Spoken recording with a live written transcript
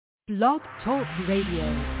Blog Talk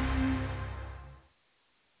Radio.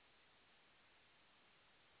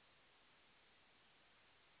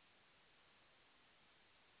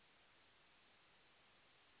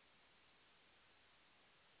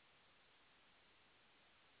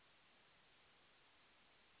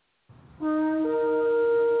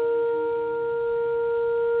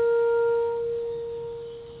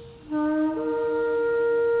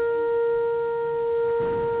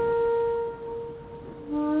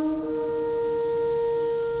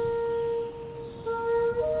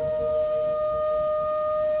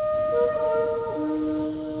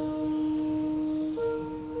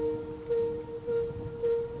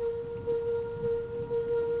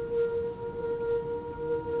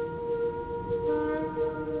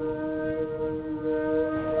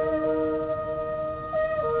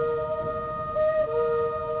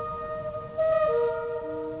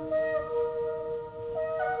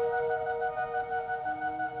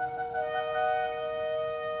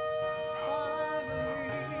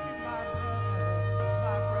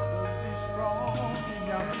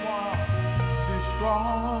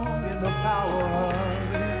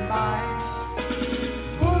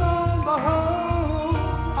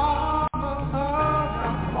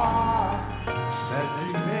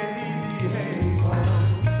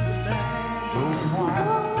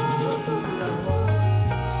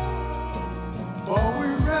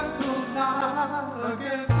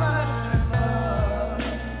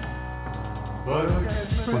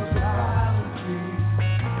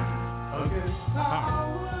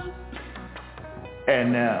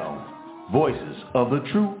 And now, Voices of the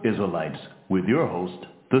True Israelites, with your host,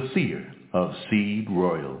 the Seer of Seed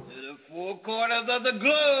Royal. To the four corners of the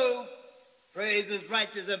globe, praise His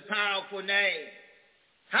righteous and powerful name.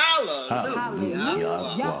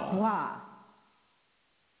 Hallelujah. Yahweh.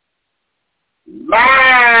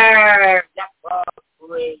 Live Yahweh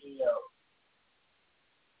Radio.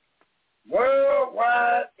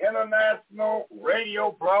 Worldwide International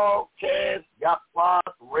Radio Broadcast Yahweh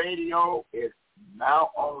Radio is now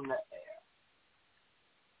on the air.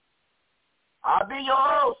 I'll be your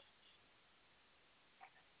host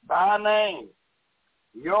by name,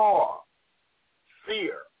 your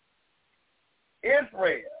seer,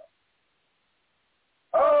 Israel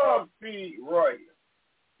of Seed Royal.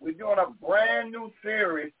 We're doing a brand new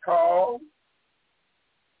series called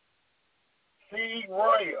Seed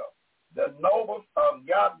Royal, the Nobles of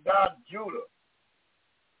Yahweh Judah.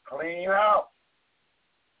 Clean house.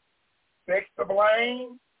 Fix the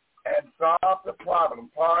blame and solve the problem.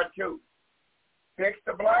 Part 2. Fix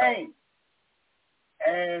the blame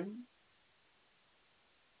and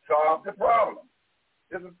solve the problem.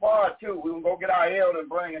 This is part 2. We're going to go get our elder and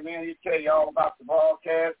bring him in. He'll tell you all about the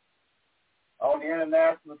broadcast on the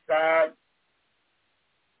international side.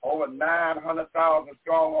 Over 900,000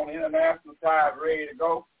 strong on the international side, ready to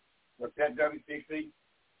go with that WCC.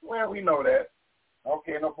 Well, we know that.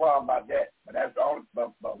 Okay, no problem about that. But that's all.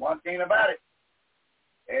 But one thing about it,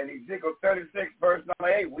 in Ezekiel 36, verse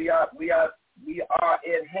number 8, we are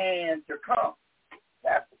at hand to come.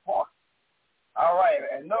 That's the point. All right,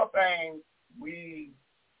 another thing we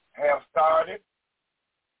have started,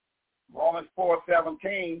 Romans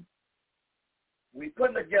 4:17. We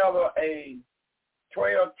put together a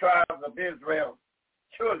 12 tribes of Israel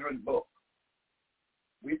children's book.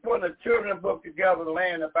 We put a children's book together to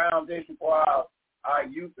lay the foundation for our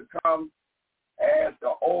youth to come as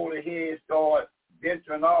the older heads start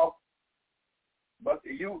venturing off. But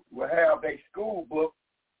the youth will have their school book,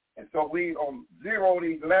 and so we zero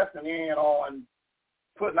these lessons in on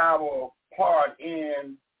putting our part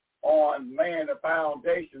in on laying the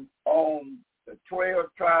foundation on the 12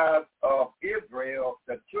 tribes of Israel,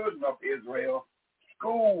 the children of Israel,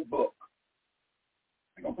 school book.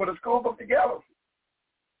 We're going to put a school book together.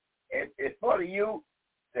 It's for the youth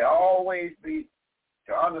to always be,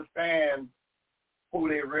 to understand who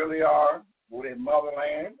they really are, who their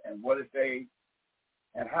motherland, and what is they,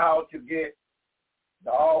 and how to get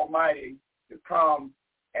the Almighty to come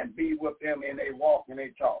and be with them in their walk and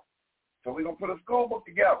their talk. So we're going to put a school book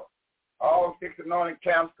together. All 6 anointed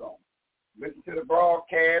camps going. Listen to the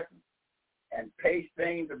broadcast and paste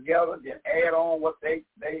things together, then add on what they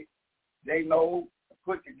know,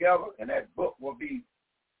 put together, and that book will be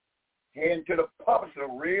heading to the publisher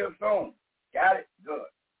real soon. Got it? Good.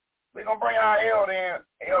 We're going to bring our elder in,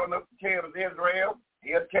 Elder Mr. of Israel.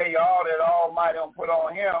 He'll tell you all that Almighty will put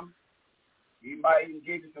on him. He might even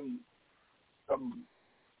give you some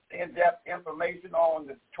in-depth information on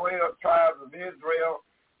the 12 tribes of Israel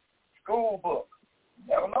school book. You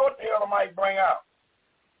never know what the elder might bring out.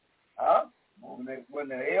 Huh? When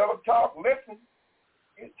the elder talk, listen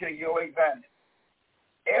until your advantage.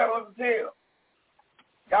 Elder of the Tail.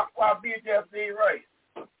 Yahweh BHFC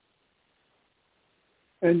race.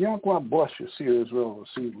 And Yahweh bless you, see Israel,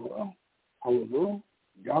 see well. Hallelujah.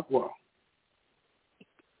 Yahweh.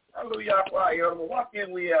 Hallelujah, Yahweh, Elder. One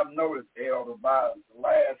thing we have noticed, Elder, about the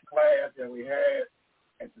last class that we had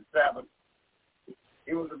at the Sabbath,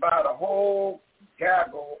 it was about a whole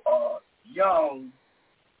gaggle of young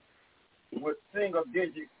with single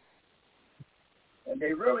digits, and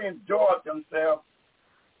they really enjoyed themselves,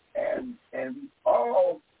 and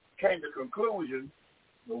all came to the conclusion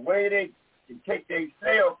the way they can take their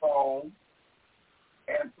cell phone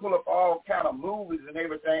and pull up all kind of movies and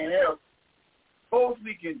everything else, both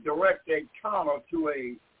we can direct their tunnel to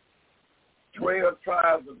a 12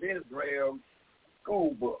 Tribes of Israel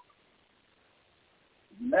school book.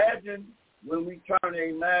 Imagine when we turn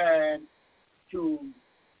a mind to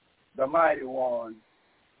the Mighty One,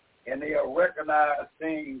 and they'll recognize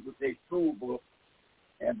things with their school book,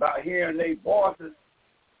 and by hearing their voices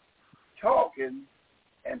talking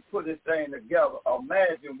and put this thing together,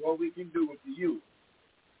 imagine what we can do with the youth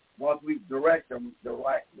once we direct them the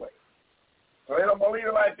right way. So I don't believe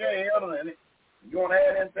it like that, Elder. And if you want to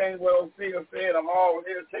add anything what Ophir said, I'm always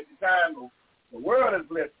here to take the time. The world is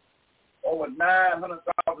listening. Over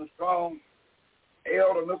 900,000 strong.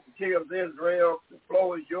 Elder, look the tears of Israel. The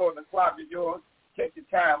floor is yours. The clock is yours. Take your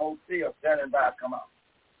time. Ophir standing by. Come on.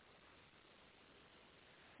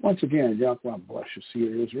 Once again, Yahweh bless you,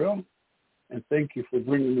 see Israel. And thank you for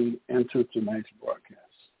bringing me into tonight's broadcast.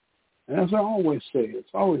 And as I always say, it's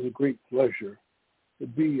always a great pleasure to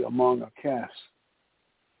be among a cast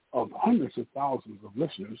of hundreds of thousands of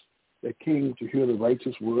listeners that came to hear the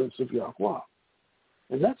righteous words of Yahweh.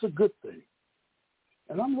 And that's a good thing.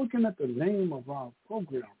 And I'm looking at the name of our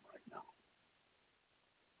program right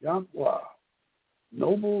now. Yahweh,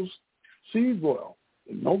 Nobles, Seed Royal,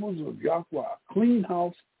 the Nobles of Yahweh, clean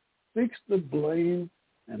house, fix the blame,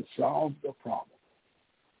 and solve the problem.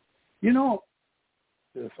 You know,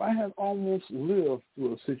 if I had almost lived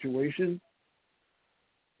through a situation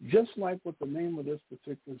just like what the name of this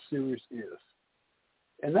particular series is.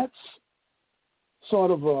 And that's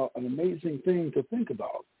sort of an amazing thing to think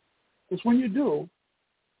about. Because when you do,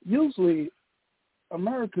 usually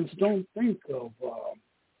Americans don't think of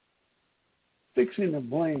fixing the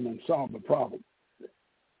blame and solve the problem.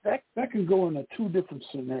 That can go into two different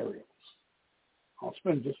scenarios. I'll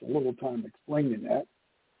spend just a little time explaining that.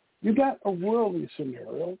 You got a worldly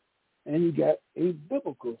scenario, and you got a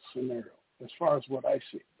biblical scenario, as far as what I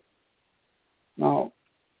see. Now,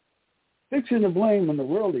 fixing the blame on the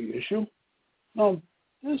worldly issue, now,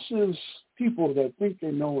 this is people that think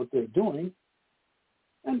they know what they're doing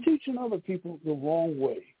and teaching other people the wrong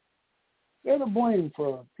way. They're to blame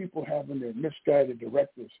for people having their misguided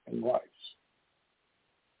directives in life,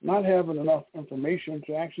 not having enough information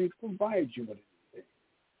to actually provide you with anything.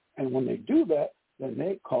 And when they do that, then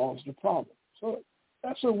they cause the problem. So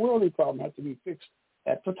that's a worldly problem that has to be fixed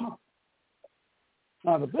at the top.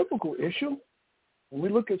 Now, the biblical issue, when we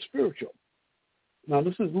look at spiritual, now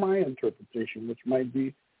this is my interpretation, which might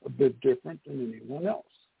be a bit different than anyone else.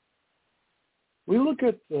 We look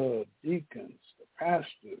at the deacons, the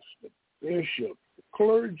pastors, the bishops, the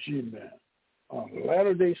clergymen,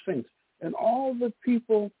 Latter-day Saints, and all the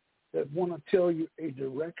people that want to tell you a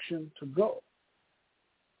direction to go.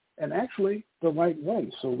 And actually the right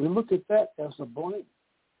way. So we look at that as a blame.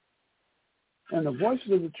 And the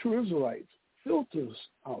voices of the true Israelites filters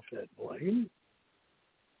out that blame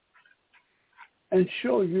and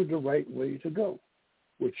show you the right way to go,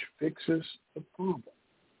 which fixes the problem.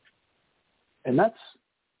 And that's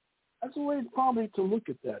a way probably to look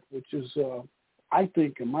at that, which is, I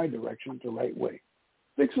think, in my direction, the right way.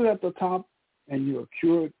 Fix it at the top, and you're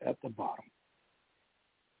cured at the bottom.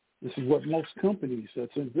 This is what most companies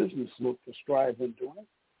that's in business look to strive in doing,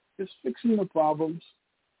 is fixing the problems,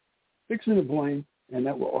 fixing the blame, and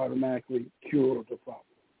that will automatically cure the problem.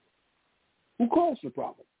 Who caused the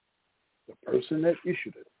problem? The person that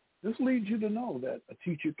issued it. This leads you to know that a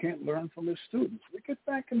teacher can't learn from his students. We get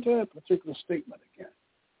back into that particular statement again.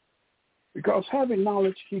 Because having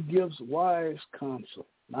knowledge, he gives wise counsel,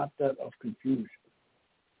 not that of confusion.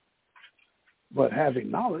 But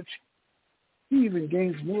having knowledge, he even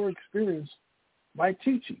gains more experience by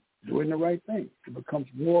teaching, doing the right thing. He becomes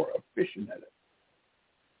more efficient at it.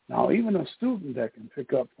 Now, even a student that can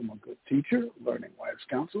pick up from a good teacher, learning wise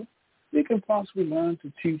counsel, he can possibly learn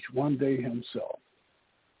to teach one day himself.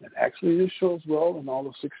 And actually, this shows well in all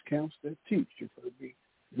the 6 camps that teach. You've heard me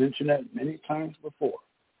mention that many times before.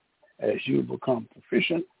 As you become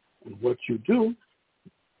proficient in what you do,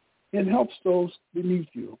 it helps those beneath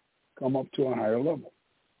you come up to a higher level.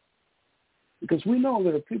 Because we know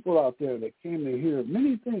there are people out there that came to hear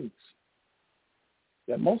many things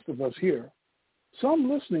that most of us hear. Some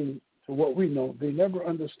listening to what we know, they never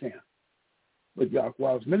understand. But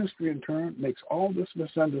Yahweh's ministry in turn makes all this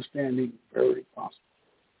misunderstanding very possible.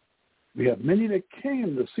 We have many that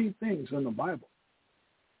came to see things in the Bible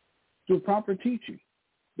through proper teaching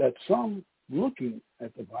that some looking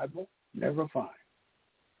at the Bible never find.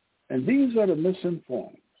 And these are the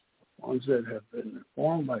misinformed, ones that have been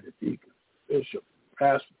informed by the deacons, bishop,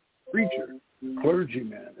 pastor, preacher,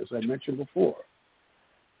 clergyman, as I mentioned before.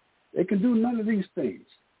 They can do none of these things.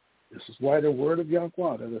 This is why the word of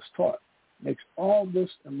Yahweh that is taught makes all this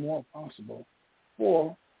and more possible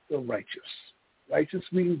for the righteous. Righteous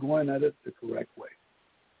means going at it the correct way.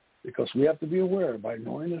 Because we have to be aware by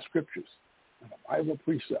knowing the scriptures and the Bible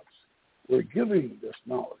precepts, we're giving this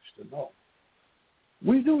knowledge to know.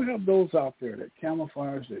 We do have those out there that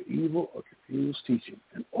camouflage their evil or confused teaching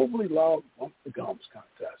and overly loud bump the gums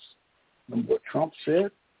contest. Remember what Trump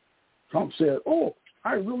said? Trump said, "Oh,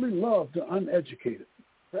 I really love the uneducated."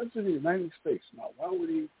 President of the United States. Now, why would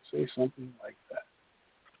he say something like that?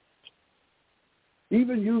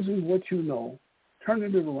 Even using what you know,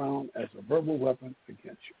 turning it around as a verbal weapon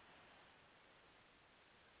against you.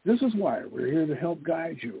 This is why we're here to help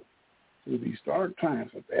guide you through these dark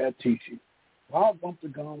times of bad teaching, loud bump the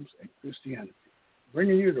gums, and Christianity,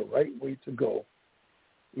 bringing you the right way to go.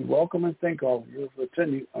 We welcome and thank all of you for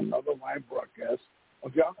attending another live broadcast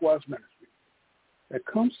of Yahweh's ministry that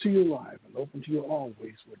comes to you live and open to you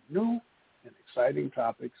always with new and exciting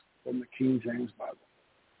topics from the King James Bible.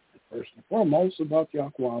 And first and foremost, about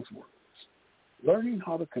Yahweh's words, learning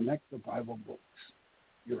how to connect the Bible books,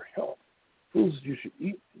 your health, foods you should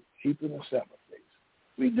eat, and keeping the Sabbath days.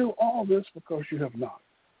 We do all this because you have not.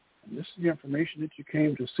 And this is the information that you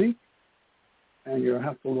came to seek, and you'll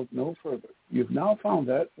have to look no further. You've now found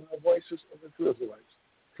that in the voices of the True Israelites,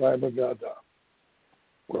 tribe of Yada.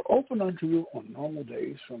 We're open unto you on normal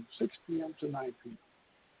days from 6 p.m. to 9 p.m.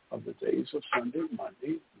 of the days of Sunday,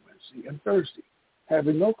 Monday, Wednesday, and Thursday,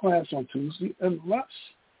 having no class on Tuesday unless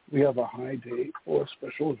we have a high day or a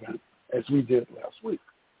special event as we did last week.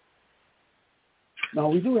 Now,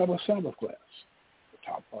 we do have a Sabbath class. The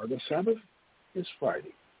top part of the Sabbath is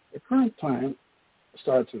Friday. The current time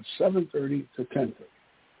starts at 7:30 to 10:30.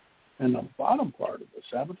 And the bottom part of the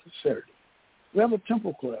Sabbath is Saturday. We have a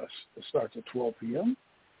temple class that starts at 12 p.m.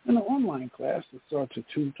 and an online class that starts at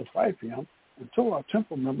 2 to 5 p.m. until our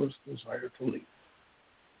temple members desire to leave.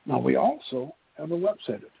 Now, we also have a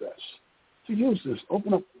website address. To use this,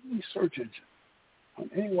 open up any search engine on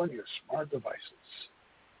any one of your smart devices.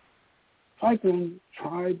 Type in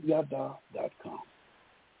tribeyada.com.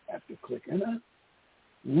 After clicking it,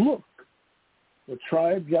 look for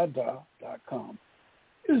tribeyada.com.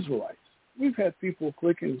 Israelites. We've had people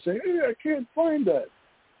click and say, "Hey, I can't find that."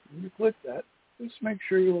 When you click that, just make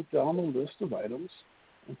sure you look down the list of items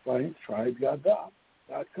and find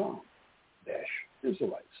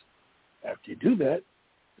tribeyada.com-Israelites. After you do that,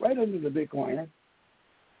 right under the big line,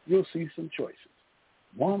 you'll see some choices.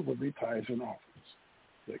 One would be tithes and offerings.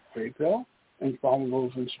 Click PayPal and follow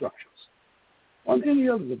those instructions. On any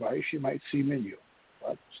other device, you might see menu,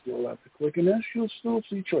 but still after clicking this, you'll still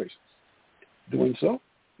see choices. Doing so,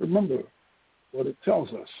 remember what it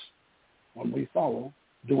tells us when we follow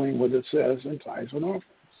doing what it says in tithes and offerings.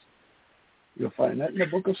 You'll find that in the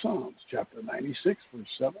book of Psalms, chapter 96, verse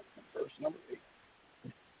 7 and verse number 8.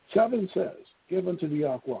 7 says, "Give unto the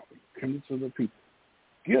Yahweh, kindred of the people.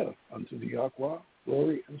 Give unto the Yahweh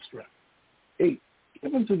glory and strength." 8,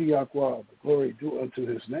 "Give unto the Yahweh the glory due unto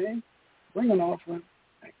his name. Bring an offering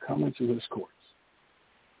and come into his courts."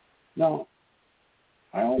 Now,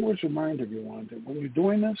 I always remind everyone that when you're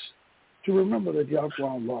doing this, to remember that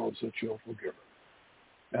Yahweh loves that you're forgiven.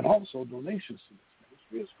 And also, donations to this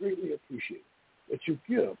ministry is greatly appreciated. That you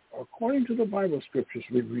give according to the Bible scriptures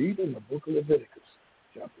we read in the book of Leviticus,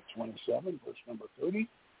 chapter 27, verse number 30,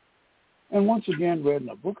 and once again read in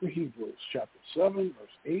the book of Hebrews, chapter 7,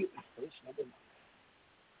 verse 8, and verse number 9.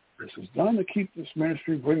 This is done to keep this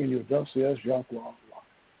ministry bringing you thus says Yahweh alive.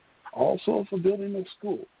 Also for building a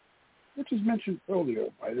school, which is mentioned earlier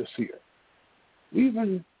by the seer. We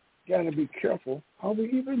even got to be careful how we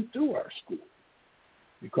even do our school,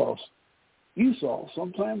 because Esau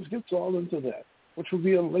sometimes gets all into that, which will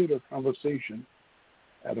be a later conversation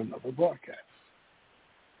at another broadcast.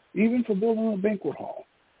 Even for building a banquet hall,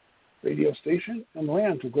 radio station, and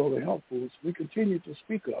land to grow the health foods we continue to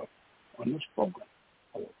speak of on this program.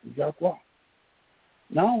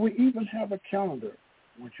 Now we even have a calendar.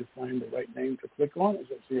 Once you find the right name to click on,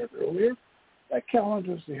 as I said earlier, that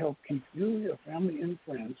calendar is to help keep you, your family, and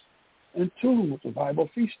friends in tune with the Bible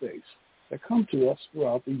feast days that come to us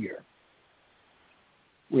throughout the year.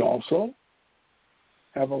 We also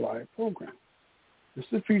have a live program. This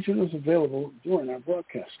feature is available during our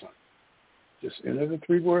broadcast time. Just enter the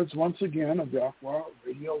 3 words once again of Yahweh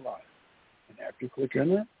Radio Live. And after you click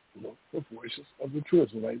enter, look for Voices of the True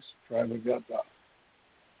Israelites, Tribe of Yah.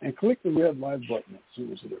 And click the red live button as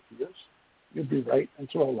soon as it appears. You'll be right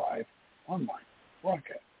into a live online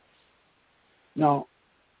broadcast. Now,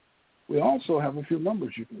 we also have a few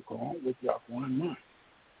numbers you can call with Yahweh in mind.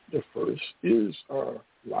 The first is our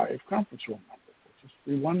live conference room number, which is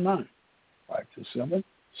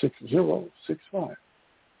 319-527-6065.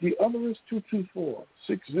 The other is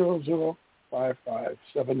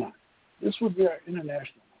 224-600-5579. This would be our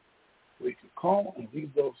international number, where you can call and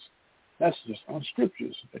leave those messages on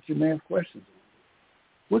scriptures that you may have questions on,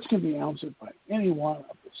 which can be answered by any one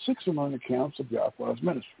of the 6 or 9 accounts of Yahweh's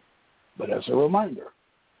ministry. But as a reminder,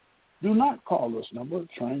 do not call this number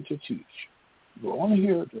trying to teach. You'll only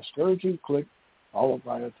hear a discouraging click followed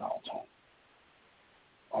by a dial tone.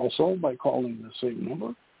 Also, by calling the same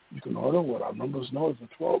number, you can order what our members know as the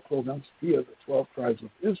 12 programs via the 12 Tribes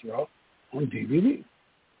of Israel on DVD.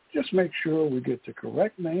 Just make sure we get the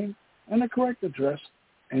correct name and the correct address,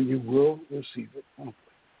 and you will receive it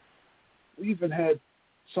promptly. We even had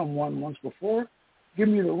someone once before give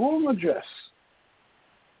me the wrong address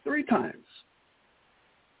 3 times.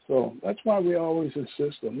 So that's why we always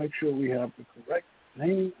insist on make sure we have the correct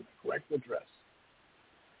name and the correct address.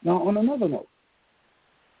 Now, on another note,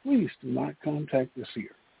 please do not contact the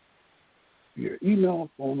seer via email,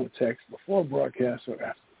 phone, or text before broadcast or after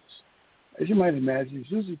this. As you might imagine,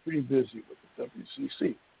 he's usually pretty busy with the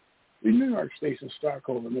WCC. The New York Station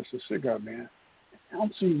stockholder, Mr. Cigar Man,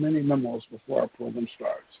 announcing many memos before our program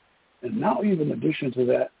starts. And now even in addition to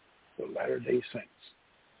that, the Latter-day Saints.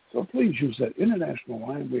 So please use that international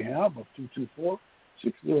line we have of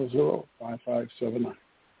 224-600-5579.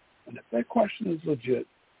 And if that question is legit,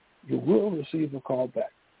 you will receive a call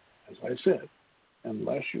back. As I said,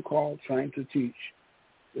 unless you call trying to teach,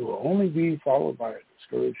 it will only be followed by a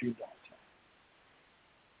discouraging dial tone.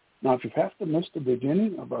 Now, if you have to miss the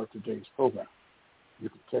beginning of our today's program, you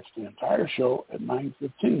can catch the entire show at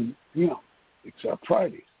 9:15 p.m., except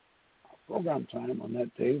Fridays. Our program time on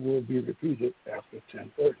that day will be repeated after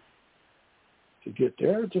 10:30. To get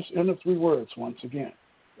there, just enter 3 words once again,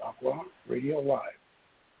 Yahweh Radio Live,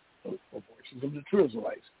 for Voices of the True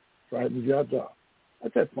Israelites, Tribe of Yah.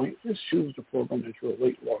 At that point, just choose the program that you're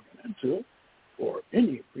late logging into or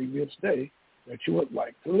any previous day that you would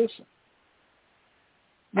like to listen.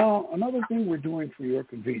 Now, another thing we're doing for your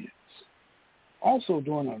convenience, also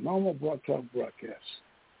during our normal broadcast,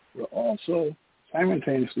 we're also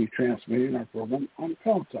simultaneously transmitting our program on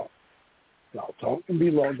Paltalk. Paltalk can be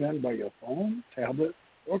logged in by your phone, tablet,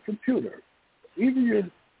 or computer, even your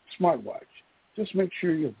smartwatch. Just make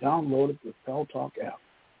sure you've downloaded the Paltalk app.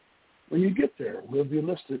 When you get there, we'll be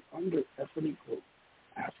listed under ethnic group,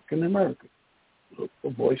 African American. Look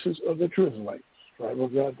for Voices of the True Israelites, Tribe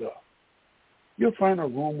of Yah. You'll find a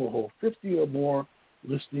room will hold 50 or more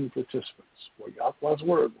listening participants, where Yahweh's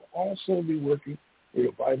Word will also be working for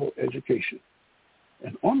your Bible education.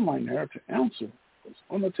 And online there to answer those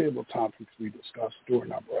on-the-table topics we discussed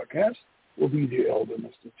during our broadcast will be the elder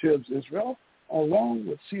Mr. Tibbs Israel, along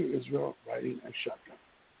with Seer Israel riding a shotgun.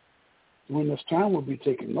 During this time, we'll be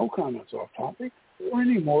taking no comments off topic or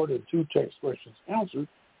any more than 2 text questions answered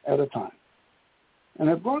at a time. And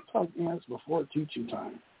if broadcast ends before teaching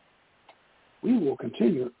time, we will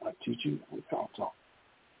continue our teaching on Paltalk.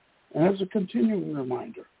 And as a continuing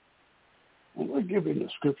reminder, when we're giving the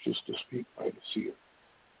scriptures to speak by the seer,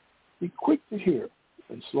 be quick to hear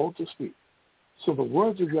and slow to speak, so the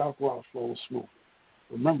words of Yahweh flow smoothly,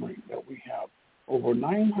 remembering that we have over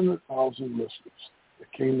 900,000 listeners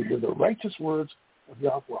that came to hear the righteous words of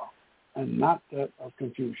Yahweh and not that of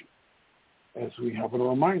confusion, as we have a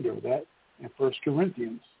reminder of that in 1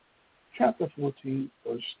 Corinthians chapter 14,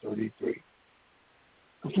 verse 33.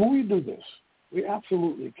 Before we do this, we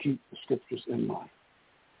absolutely keep the scriptures in mind.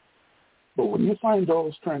 But when you find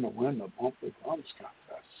those trying to win the Bump the Drums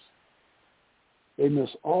contest, they miss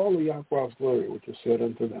all the Yahweh's glory which is said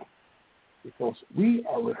unto them, because we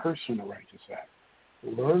are rehearsing the righteous act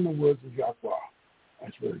to learn the words of Yahweh,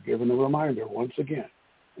 as we're given a reminder once again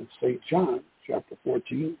in St. John chapter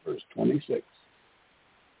 14, verse 26.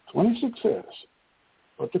 26 says,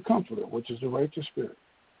 but the Comforter, which is the righteous Spirit,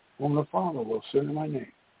 whom the Father will send in my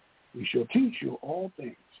name, he shall teach you all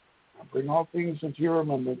things, and bring all things into your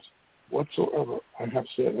remembrance whatsoever I have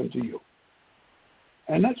said unto you.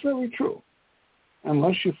 And that's very true,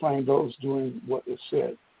 unless you find those doing what is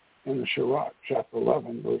said in the Sirach, chapter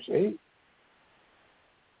 11, verse 8.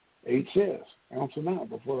 8 says, answer not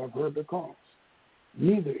before I've heard the cause.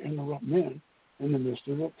 Neither interrupt men in the midst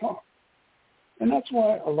of their talk. And that's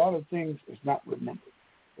why a lot of things is not remembered,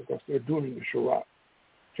 because they're doing the Sirach,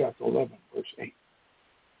 chapter 11, verse 8.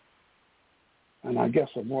 And I guess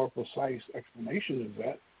a more precise explanation of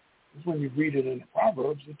that is when you read it in the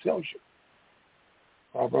Proverbs, it tells you.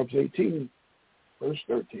 Proverbs 18, verse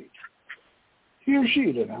 13. He or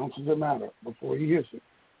she that answers a matter before he hears it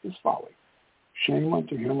is folly. Shame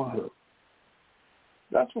unto him or her.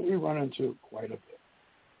 That's what we run into quite a bit.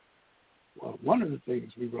 Well, one of the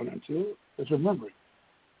things we run into is remembering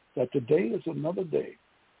that today is another day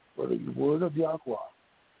for the word of Yahweh.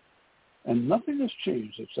 And nothing has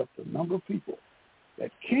changed except the number of people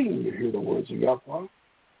that came to hear the words of Yahweh,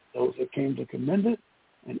 those that came to commend it,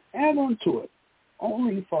 and add unto it,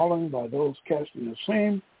 only following by those casting the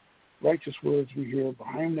same righteous words we hear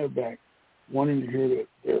behind their back, wanting to hear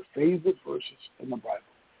their favorite verses in the Bible,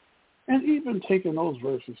 and even taking those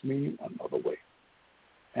verses meaning another way.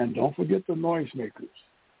 And don't forget the noisemakers,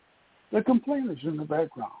 the complainers in the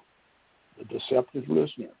background, the deceptive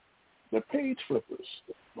listener, the page flippers,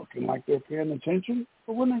 looking like they're paying attention,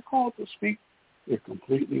 but when they're called to speak, they're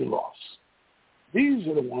completely lost. These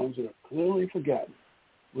are the ones that are clearly forgotten.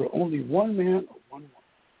 We're only one man or one woman.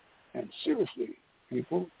 And seriously,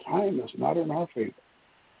 people, time is not in our favor.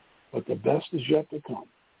 But the best is yet to come.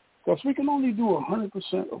 Because we can only do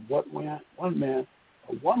 100% of what one man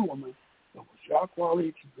or one woman that was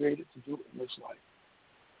Yahweh created to do in this life.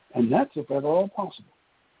 And that's if at all possible.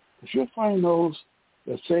 Because you'll find those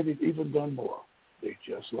that say they've even done more. They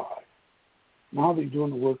just lie. Now they're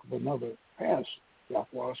doing the work of another past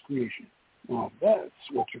Yahweh's creation. Now that's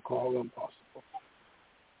what you call impossible.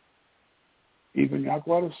 Even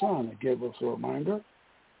Yahweh the Son gave us a reminder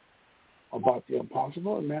about the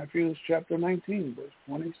impossible in Matthew chapter 19, verse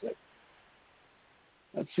 26.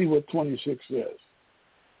 Let's see what 26 says.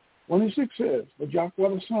 26 says, but Yahweh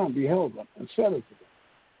the Son beheld them and said unto them,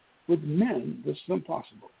 with men this is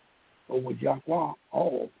impossible, but with Yahweh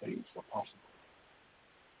all things are possible.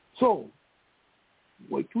 So,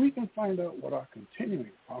 we can find out what our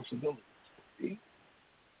continuing possibilities would be.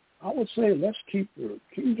 I would say let's keep the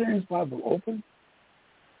King James Bible open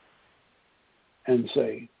and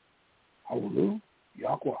say, hallelujah,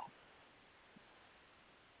 Yahweh.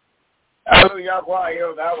 Hallelujah,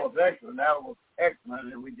 Yahweh. That was excellent. That was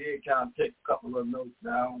excellent. And we did kind of take a couple of notes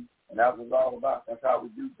down. And that was all about. That's how we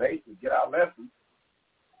do basics. Get our lessons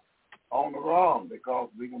on the run, because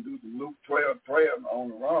we can do the Luke 12 on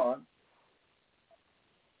the run.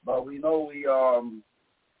 But we know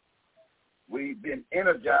we've been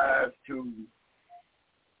energized to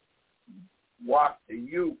watch the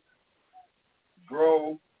youth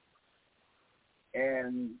grow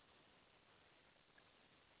and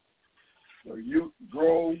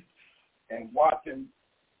watching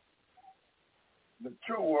the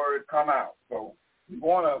true word come out. So we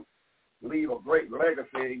want to leave a great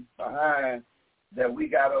legacy behind that we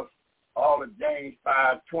got us all the James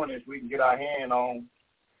 5:20s we can get our hand on.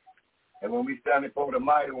 And when we stand before the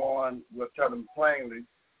mighty one, we'll tell them plainly,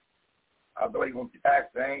 I believe when we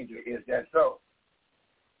ask the angel, is that so?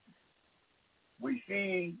 We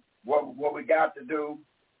see what we got to do,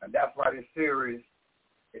 and that's why this series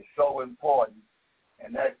is so important.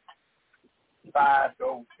 And that inspires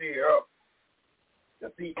to fear up the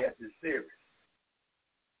people at this series.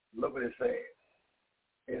 Look what it says.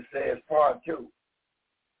 It says, part 2,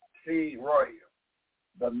 Seed Royal,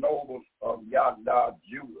 the nobles of Yahdah,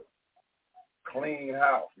 Judah. Clean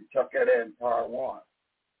house. We took that in part 1.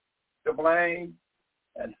 To blame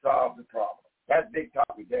and solve the problem. That's big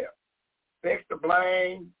topic there. Fix the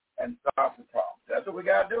blame and solve the problem. That's what we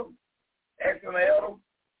got to do. Excellent elder.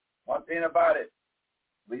 One thing about it,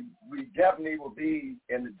 we definitely will be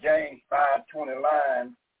in the James 5:20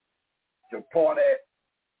 line to point at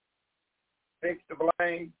fix the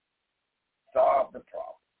blame, solve the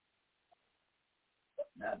problem.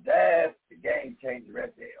 Now that's the game changer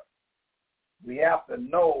right there. We have to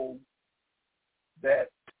know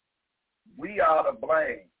that we are to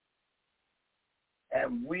blame,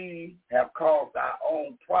 and we have caused our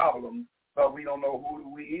own problems, but we don't know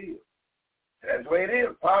who we is. That's the way it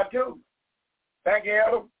is. Part 2. Thank you,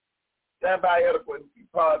 Elder. Stand by, Elder. You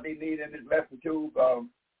probably be needing this lesson too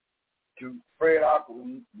to spread out.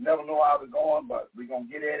 We never know how we're going, but we're going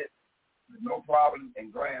to get at it with no problem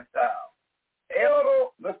in grand style.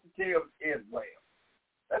 Elder, Mr. Till Israel.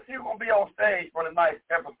 Let's see who's going to be on stage for tonight's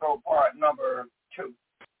episode, part number 2.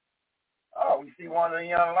 Oh, we see one of the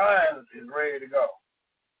young lions is ready to go.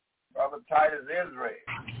 Brother Titus Israel.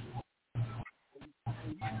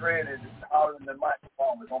 He's ready to holler in the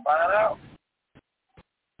microphone. We're going to find out.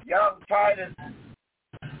 young Titus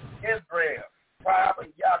Israel, tribe of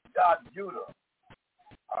Yahweh Judah,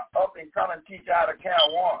 up and coming teacher out of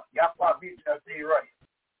Cal 1. Yahweh beat us, see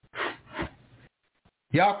right.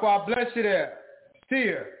 Yahweh bless you there.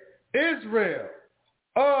 Seer Israel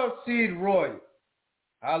of Seed Royal.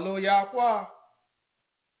 Hallelujah, Yahweh.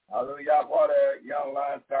 Hallelujah, Yahweh there, young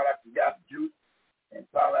lion, sound like you got juice, and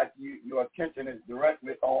sound like your attention is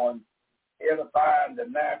directly on edifying the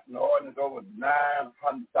national audience over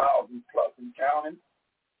 900,000 plus and counting.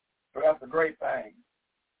 So that's a great thing.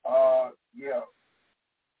 Yeah.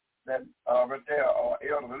 That right there,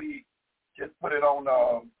 Elder Lee just put it on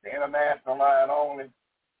the international line only.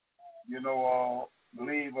 You know,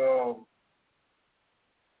 believe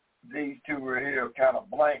these two were here kind of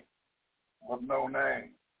blank with no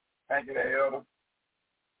name. Thank you there, Elder.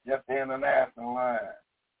 Just the international line.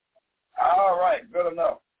 All right, good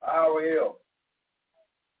enough. I will.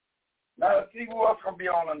 Now let's see who else going to be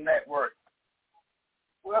on the network.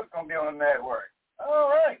 Who else going to be on the network? All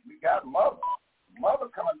right, we got Mother. Mother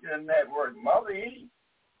coming to the network. Mother E.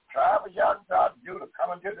 Tribe of Yahweh Judah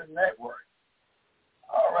coming to the network.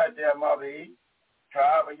 All right there, Mother E.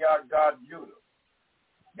 Tribe of Yahweh Judah.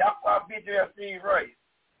 Yahweh BJFC race.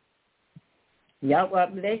 Yahweh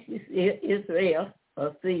bless you, Israel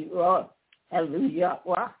of Seed Royal. Hallelujah,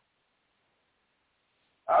 Yahweh.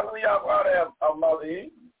 Hallelujah, Yahweh, Mother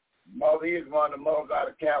E. Mother E is one of the mothers out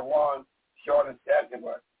of Camp 1, short and stature,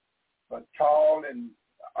 but tall and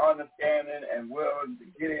understanding and willing to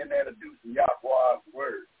get in there to do some Yahweh's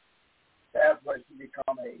word. That's where she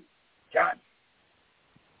become a giant.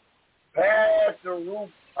 Past the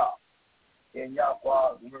rooftop in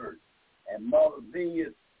Yahweh's word. And Mother Z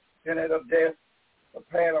is Senate of Death,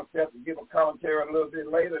 prepared herself to give a commentary a little bit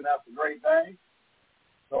later, and that's a great thing.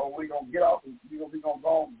 So we're gonna get off and we're gonna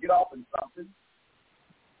go and get off in something.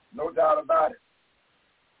 No doubt about it.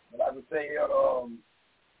 But I would say on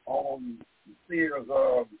the Sears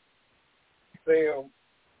sale,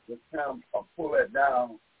 just kind of pull that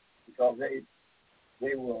down because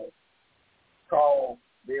they will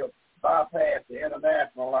they'll bypass the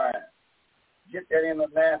international line. Get that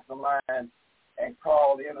international line and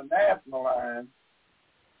call the international line,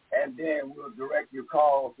 and then we'll direct your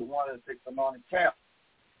call to 1 and 6 Anointed Camp.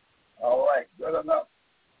 All right, good enough.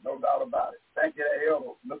 No doubt about it. Thank you,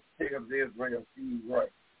 Elder. Mr. King of Israel, Steve Ray.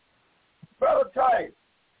 Brother Tice,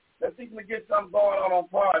 let's see if we get something going on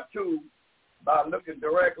part 2 by looking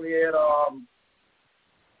directly at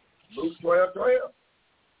Luke 12:12.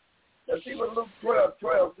 Let's see what Luke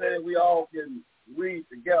 12:12 says we all can read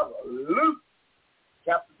together. Luke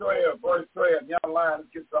chapter 12, verse 12. Young lion, let's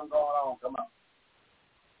get something going on. Come on.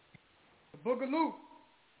 The book of Luke,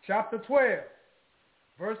 chapter 12,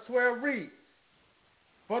 verse 12 reads,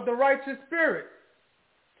 "For the righteous spirit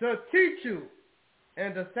to teach you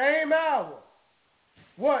in the same hour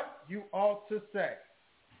what you ought to say."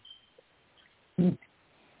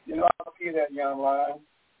 You know, I see that, young lion.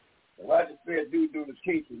 The righteous spirit do the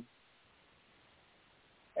teaching.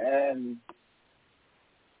 And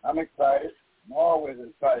I'm excited. I'm always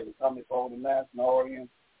excited to come before the national audience.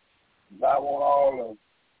 I want all of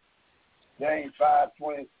James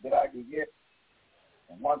 5:20 that I can get.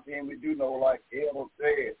 And one thing we do know, like Elder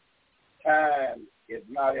said, time is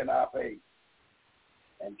not in our favor.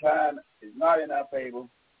 And time is not in our favor.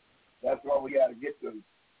 That's why we got to get to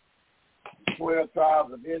the 12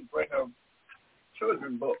 tribes of Israel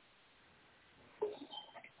children book.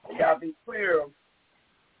 We got to be clear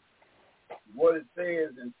what it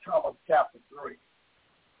says in Thomas chapter 3.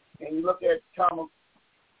 Can you look at Thomas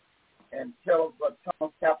and tell us what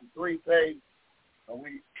Thomas chapter 3 says?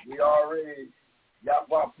 We already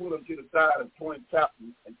Yahweh pulled him to the side of 20 chapter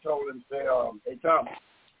and told him, say, hey, Thomas,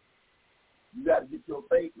 you got to get your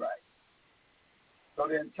faith right. So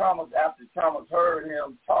then Thomas, after Thomas heard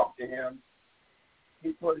him talk to him,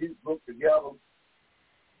 he put his book together,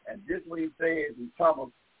 and this is what he says in Thomas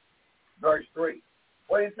verse 3.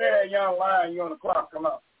 What he said, young lion, you on the clock, come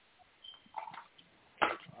up.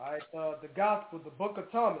 All right, the gospel, the book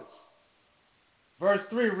of Thomas, verse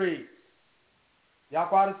 3 reads,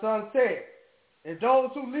 Yahweh the Son said, "And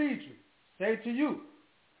those who lead you say to you,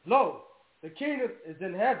 Lo, the kingdom is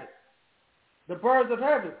in heaven. The birds of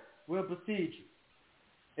heaven will besiege you.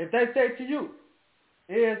 If they say to you,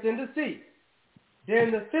 it is in the sea,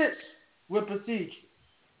 then the fish will besiege you.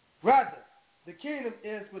 Rather, the kingdom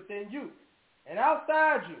is within you and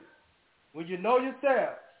outside you. When you know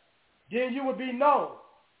yourselves, then you will be known,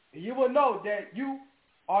 and you will know that you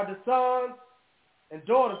are the sons and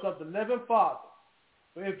daughters of the living Father.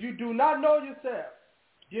 But if you do not know yourselves,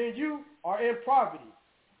 then you are in poverty,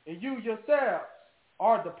 and you yourselves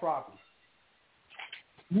are the property."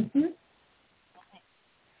 Mm-hmm.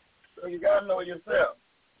 So you got to know yourself.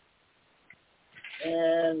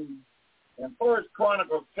 And in First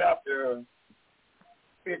Chronicles chapter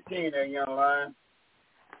 15, that young line,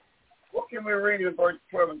 what can we read in verse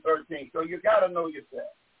 12 and 13? So you got to know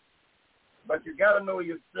yourself. But you got to know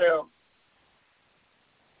yourself.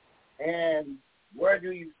 And where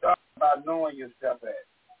do you start by knowing yourself at?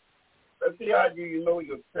 Let's see how do you know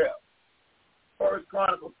yourself. First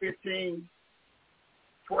Chronicles 15,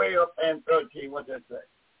 12, and 13. What does that say?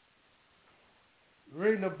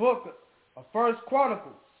 Reading the book of First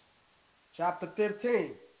Chronicles, chapter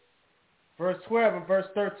 15, verse 12 and verse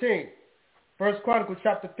 13. First Chronicles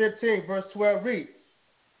chapter 15, verse 12 reads,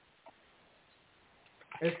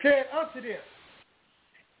 "And said unto them,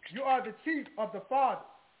 You are the chief of the fathers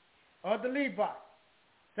of the Levites.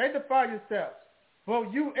 Sanctify yourselves,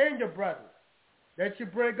 both you and your brothers, that you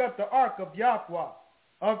bring up the ark of Yahweh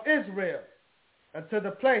of Israel unto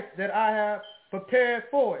the place that I have prepared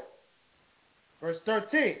for it." Verse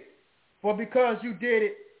 13, "For because you did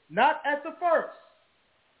it not at the first,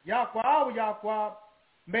 Yahweh our Yahweh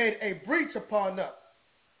made a breach upon us,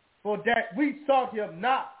 for that we sought him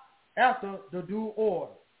not after the due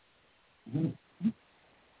order."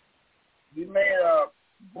 He made a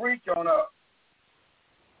breach on us.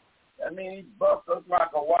 That means he bust us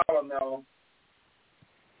like a watermelon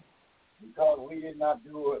because we did not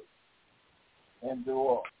do it in due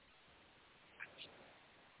order.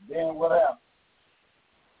 Then what happened?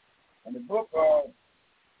 In the book of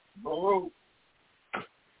Baruch,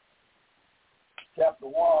 chapter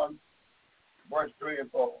 1, verse 3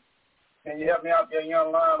 and 4. Can you help me out there,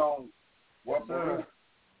 young line, on what Baruch,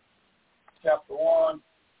 chapter 1,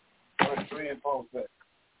 verse 3 and 4 says?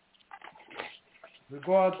 We're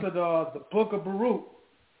going to the book of Baruch,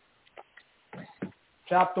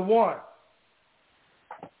 chapter 1,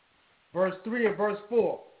 verse 3 and verse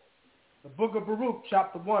 4. The book of Baruch,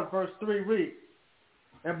 chapter 1, verse 3 reads,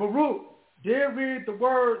 "And Baruch did read the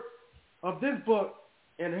words of this book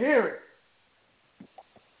in hearing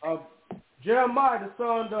of Jeremiah, the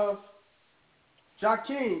son of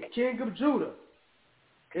Joachim, king of Judah,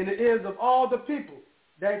 in the ears of all the people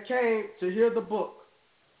that came to hear the book."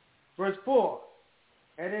 Verse 4,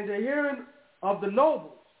 "And in the hearing of the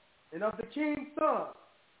nobles and of the king's sons,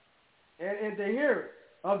 and in the hearing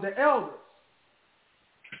of the elders,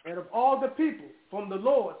 and of all the people from the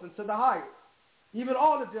lords unto the highest, even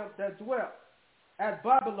all of them that dwell at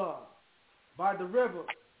Babylon by the river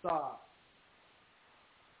side."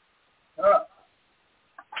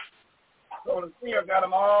 So the seer got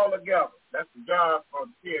them all together. That's the job for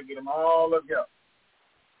the seer, get them all together.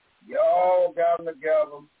 You all got them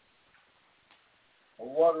together. For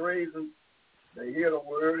what reason? They hear the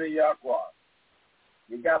word of Yahweh.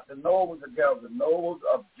 You got the nobles together, the nobles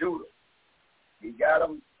of Judah. You got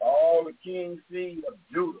them, all the king's seed of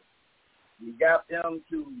Judah. You got them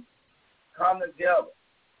to come together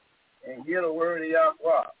and hear the word of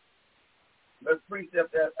Yahweh. Let's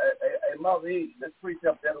precept that, Mother E. Let's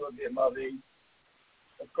precept that a little bit, Mother E.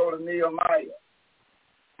 Let's go to Nehemiah,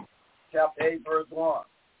 chapter 8, verse 1.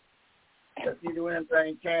 Let's see do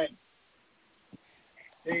anything change.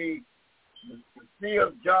 See, the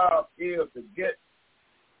seer's job is to get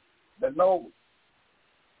the nobles,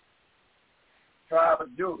 tribe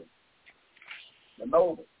of Judah, the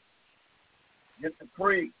nobles, get the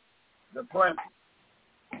priests, the princes,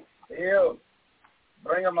 the elders,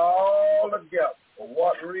 bring them all together. For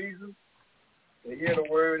what reason? To hear the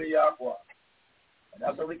word of Yahweh. And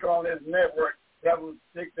that's what we call this network,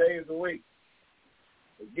 6 days a week.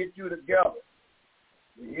 To get you together,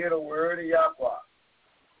 to hear the word of Yahweh.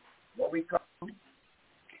 What we come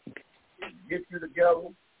is get you together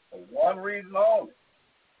for one reason only.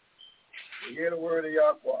 To hear the word of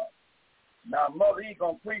Yahweh. Now, Mother E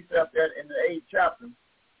going to precept that in the 8th chapter.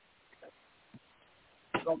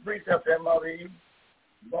 She's going to precept that, Mother E.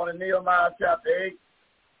 We're going to Nehemiah chapter 8,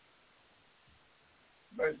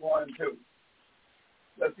 verse 1 and 2.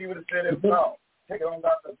 Let's see what it said in Psalm. Take it on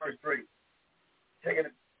down to verse 3. Pick it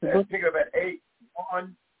up at 8,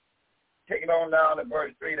 1. Take it on down to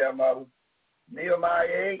verse 3 there, Mother. Nehemiah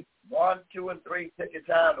 8, 1, 2, and 3. Take your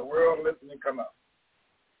time. The world listen and come up.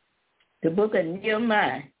 The book of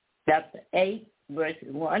Nehemiah, chapter 8,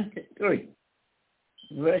 verses 1 to 3.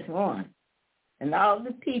 Verse 1. "And all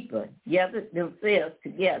the people gathered themselves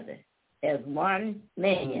together as one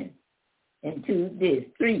man into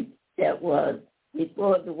the street that was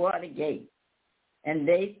before the water gate. And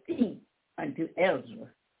they speak unto Ezra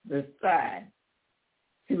the scribe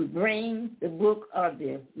to bring the book of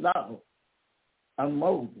the law of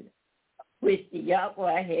Moses, which the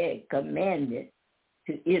Yahweh had commanded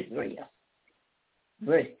to Israel."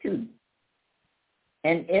 verse 2.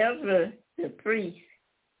 And Ezra the priest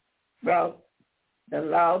brought the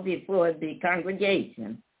law before the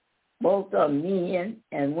congregation, both of men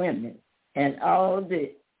and women, and all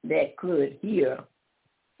that could hear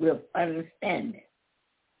with understanding,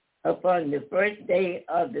 upon the first day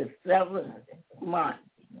of the 7th month.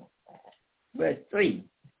 Verse 3.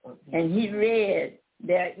 And he read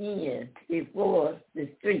therein before the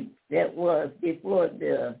street that was before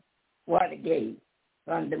the water gate,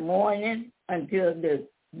 from the morning until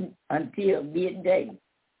midday,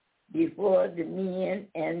 before the men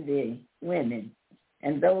and the women,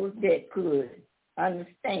 and those that could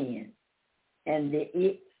understand, and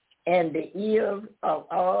the ears of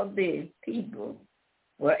all the people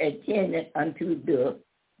were attended unto the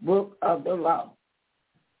book of the law.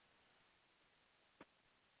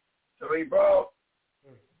 So he brought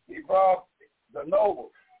the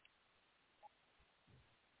nobles.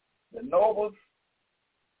 The nobles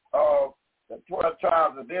of the 12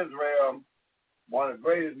 tribes of Israel. One of the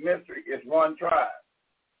greatest mysteries is one tribe.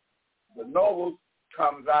 The nobles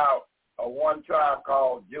comes out of one tribe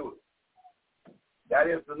called Judah. That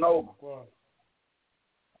is the noble. Wow.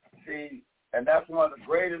 See, and that's one of the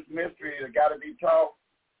greatest mysteries that got to be taught.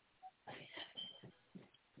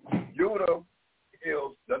 Judah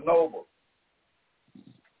is the noble.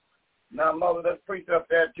 Now, Mother, let's preach up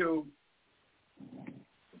there to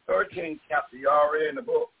the 13th chapter. You already in the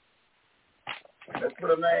book. Let's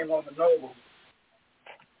put a name on the noble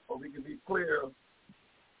so we can be clear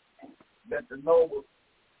that the noble,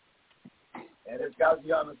 and it's got to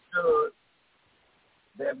be understood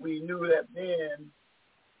that we knew that then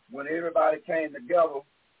when everybody came together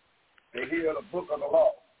to hear the book of the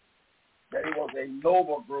law, that it was a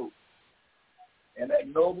noble group. And that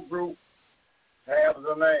noble group has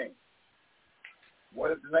a name.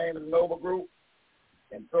 What is the name of the noble group?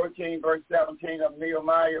 In 13 verse 17 of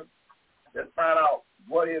Nehemiah, let's find out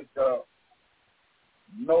what is the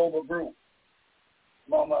noble group.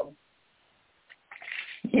 Come on, Mother.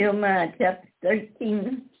 Nehemiah chapter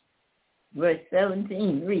 13, verse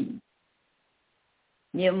 17 reads.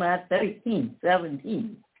 Nehemiah 13,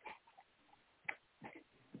 17.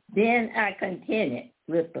 Then I contended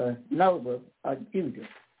with the nobles of Judah,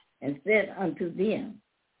 and said unto them,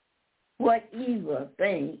 what evil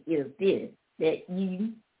thing is this that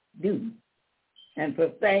ye do, and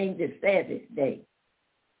profane the Sabbath day?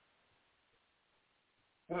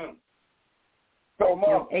 So,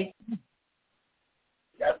 Mother,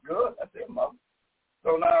 that's good. That's it, Mother.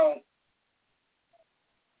 So now,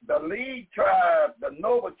 the lead tribe, the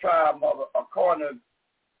noble tribe, Mother, according to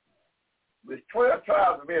the 12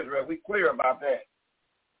 tribes of Israel, we clear about that.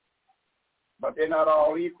 But they're not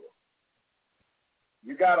all equal.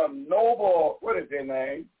 You got a noble, what is their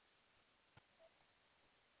name?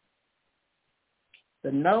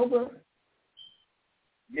 The nobles?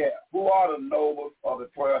 Yeah. Who are the nobles of the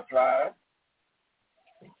 12 tribes?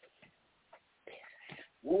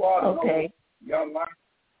 Who are the nobles? Young man.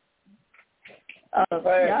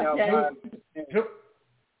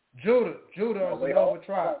 Judah is the noble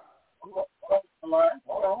tribe. Hold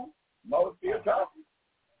on. Mother still talking.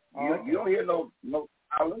 You don't hear no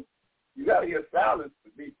silence. You got to hear silence.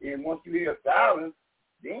 And once you hear silence,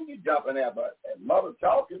 then you jump in there. But as Mother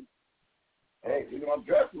talking, hey, we're going to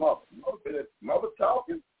address Mother. Mother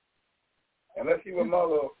talking. And let's see what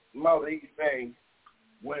Mother East saying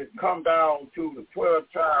when it comes down to the 12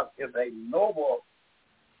 tribes is a noble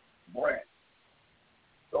branch.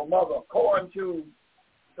 So, Mother, according to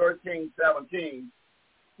 13:17,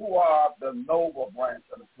 who are the noble branch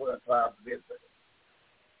of the 12 tribes of Israel?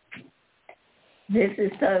 This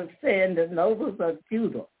is saying the nobles of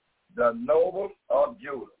Judah. The nobles of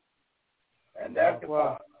Judah. And that's the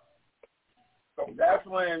point. So that's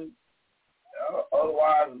when,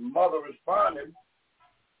 otherwise, Mother responded,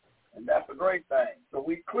 and that's a great thing. So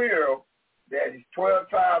we clear that it's 12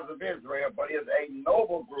 tribes of Israel, but it's a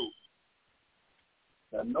noble group.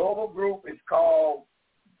 The noble group is called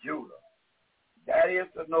Judah. That is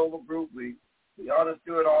the noble group. We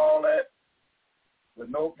understood all that with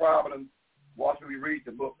no problem once we read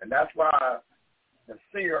the book. And that's why the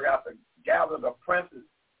seer got to gather the princes,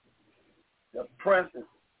 the priests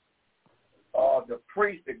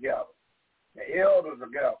together, the elders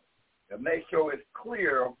together, to make sure it's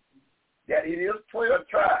clear that it is 12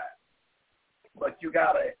 tribes, but you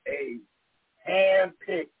got a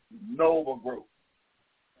hand-picked noble group.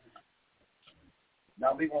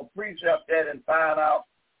 Now we're going to precept that and find out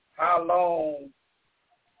how long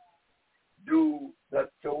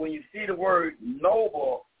so when you see the word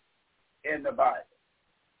noble in the Bible,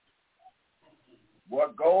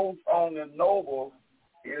 what goes on in noble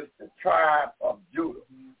is the tribe of Judah.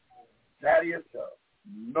 That is a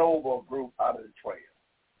noble group out of the 12.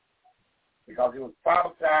 Because it was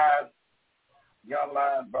prophesied, young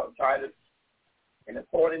lion, Brother Titus, in the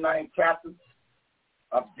 49th chapter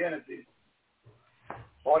of Genesis,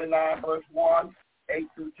 49 verse 1, 8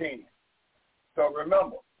 through 10. So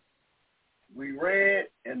remember, we read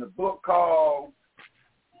in the book called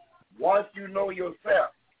Once You Know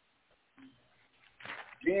Yourself,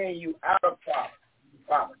 then you out of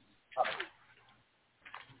poverty.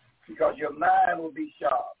 Because your mind will be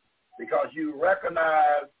sharp. Because you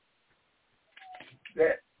recognize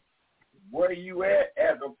that where you at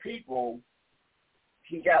as a people,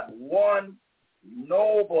 he got one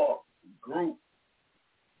noble group.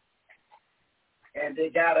 And they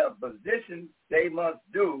got a position they must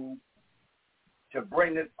do to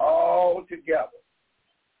bring this all together.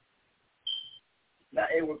 Now,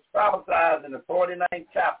 it was prophesied in the 49th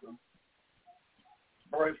chapter,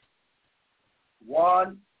 verse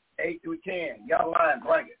 1, 8 through 10. Young lion,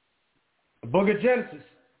 bring it. The book of Genesis,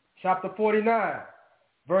 chapter 49,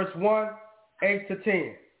 verse 1, 8 to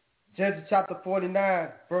 10. Genesis chapter 49,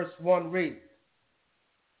 verse 1 reads,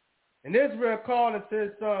 And Israel called unto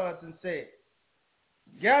his sons and said,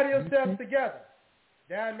 Gather yourselves together,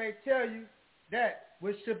 that I may tell you that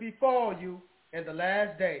which should befall you in the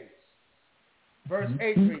last days. Verse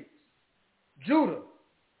 8 reads, Judah,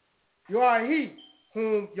 you are he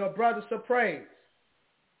whom your brothers shall praise.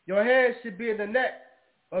 Your head should be in the neck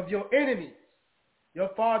of your enemies. Your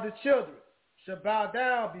father's children shall bow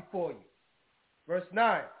down before you. Verse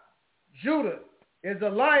 9, Judah is a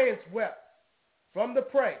lion's whelp from the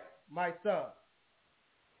prey, my son.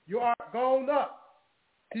 You are gone up.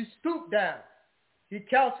 He stooped down. He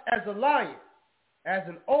couched as a lion, as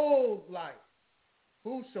an old lion.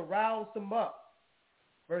 Who shall rouse him up?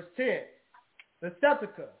 Verse 10, the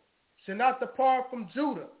scepter shall not depart from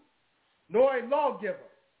Judah, nor a lawgiver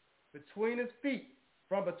between his feet,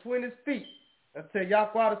 until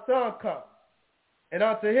Yahweh the Son comes, and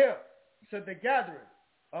unto him shall the gathering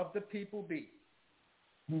of the people be.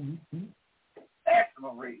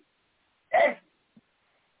 Excellent read. Excellent.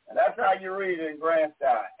 And that's how you read it in grand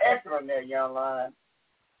style. Excellent there, young lion.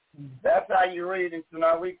 That's how you read it. So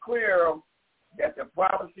now we clear that the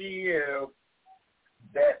prophecy is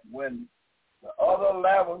that when the other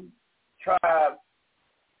 11 tribes,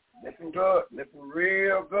 listen good, listen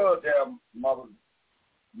real good there, Mother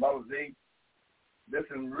Z.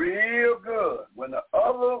 Listen real good. When the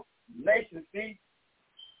other nations see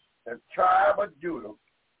the tribe of Judah,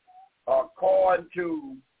 according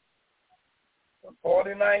to the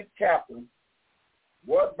 49th chapter,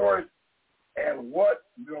 what verse and what,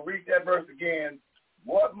 we're going to read that verse again,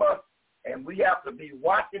 what must, and we have to be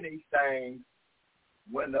watching these things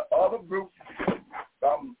when the other groups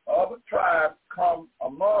from other tribes come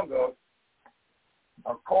among us,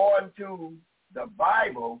 according to the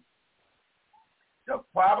Bible, the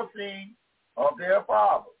prophecy of their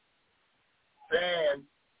fathers, saying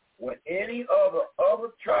when any other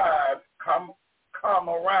tribes come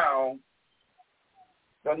around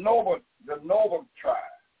the noble tribe,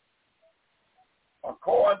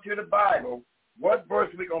 according to the Bible, what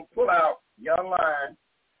verse we gonna pull out, young lion,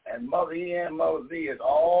 and Mother E and Mother Z is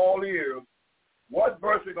all ears. What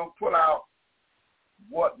verse we gonna pull out?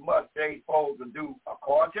 What must they supposed to do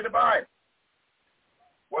according to the Bible?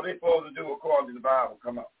 What they supposed to do according to the Bible?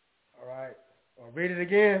 Come on. All right. I'll read it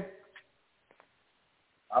again.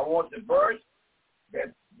 I want the verse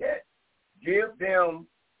that give them,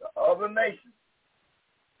 the other nations,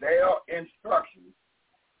 their instructions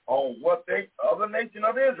on what they, other nation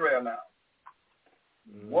of Israel now,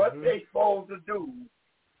 what they supposed to do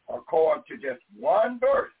according to just one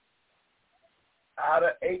verse out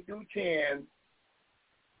of 8 through 10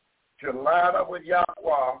 to line up with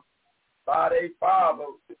Yahweh by their father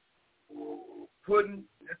putting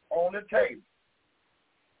this on the table.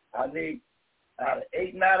 I need, out of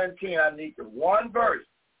 8, 9, and 10, I need the one verse.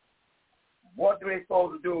 What do they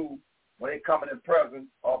supposed to do when they come in the presence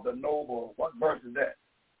of the noble? What verse is that?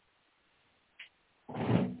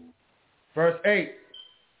 Verse 8.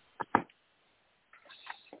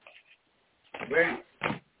 Ready?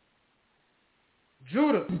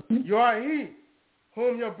 Judah, you are he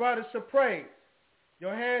whom your brothers shall praise.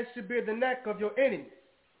 Your hands should be the neck of your enemies.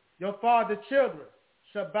 Your father's children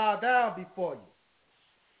shall bow down before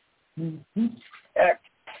you. X.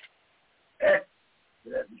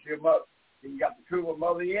 You got the truth of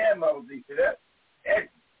Mother E and Mother Z. See that? X.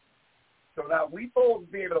 So now we supposed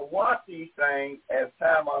to be able to watch these things as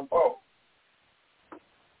time unfolds.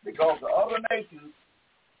 Because the other nations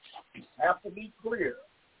have to be clear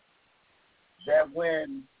that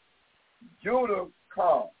when Judah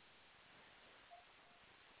come.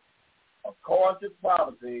 According to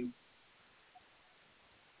prophecy,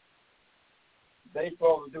 they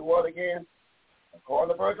supposed to do what again?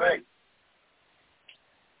 According to verse 8.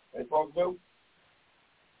 They supposed to do?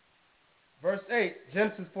 Verse 8,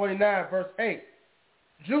 Genesis 49, verse 8.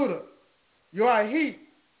 Judah, you are he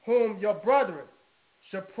whom your brethren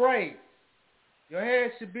shall praise. Your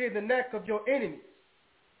hand should be in the neck of your enemies.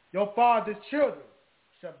 Your father's children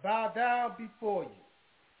shall bow down before you.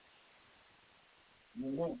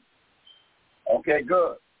 Mm-hmm. Okay,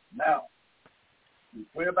 good. Now, you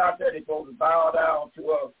clear about that. They're supposed to bow down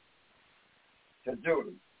to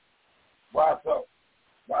Judah. Why so?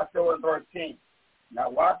 Why so in verse 10? Now,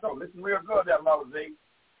 why so? Listen real good there, Mother Z.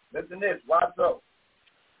 Listen to this. Why so?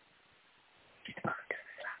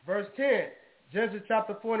 Verse 10, Genesis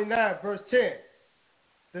chapter 49, verse 10.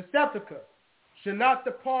 The scepter shall not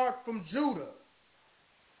depart from Judah,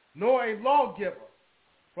 nor a lawgiver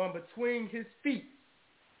from between his feet,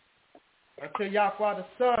 until Yahweh the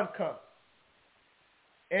Son come.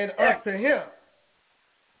 And unto him.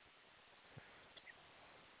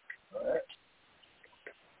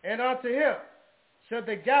 And unto him shall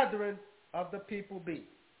the gathering of the people be.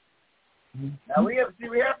 Now we have to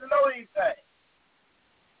know these things.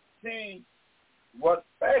 See what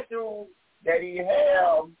special that he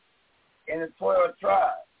has in the 12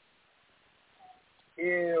 tribes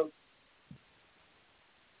is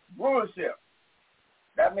rulership.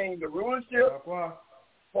 That means the rulership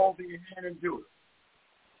supposed to be in the hand of Judah.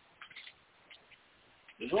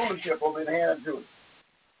 The rulership will be in the hand of Judah.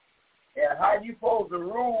 And how you supposed to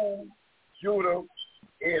rule Judah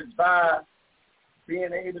is by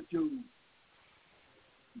being able to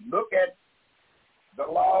look at the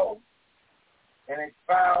law and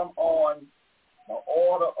expound on the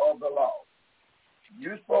order of the law.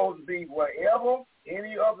 You're supposed to be wherever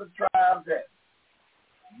any of the tribes at.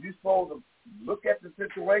 You're supposed to look at the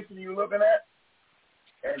situation you're looking at,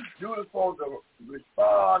 and Judah's supposed to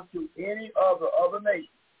respond to any of the other nations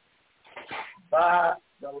by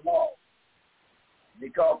the law.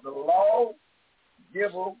 Because the law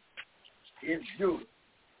giver is Judah.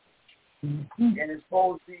 And it's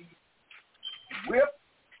supposed to be with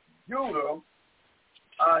Judah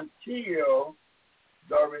until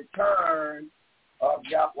the return of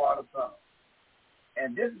Yahweh the Son.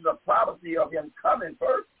 And this is a prophecy of him coming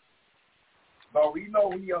first. But we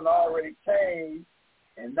know he has already came,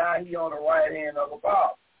 and now he's on the right hand of the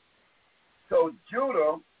Father. So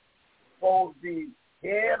Judah is supposed to be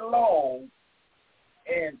headlong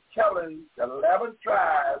in telling the 11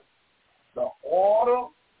 tribes the order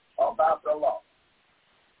about the law.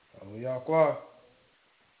 Oh, Yahweh.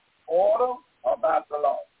 Order about the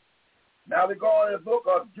law. Now we go in the book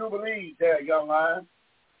of Jubilees there, young man.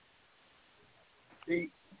 See,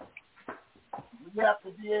 we have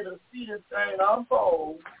to be able to see this thing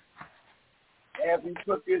unfold as we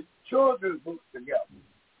put this children's book together.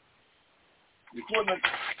 We put the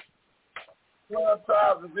 12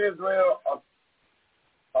 tribes of Israel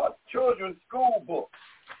a children's school book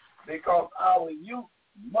because our youth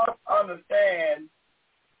must understand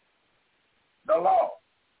the law.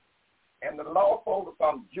 And the law follows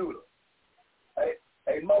from Judah.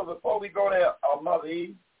 Hey, Mother, before we go there, Mother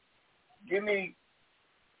Eve, give me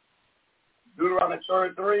Deuteronomy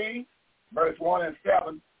 33, verse 1 and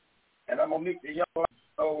 7, and I'm going to meet the young line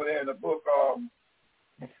over there in the book of,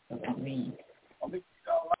 I'll meet the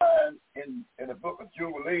young line in the book of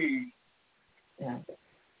Jubilees,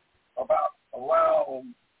 about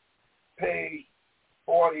around page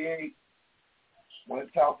 48, when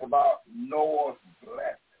it talks about Noah's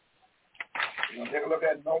blessing. We're going to take a look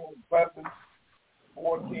at Noah's blessing,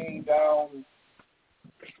 14 down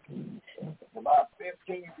about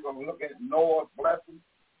 15. We're going to look at Noah's blessing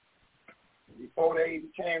before they even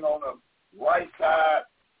came on the right side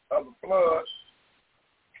of the flood.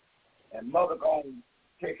 And Mother going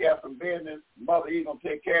to take care of some business. Mother Eve going to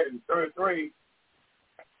take care of it in 33,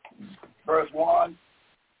 verse 1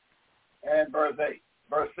 and verse 8,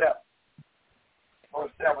 verse 7.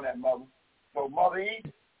 Verse 7 at Mother. So Mother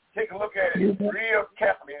Eve, take a look at it real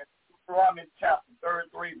carefully in Deuteronomy chapter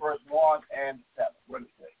 33, verse 1 and 7. What does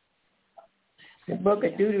it say? The book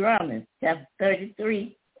of Deuteronomy, chapter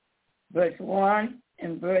 33, verse 1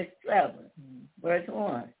 and verse 7. Verse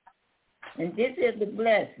 1. And this is the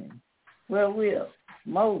blessing wherewith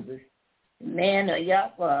Moses, the man of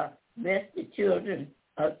Yahweh, blessed the children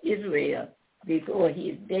of Israel before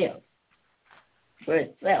his death. Verse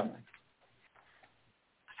 7.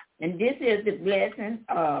 And this is the blessing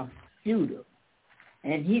of Judah.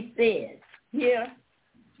 And he said, hear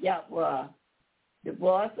Yahweh, the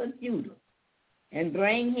voice of Judah, and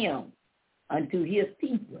bring him unto his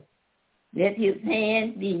people. Let his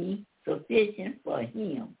hand be sufficient for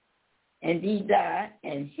him, and be thy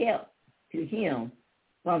and help to him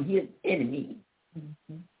from his enemies.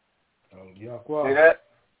 Mm-hmm.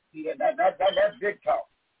 See that's big talk.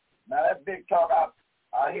 Now that's big talk.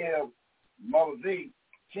 I hear Mother Z,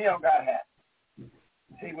 she don't got happy.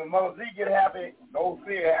 See, when Mother Z get happy, those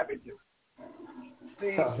fear happy too. See,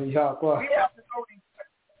 we have to know these,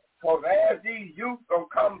 because as these youth gonna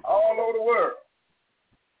come all over the world,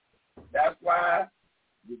 that's why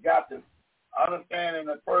you got to understand in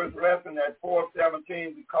the first lesson that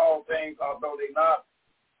 4:17 we call things, although they're not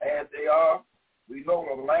as they are, we know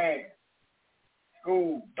the land,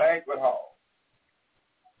 school, banquet hall,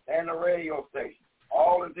 and the radio station.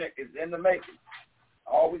 All is in the making.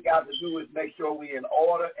 All we got to do is make sure we in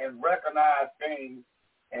order and recognize things,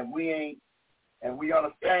 and we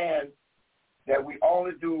understand that we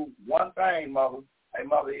only do one thing, Mother. Hey,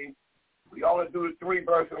 Mother E, we only do the 3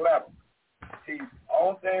 verse 11. See, the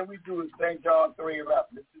only thing we do is St. John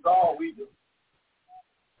 3:11. This is all we do.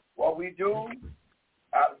 What we do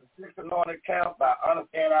out of the 6 anointed camp by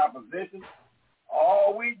understanding our position,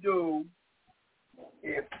 all we do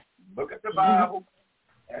is look at the Bible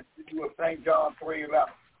and do a St. John 3:11.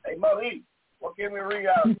 Hey, Mother E, what can we read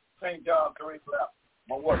out of St. John 3:11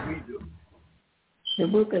 on what we do? The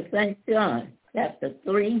book of St. John, chapter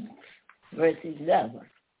 3, verse 11.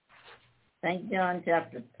 St. John,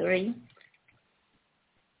 chapter 3,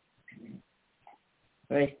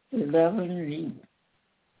 verse 11 reads.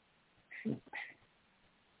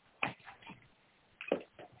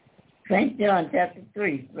 St. John, chapter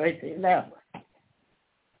 3, verse 11.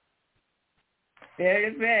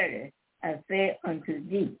 Very, very, I say unto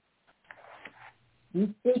thee,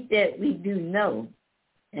 we think that we do know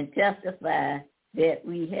and testify that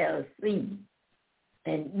we have seen,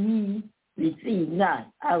 and ye receive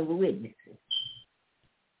not our witnesses.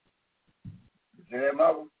 You see that,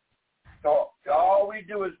 Mother? So all we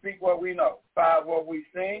do is speak what we know, find what we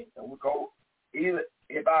seen, and we go. Either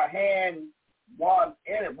if our hand one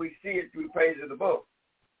in it, we see it through the page of the book.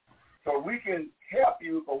 So we can help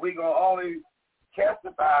you, but we're going to only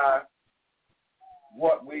testify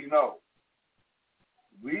what we know.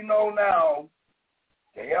 We know now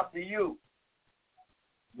to help the youth,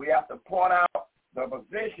 we have to point out the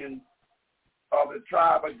position of the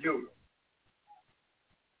tribe of Judah.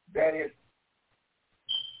 That is,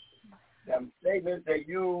 them statements they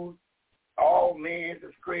use, all men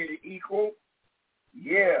is created equal,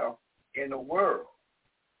 yeah, in the world.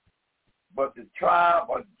 But the tribe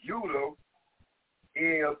of Judah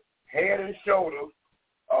is head and shoulders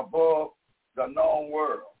above the known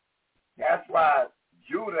world. That's why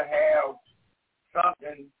Judah has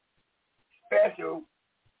something special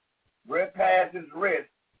right past his wrist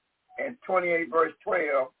in 28 verse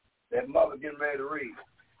 12 that Mother getting ready to read.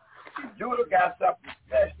 See, Judah got something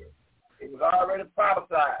special. It was already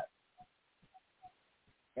prophesied.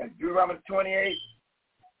 In Deuteronomy 28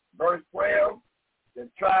 verse 12, the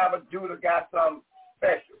tribe of Judah got something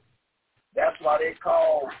special. That's why they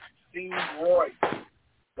call seed royal,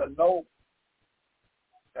 the noble.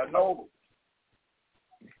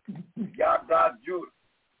 God Judah.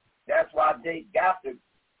 That's why they got to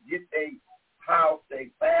get their house, their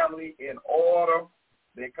family in order,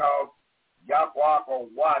 because Yahweh will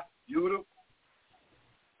watch Judah.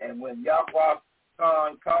 And when Yahweh's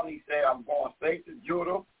son comes, he said, I'm going straight to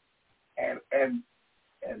Judah and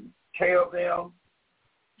tell them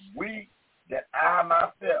that I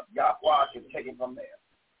myself, Yahweh, can take it from there.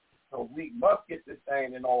 So we must get this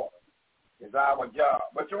thing in order. It's our job.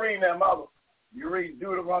 But you read that, Mother. You read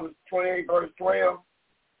Deuteronomy 28, verse 12,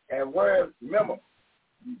 and remember,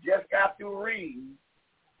 you just got through reading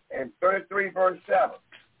in 33, verse 7.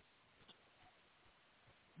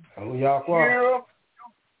 Here,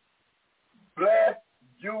 bless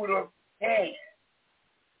Judah's hand.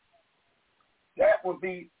 That would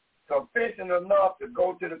be sufficient enough to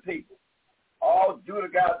go to the people. All Judah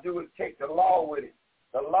got to do is take the law with it,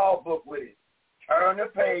 the law book with it, turn the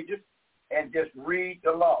pages, and just read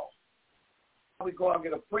the law. We're going to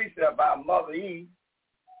get a precept by Mother E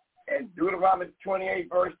in Deuteronomy 28,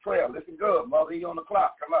 verse 12. Listen good. Mother E on the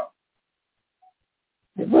clock. Come on.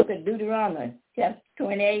 The book of Deuteronomy, chapter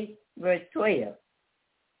 28, verse 12.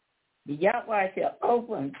 The Yahweh shall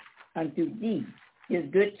open unto thee his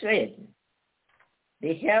good treasure,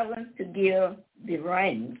 the heavens to give the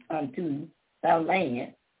rain unto thy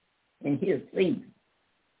land in his season,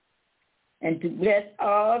 and to bless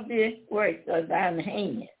all the works of thine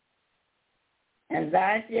hand. And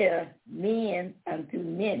thou shalt lend unto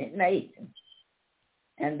many nations,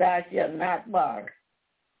 and thou shalt not borrow.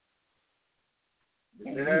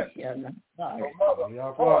 You see that? shall not die. So, mother,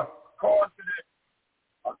 according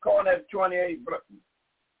to that 28 blessings,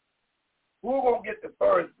 who going to get the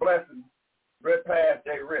first blessing right past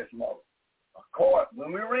their wrist, mother?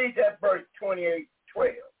 When we read that verse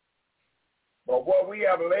 28:12, but what we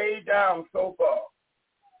have laid down so far,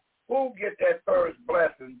 who get that first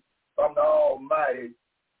blessing from the Almighty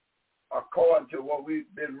according to what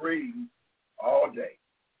we've been reading all day?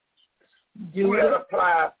 Who that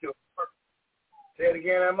applies to? Say it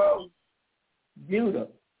again, Emma. Judah.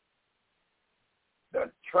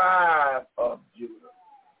 The tribe of Judah.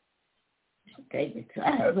 Okay, the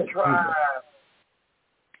tribe of tribe. Judah.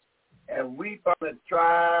 And we from the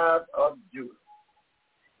tribe of Judah.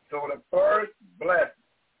 So the first blessing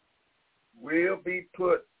will be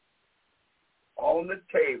put on the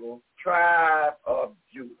table, tribe of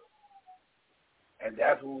Judah. And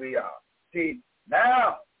that's who we are. See,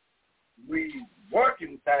 now we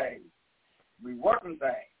working things.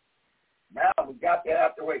 Now we got that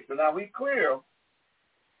out the way. So now we clear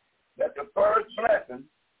that the first blessing,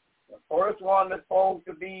 the first one that's supposed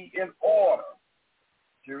to be in order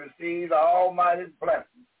to receive the Almighty's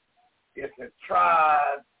blessing, is the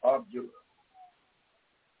tribe of Judah.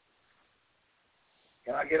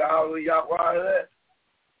 Can I get a hallelujah out of that?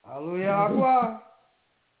 Hallelujah.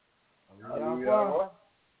 Hallelujah.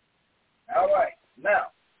 All right.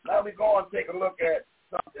 Now we're going to take a look at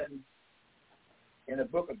something in the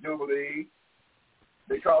book of Jubilees,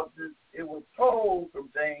 because it was told some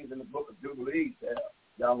things in the book of Jubilees there,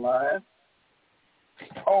 down the line.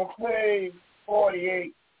 On page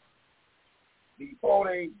 48, before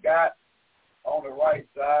they got on the right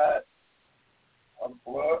side of the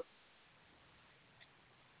flood,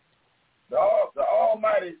 the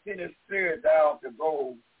Almighty sent His Spirit down to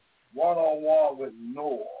go one-on-one with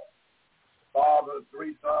Noah, father,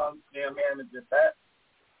 3 sons, Ham, and Japheth.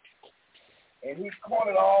 And He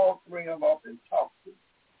cornered all 3 of them up and talked to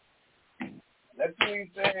them. Let's see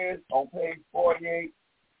what He says on page 48,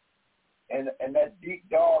 and that deep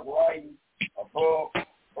dark writing above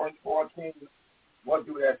verse 14. What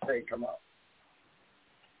do that say? Come on.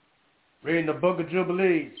 Reading the book of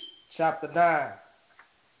Jubilees, chapter 9,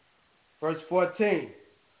 verse 14.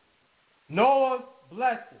 Noah's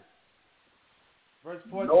blessing. Verse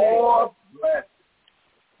 14. Noah's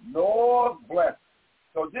blessing.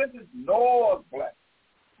 So this is Noah's blessing.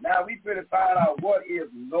 Now we better find out what is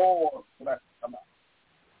Noah's blessing. Come on.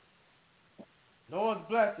 Noah's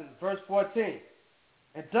blessing, verse 14.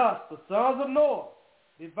 And thus the sons of Noah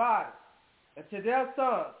divided unto their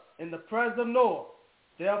sons in the presence of Noah,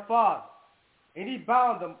 their father. And he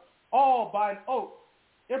bound them all by an oath,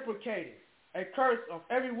 imprecating a curse of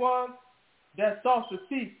everyone that sought to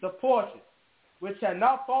cease the portion which had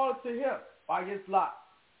not fallen to him by his lot.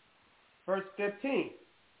 Verse 15.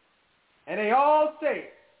 And they all said,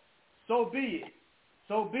 so be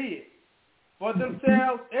it, for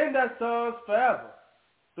themselves and their sons forever,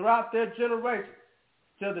 throughout their generations,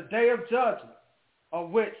 till the day of judgment,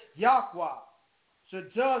 on which Yahweh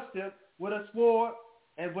should judge them with a sword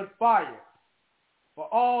and with fire, for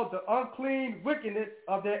all the unclean wickedness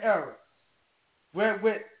of their errors,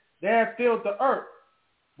 wherewith they have filled the earth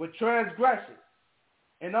with transgression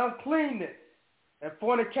and uncleanness and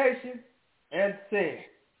fornication and sin.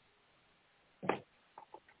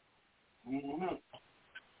 Mm-hmm.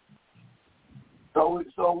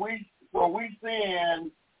 So we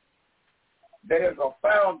saying there's a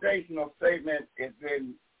foundational statement has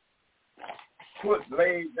been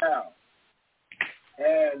laid down.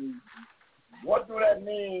 And what do that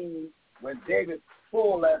mean when David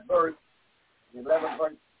pulled that verse, 11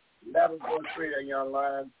 verse 3 there, young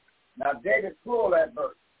lion? Now David pulled that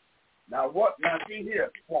verse. Now see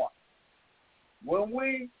here, point. When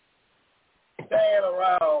we stand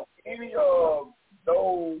around any of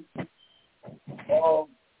those of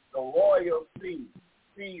the royal seed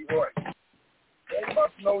right, they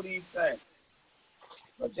must know these things.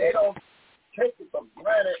 But they don't take it for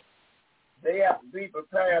granted. They have to be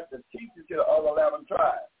prepared to teach it to the other 11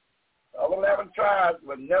 tribes. The other 11 tribes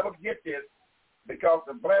will never get this because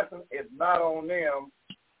the blessing is not on them,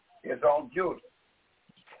 it's on Judah.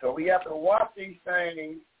 So we have to watch these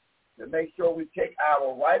things to make sure we take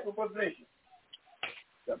our rightful position.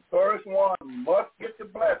 The first one must get the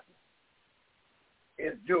blessing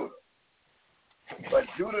is Judah. But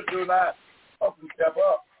Judah do not up and step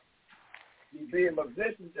up. He be in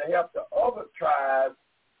position to help the other tribes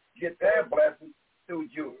get their blessing through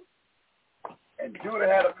Judah. And Judah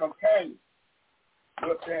had a companion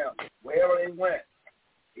with them wherever they went,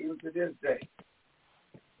 even to this day.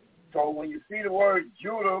 So when you see the word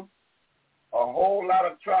Judah, a whole lot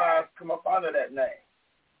of tribes come up under that name.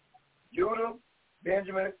 Judah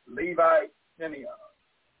Benjamin, Levi, Simeon.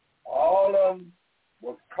 All of them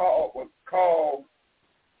was called.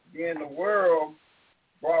 Then the world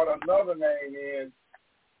brought another name in,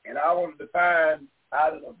 and I wanted to find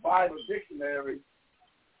out of the Bible dictionary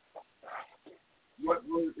what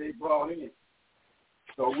words they brought in.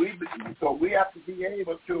 So we have to be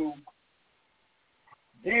able to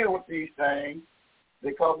deal with these things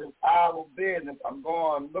because it's our business. I'm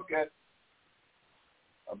going to look at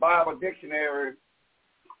a Bible dictionary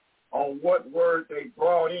on what words they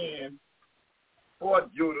brought in for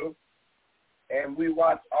Judah, and we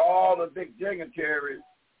watch all the big dignitaries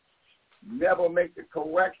never make the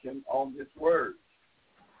correction on this word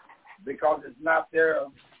because it's not their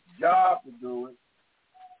job to do it.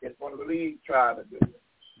 It's for the league tribe to do it.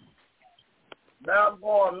 Now I'm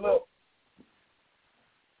going to look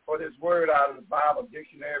for this word out of the Bible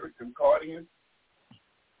dictionary, concordance.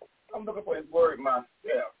 I'm looking for this word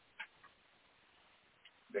myself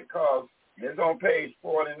because it's on page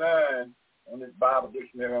 49 on this Bible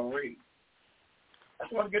dictionary I'm reading. I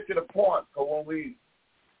just want to get to the point, because when we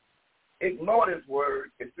ignore this word,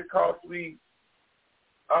 it's because we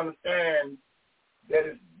understand that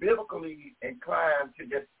it's biblically inclined to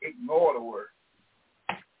just ignore the word.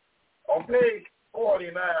 On page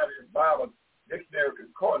 49 of this Bible dictionary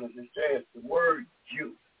concordance, it says the word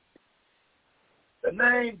Jew. The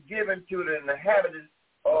name given to the inhabitants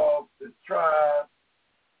of the tribe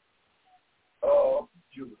of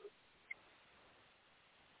Judah.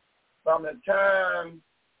 From the time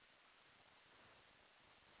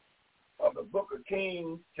of the book of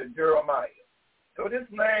Kings to Jeremiah. So this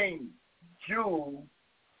name, Jew,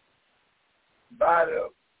 by the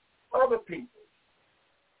other people,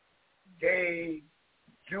 gave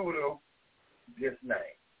Judah this name,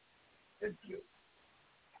 the Jew.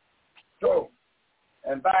 So,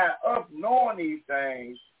 and by us knowing these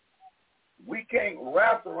things, we can't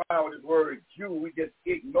wrap around with this word Jew. We just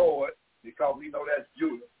ignore it because we know that's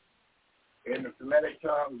Judah. In the Semitic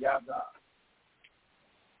tongue, Yada.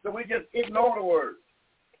 So we just ignore the word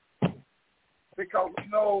because we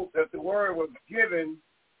know that the word was given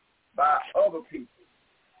by other people.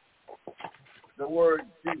 The word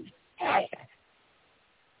Jew.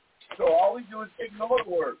 So all we do is ignore the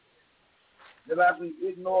word. Just like we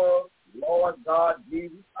ignore Lord, God,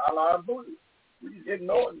 Jesus, Allah, and Buddha. We just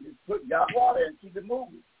ignore it. Just put Yahweh there and keep it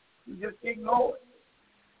moving. We just ignore it.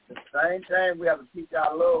 The same thing we have to teach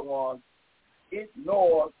our loved ones.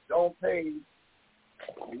 Ignore, don't pay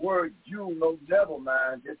the word Jew no devil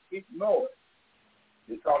mind. Just ignore it.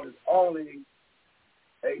 Because it's only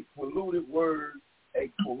a polluted word, a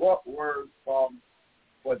corrupt word for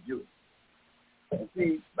Jew. And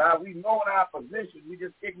see, by we knowing our position, we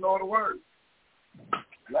just ignore the word.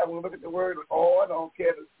 Like when we look at the word or, don't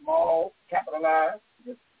care if it's small, capitalized,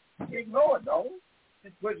 just ignore it, don't we?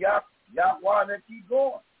 Just put Yahweh and then keep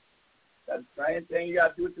going. That's the same thing you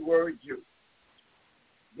got to do with the word Jew.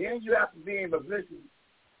 Then you have to be in position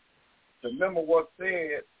to remember what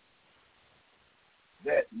said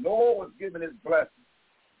that Noah was given his blessing.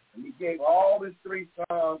 And he gave all his three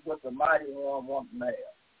sons what the mighty one wanted to have.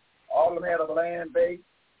 All of them had a land base.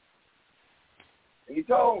 And he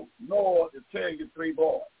told Noah to tell your three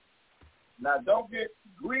boys. Now don't get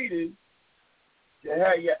greedy to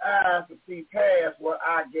have your eyes to see past what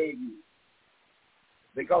I gave you.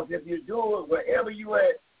 Because if you do it wherever you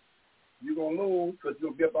at, you're going to lose because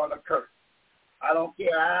you'll get on a curse. I don't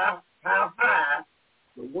care how high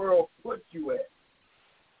the world puts you at.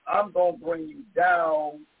 I'm going to bring you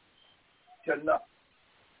down to nothing.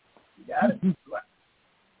 You got it?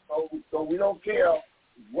 So we don't care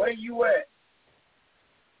where you at.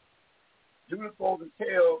 You're supposed to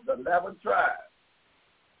tell the 11 tribes,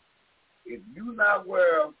 if you not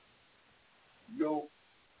where your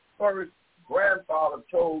first grandfather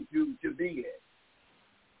told you to be at,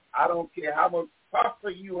 I don't care how much prosper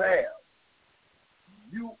you have,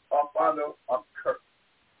 you are under a curse.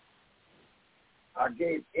 I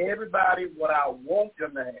gave everybody what I want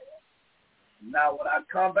them to have. Now, when I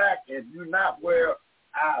come back, if you're not where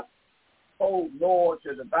I told Lord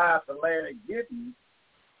to divide the land and give you,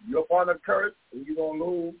 you're up on a curse, and you're going to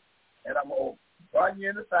lose, and I'm going to run you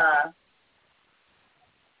in the thigh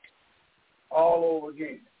all over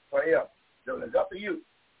again, forever. So it's up to you.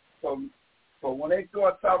 So when they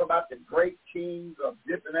start talking about the great kings of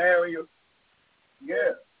different areas,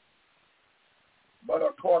 yeah. But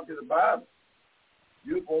according to the Bible,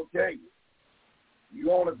 you're going to tell you,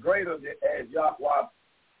 you on a greater as Yahweh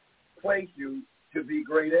placed you to be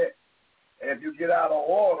great at. And if you get out of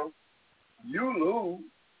order, you lose.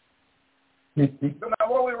 So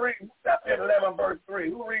now what we reading? That's at 11 verse 3.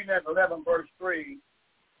 Who reading that 11 verse 3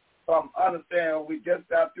 from understanding, we just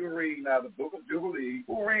got to read now the book of Jubilee.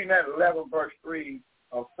 Who reading that 11 verse 3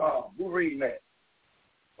 of Psalm? Who reading that?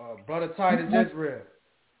 Brother Titus just read.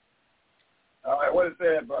 All right, what it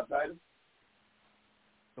said, Brother Titus?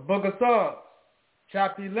 The book of Psalms,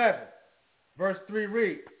 chapter 11, verse 3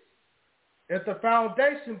 reads, if the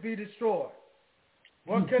foundation be destroyed,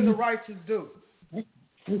 what can the righteous do?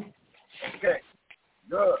 Okay,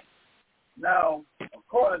 good. Now,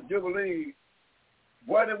 according to Jubilee,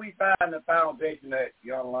 where do we find the foundation at,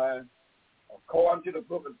 young lion? According to the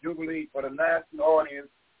book of Jubilee, for the national audience,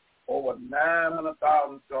 over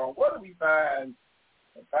 900,000 songs, where do we find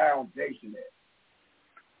the foundation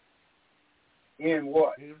at? In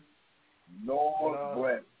what? North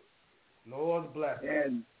Blessed. North Blessed.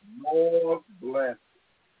 In North Blessed.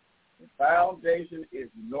 The foundation is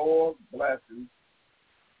North Blessing.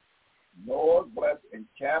 North Blessed in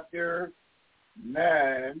chapter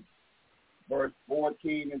 9, verse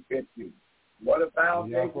 14 and 15. What the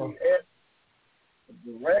foundation is,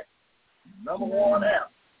 the direct number one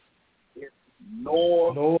out is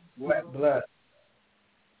North Blessed.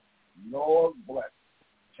 North Blessed.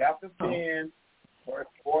 Chapter 10, verse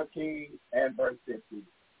 14 and verse 15.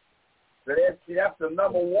 So that's the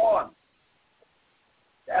number one.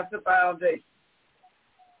 That's the foundation.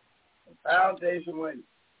 The foundation when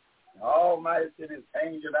the Almighty sent his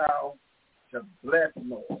angel down to bless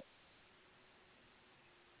Noah.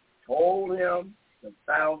 Told him the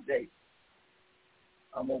foundation.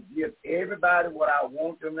 I'm going to give everybody what I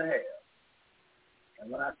want them to have.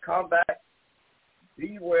 And when I come back,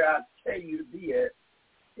 be where I tell you to be at.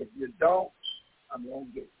 If you don't, I'm going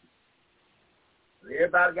to get you. So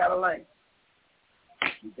everybody got a lane.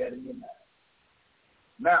 Keep that in your mind.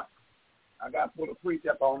 Now, I got to put a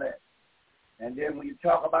precept on that. And then when you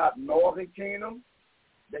talk about Northern Kingdom,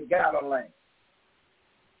 they got a lane.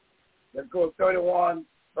 Let's go to 31,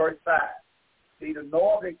 verse 5. See, the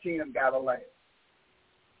Northern Kingdom got a lane.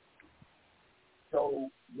 So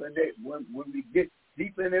when we get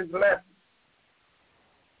deep in this lesson,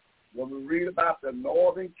 when we read about the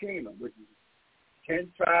Northern Kingdom, which is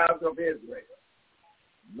 10 tribes of Israel,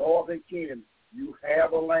 Northern Kingdom, you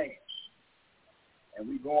have a land. And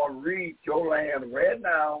we're going to read your land right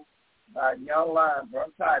now by young lion,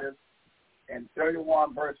 Brother Titus, and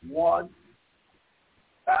 31 verse 1,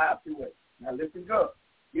 5 through 8. Now listen good.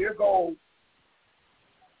 Here goes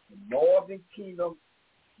the Northern Kingdom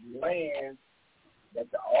land that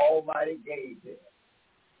the Almighty gave them.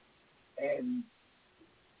 And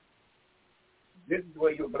this is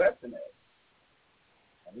where your blessing is.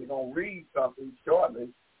 And we're going to read something shortly.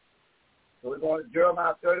 So we're going to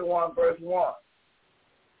Jeremiah 31 verse 1.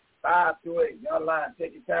 5 to 8. Young lion,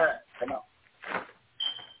 take your time. Come on.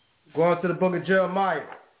 Going to the book of Jeremiah,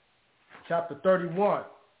 chapter 31,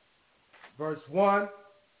 verse 1,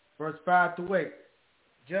 verse 5 to 8.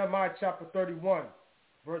 Jeremiah chapter 31,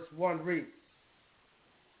 verse 1 reads,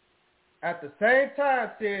 at the same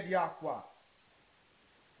time, said Yahweh,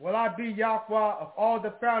 will I be Yahweh of all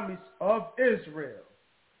the families of Israel,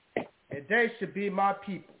 and they should be my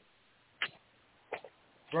people.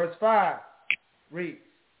 Verse 5 reads,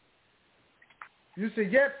 you shall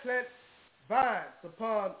yet plant vines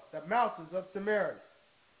upon the mountains of Samaria.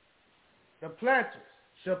 The planters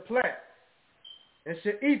shall plant and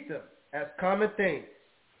shall eat them as common things.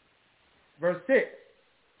 Verse 6,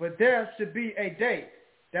 but there should be a day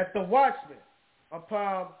that the watchman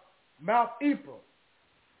upon Mount Ephraim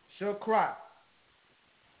shall cry,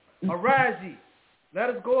 arise ye, let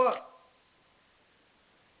us go up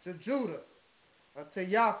to Judah unto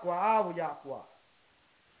Yahweh, our Yahweh.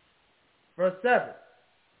 Verse 7,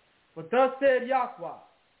 but thus said Yahweh,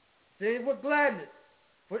 sing with gladness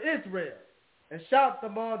for Israel, and shout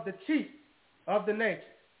among the chiefs of the nations.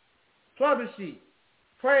 Publish ye,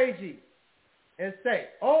 praise ye, and say,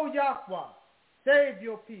 O Yahweh, save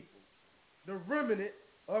your people, the remnant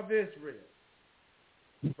of Israel.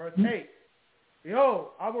 Verse 8, behold,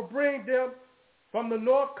 I will bring them from the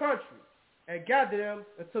north country, and gather them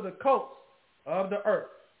into the coasts of the earth,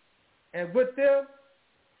 and with them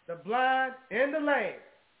the blind and the lame,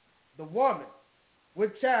 the woman with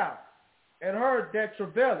child, and her that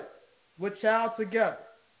travaileth with child together.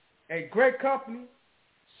 A great company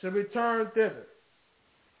shall return thither.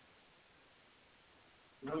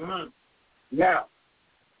 Mm-hmm. Now,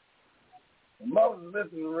 Moses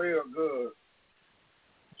listened real good.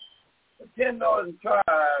 The 10 northern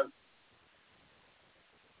tribes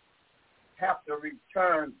have to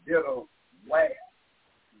return thither where?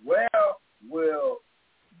 Where will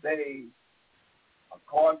they,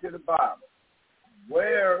 according to the Bible,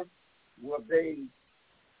 where will they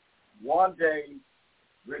one day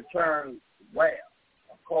return where?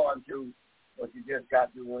 according to what you just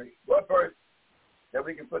got to read. What verse that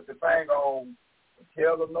we can put the finger on and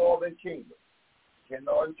tell the northern kingdom,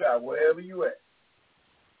 northern tribe, wherever you at.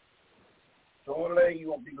 Sooner or later, you're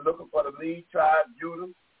going to be looking for the lead tribe,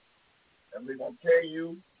 Judah, and we're going to tell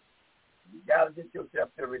you, you got to get yourself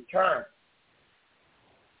to return.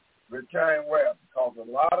 Return well, because a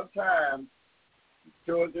lot of times, the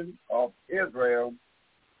children of Israel,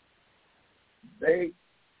 they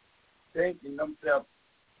think in themselves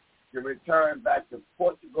to return back to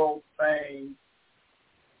Portugal, Spain,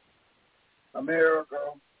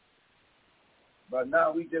 America, but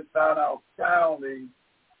now we just found out soundly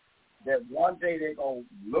that one day they're going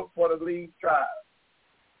to look for the lead tribe,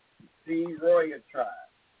 the seed royal tribe,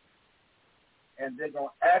 and they're going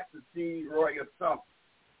to ask the seed royal something.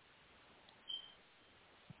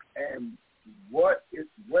 And where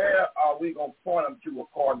are we going to point them to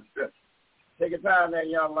according to Scripture? Take your time there,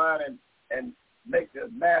 young man, and make the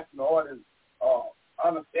national audience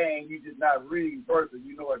understand you just not reading verses.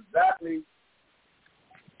 You know exactly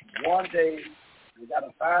one day we got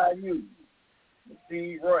to find you, the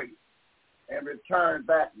seed royal, and return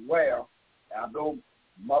back well. I know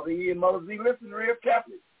Mother E and Mother Z listen real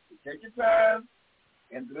carefully. So take your time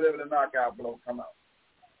and deliver the knockout blow. Come out.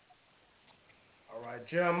 All right,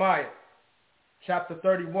 Jeremiah, chapter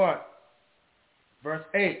 31, verse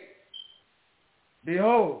 8.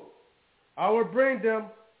 Behold, I will bring them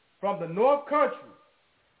from the north country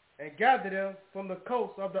and gather them from the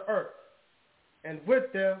coast of the earth, and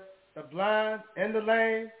with them the blind and the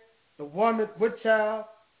lame, the woman with child,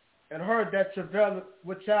 and her that travaileth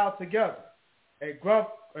with child together. A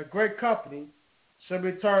great company shall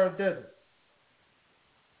return thither.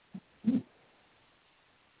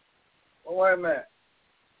 Oh, wait a minute.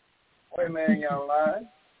 Wait a minute, young lion.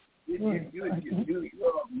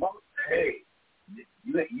 Hey,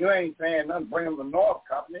 you ain't saying nothing. Bring them to North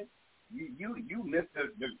Company. You missed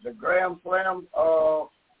the Grand Slam.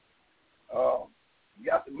 You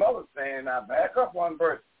got the mother saying, now back up one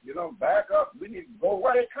verse. Back up. We need to go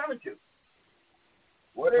where they coming to.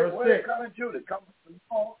 Where they coming to? They coming to the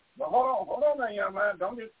north. But hold on now, young man.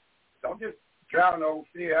 Don't just drown the old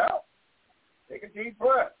fear out. Take a deep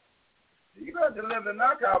breath. You got to deliver the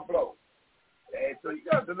knockout blow. And so you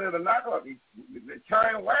got to deliver the knockout.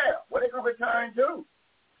 Return where? Where they going to return to?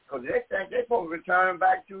 Because they think they're supposed to return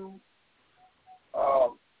back to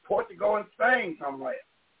Portugal and Spain somewhere.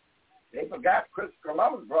 They forgot Christopher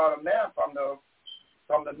Columbus brought them there from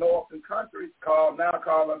the northern countries called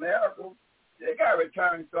America. They got to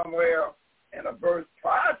return somewhere in a verse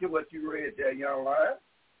prior to what you read there, young man.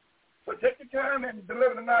 So take your time and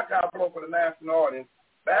deliver the knockout blow for the national audience.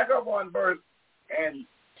 Back up one verse and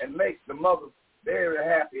make the mothers very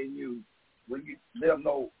happy in you when you let them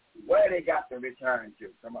know where they got to return to.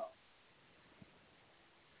 Come on.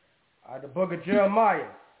 All right, the book of Jeremiah,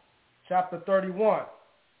 chapter 31,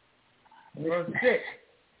 verse 6.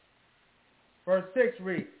 Verse 6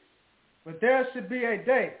 reads, but there should be a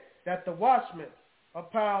day that the watchmen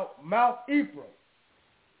upon Mount Ephraim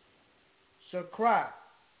shall cry,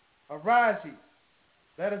 arise ye,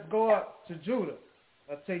 let us go up to Judah,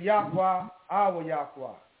 unto Yahweh, our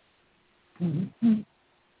Yahweh.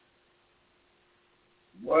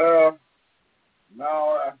 Well,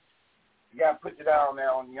 no, you got to put you down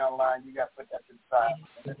there on the young line. You got to put that to the side.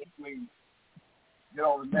 And then we get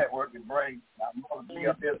on the network and bring Mother B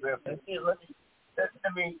up there. Let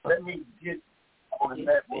me get on the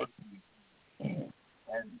network and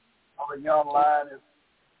on the young line is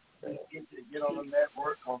get on the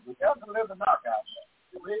network because we got to live the knockout.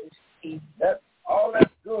 That's all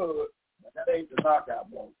that's good, but that ain't the knockout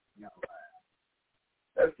blow.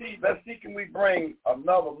 Let's see, can we bring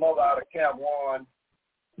another mother out of Camp 1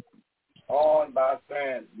 on by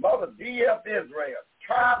saying, Mother D.F. Israel,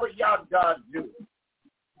 tribe of Yahweh Judah.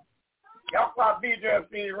 Yahweh be there,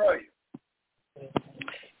 see royal.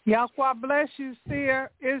 Yahweh bless you,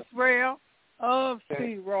 Seer Israel of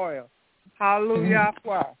Sea Royal. Hallelujah.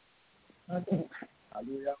 Hallelujah.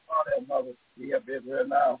 That Mother D.F. Israel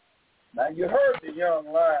now. Now you heard the young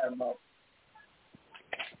lion, Mother.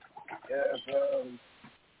 Yes,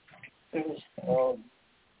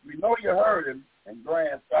 we know you heard him in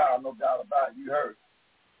grand style, no doubt about it. You heard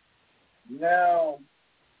him. Now,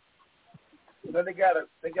 they got a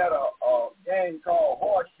game called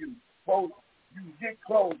Horseshoe. Close, you get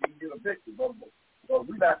close, you can get a victory, but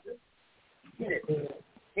we got to hit it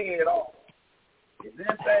head on. If there's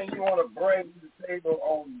anything you want to bring to the table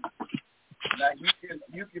on, now you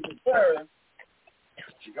can return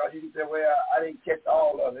because you can say, well, I didn't catch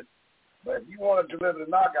all of it. But if you want to deliver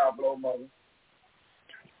the knockout blow, Mother,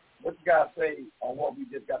 what you got to say on what we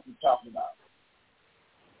just got to talking about?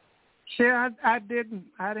 Yeah, I didn't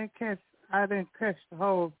catch the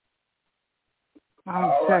whole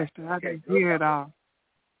conversation. I didn't hear it all.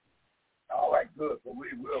 All right, good. So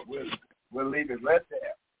we'll leave it right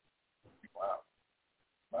there. Wow.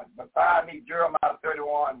 But I need Jeremiah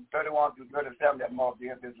 31 through 37 that month.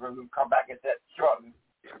 We'll come back at that shortly.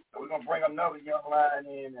 So we're gonna bring another young lion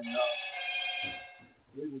in, and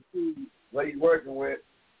we will see what he's working with.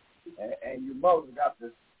 And you mother got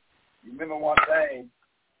to remember one thing.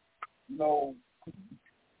 You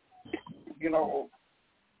know,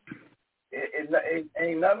 it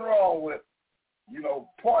ain't nothing wrong with,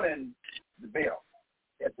 pointing the belt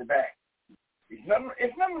at the back. It's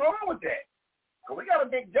nothing wrong with that. Cause we got a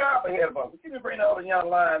big job ahead of us. We can bring the other young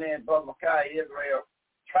lion in, Brother Micaiah Israel,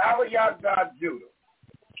 travel God Judah.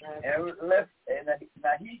 And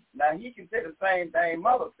now he can say the same thing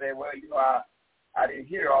Mother said. Well, I didn't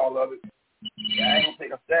hear all of it. Yeah, I ain't gonna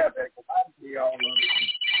take a stab at it because I didn't hear all of it.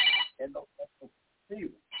 And no see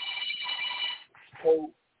it. So,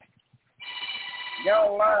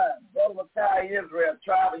 young lion, Brother Micaiah Israel,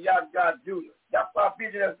 tribe of God Judah. That's why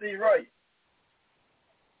I that see right.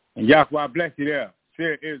 And Yahweh bless you there,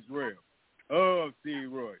 said Israel of C.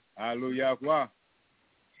 Roy. Hallelujah, Yahweh.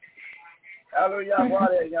 Hallelujah, Yahweh,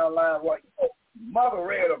 there, young lion. Mother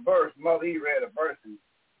read a verse. Mother E read a verse in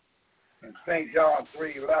St. John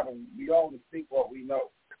 3:11. We only speak what we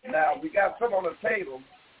know. Now, we got some on the table.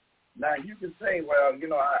 Now, you can say, well,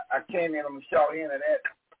 I came in on the show in and that.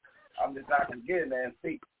 I'm just not going to get in there and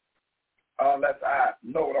speak unless I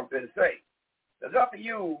know what I'm going to say. It's up to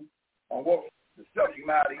you on what the subject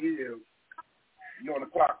matter is. You're on the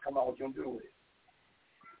clock. Come on, what you going to do with it?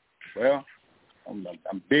 Well,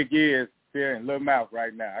 I'm big ears here and little mouth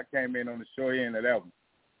right now. I came in on the short end of that one.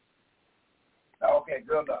 Okay,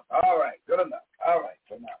 good enough. All right, good enough. All right,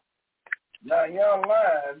 so now young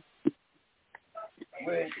lion,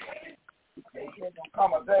 there's going to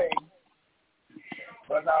come a day,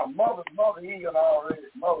 but now Mother E had already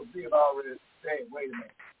said, wait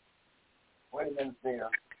a minute, there.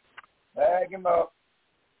 Bag him up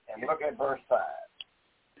and look at verse 5.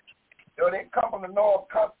 So they come from the north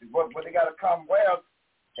country, but they got to come well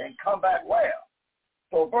and come back well.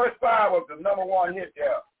 So verse 5 was the number one hit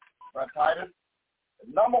there, right, Titus?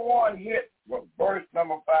 The number one hit was verse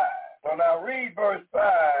number 5. So now read verse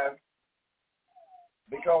 5,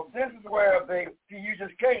 because this is where you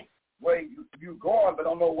just can't, where you going but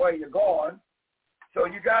don't know where you're going. So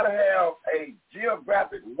you got to have a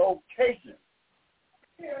geographic location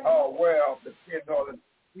where the kids are.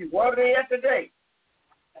 See, what are they at today?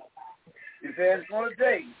 He says for the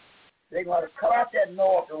day, they're going to cut out that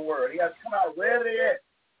northern word. They got to come out where they at.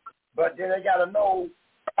 But then they got to know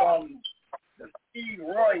the Seed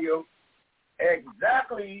Royal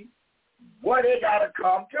exactly what they got to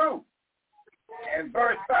come to. And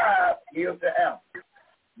verse 5 is the answer.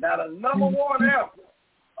 Now, the number one answer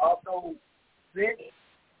of those 6,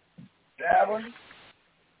 7,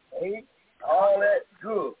 8, all that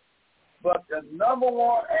good. But the number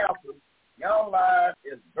one answer, young lion,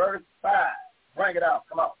 is verse 5. Bring it out.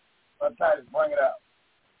 Come on. Let's Titus, bring it out.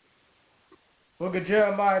 Book of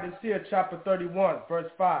Jeremiah, the seer, chapter 31, verse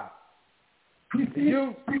 5.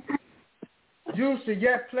 You shall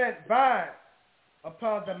yet plant vine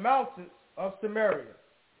upon the mountains of Samaria.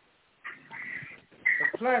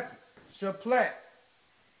 The planters shall plant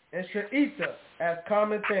and shall eat them as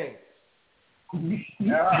common things.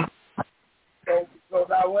 Yeah. So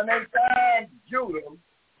now when they find Judah,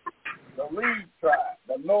 the lead tribe,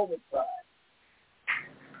 the noble tribe,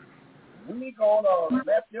 we're going to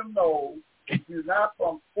let them know you're not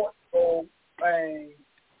from Portugal, Spain,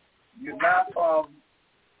 you're not from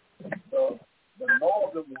the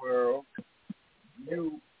northern world,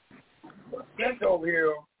 you were sent over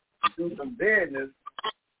here to do some business,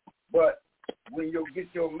 but when you get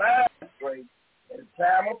your mind straight, at the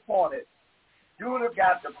time appointed, Judah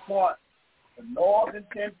got to point the northern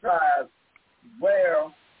 10 tribes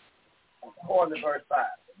where, according to verse 5,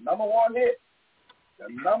 the number one hit, the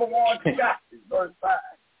number one shot is verse 5.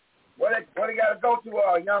 What they got to go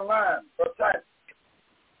to, young lion? Verse 5.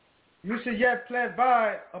 You shall yet plant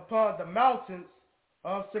vine upon the mountains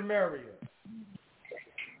of Samaria.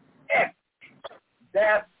 Yes.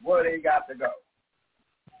 That's where they got to go.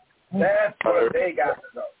 That's where they got to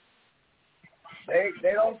go.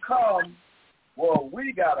 They don't come where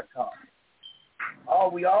we got to come.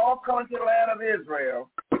 We all come to the land of Israel,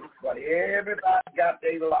 but everybody got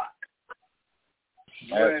their lot.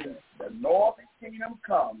 When the northern kingdom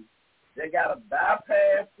comes, they got to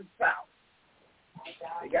bypass the south.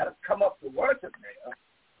 They got to come up to worship there,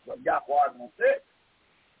 what Yahweh going to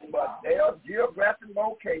say. But their geographic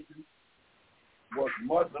locations was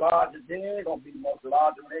much larger then, they're gonna be much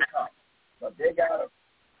larger when they come. But they gotta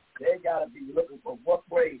be looking for what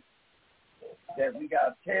way that we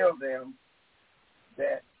gotta tell them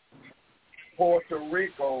that Puerto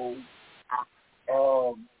Rico,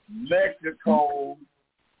 Mexico,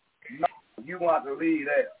 no, you want to leave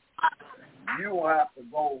there. You will have to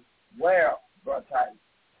go where, Brother Titus?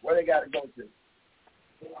 Where they got to go to?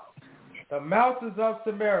 The mountains of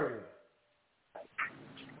Samaria.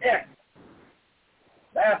 Yes.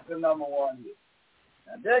 That's the number one hit.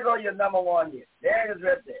 Now, there go your number one hit. There it is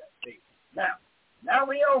right there. See? Now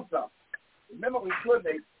we own something. Remember, we put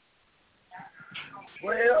the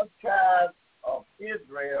 12 tribes of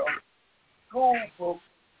Israel school books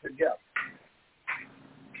together.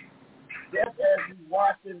 Just as you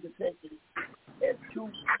watch them depicted at 2,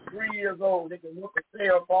 3 years old, they can look at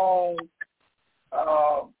cell phones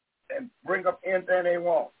and bring up anything they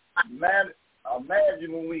want.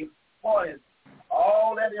 Imagine when we pointed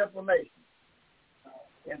all that information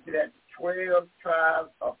into that 12 tribes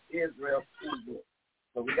of Israel school book.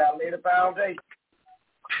 So we got to lay the foundation.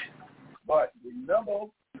 But remember,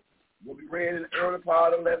 what we read in the early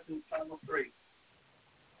part of lesson number 3,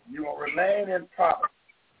 you will remain in property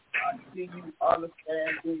until you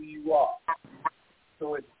understand who you are.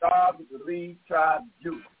 So it starts with the lead tribe,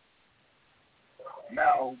 Judah.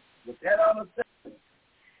 Now, with that understanding,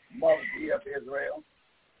 Mother of Israel,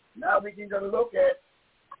 now we can go look at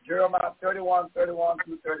Jeremiah 31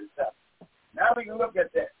 through 37. Now we can look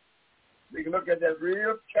at that. We can look at that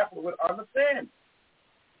real chapter with understanding.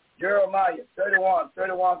 Jeremiah 31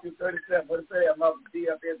 through 37. What does it say, Mother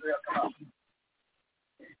of Israel? Come on.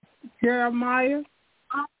 Jeremiah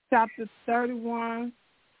chapter 31,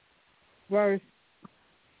 verse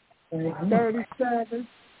 37.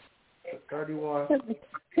 31.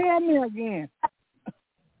 Tell me again.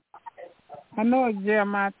 I know it's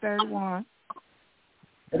Jeremiah 31.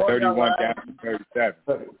 31 down to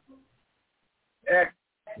 37.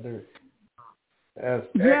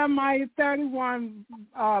 Jeremiah 31,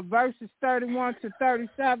 verses 31 to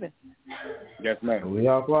 37. Yes, ma'am. We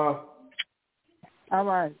all quiet? All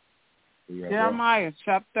right. Jeremiah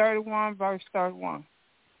chapter 31, verse 31.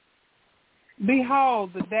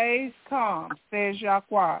 Behold, the days come, says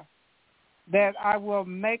Yahweh, that I will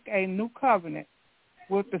make a new covenant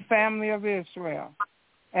with the family of Israel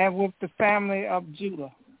and with the family of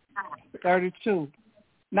Judah. 32.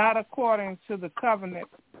 Not according to the covenant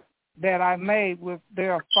that I made with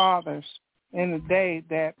their fathers in the day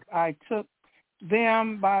that I took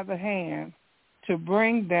them by the hand to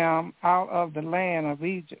bring them out of the land of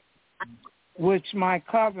Egypt, which my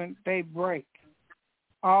covenant they break,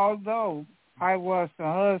 although I was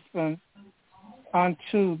a husband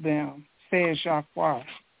unto them, says Yahweh.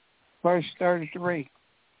 Verse 33.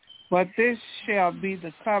 But this shall be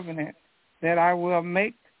the covenant that I will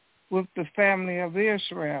make with the family of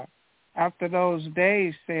Israel after those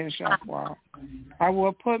days, says Yahweh. I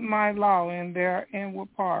will put my law in their inward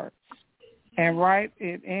parts and write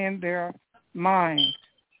it in their minds,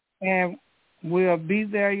 and will be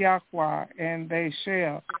their Yahweh, and they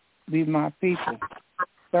shall be my people.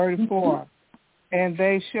 34. And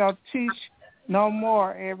they shall teach no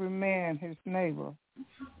more every man his neighbor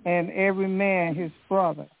and every man his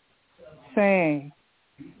brother, saying,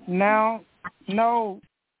 now know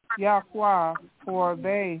Yahweh, for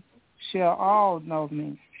they shall all know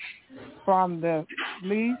me, from the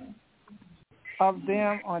least of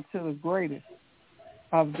them unto the greatest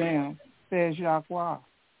of them, says Yahweh.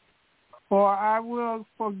 For I will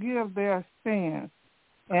forgive their sins,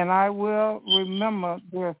 and I will remember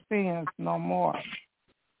their sins no more.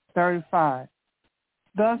 35.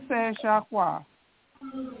 Thus says Yahweh,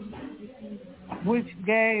 which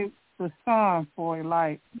gave the sun for a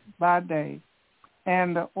light by day,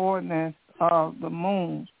 and the ordinance of the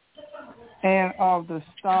moon and of the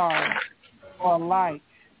stars for light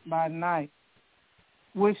by night,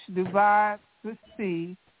 which divides the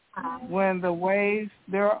sea when the waves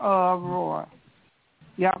thereof roar.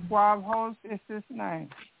 Yahweh of hosts is his name.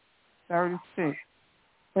 36.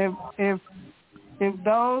 If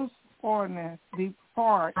those ordinances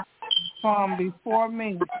depart from before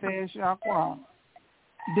me, says Yahweh,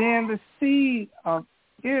 then the seed of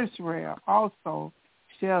Israel also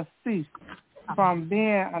shall cease from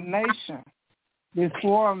being a nation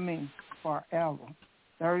before me forever.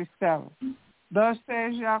 37. Thus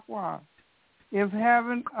says Yahweh, if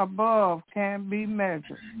heaven above can be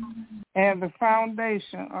measured, and the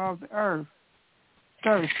foundation of the earth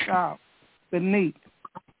searched out beneath,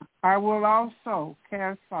 I will also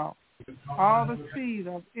cast out all the seed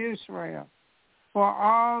of Israel for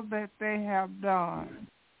all that they have done,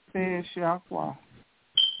 says Yahweh.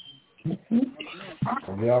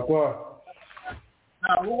 Yahweh.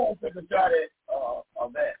 Now, who wants to take a shot at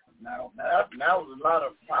of that? Now that was a lot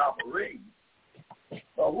of powerful reading.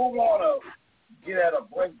 So who want to get at a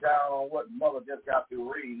breakdown on what Mother just got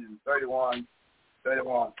through reading in 31?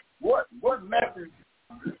 What message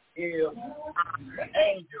is the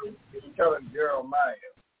angel is telling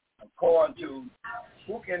Jeremiah according to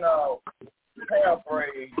who can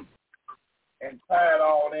paraphrase and tie it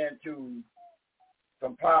all into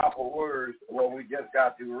some powerful words what we just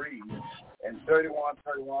got through reading in 31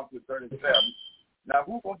 through 37. Now,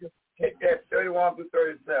 who will just take that 31 through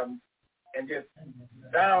 37 and just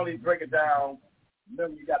soundly break it down?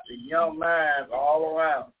 Remember, you got the young minds all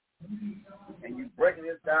around, and you breaking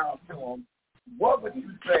this down to them. What would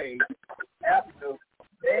you say after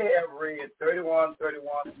they have read 31 through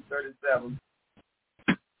 37?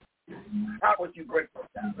 How would you break this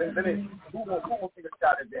down? Who will take a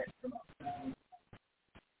shot at that? Come on.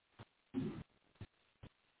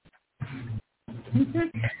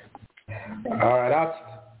 All right,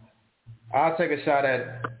 I'll take a shot at it.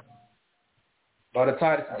 Brother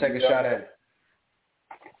Titus will take a shot at it.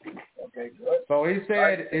 Okay, good. So he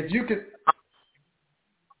said, if you could.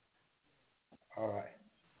 All right.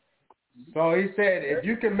 So he said, if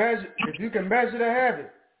you can measure the heaven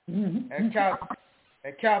and count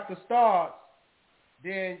the stars,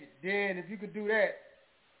 then if you could do that,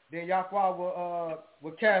 then Yahweh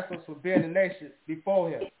will cast us for being a nation before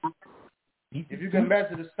him. If you can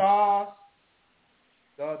measure the stars,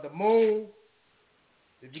 the moon,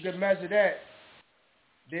 if you can measure that,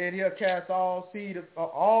 then he'll cast all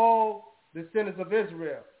the sinners of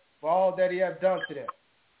Israel for all that he has done to them.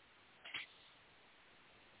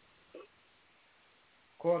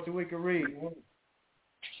 According to we can read.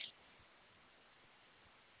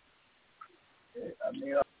 I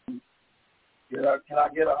mean, can I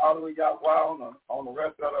get a hallelujah Yahweh on the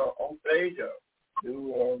rest of the on stage?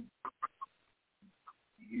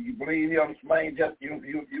 You believe you're playing just you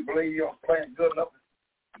believe you're playing good enough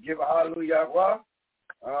to give a hallelujah Yahweh?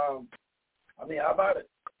 I mean, how about it?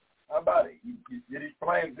 You're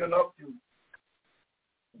playing good enough to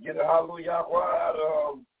get a hallelujah Yahweh out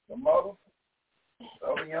of the mother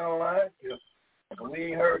of the young line? We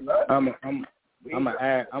ain't heard nothing. I'm gonna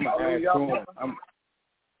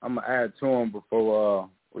add to him before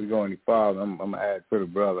we go any farther. I'm gonna add to the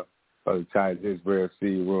brother Titus Israel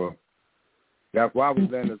seed world. That's why we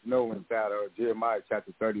letting us know inside of Jeremiah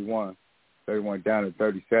chapter 31 down to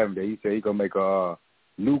 37 that he said he's gonna make a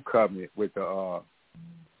new covenant with the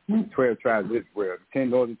 12 tribes of Israel, the 10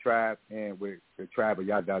 northern tribes, and with the tribe of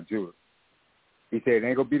Yada Judah. He said it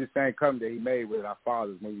ain't gonna be the same covenant that he made with our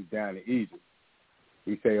fathers when he was down in Egypt.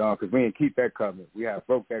 He said, because we didn't keep that covenant. We have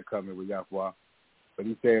broke that covenant with Yahweh. But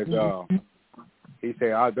he says,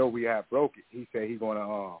 although we have broke it, he said he's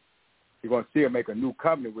gonna still make a new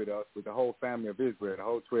covenant with us, with the whole family of Israel, the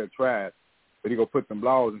whole 12 tribes. But he's gonna put some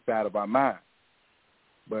laws inside of our mind.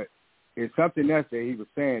 But it's something else that he was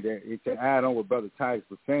saying that it to add on what Brother Titus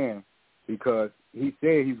was saying, because he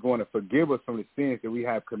said he's going to forgive us from the sins that we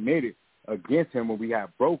have committed against him when we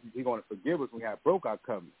have broken. He's going to forgive us when we have broke our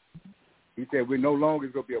covenant. He said we're no longer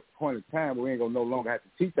going to be a point in time where we ain't going to no longer have to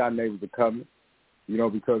teach our neighbors the covenant,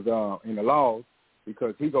 because in the laws,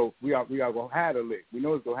 because we are going to have a lick. We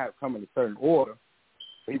know it's going to have to come in a certain order.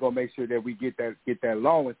 He's going to make sure that we get that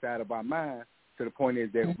law inside of our mind to the point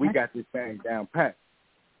is that we got this thing down pat.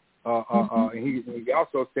 And he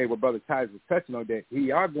also said what Brother Titus was touching on, that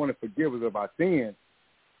he are going to forgive us of our sins,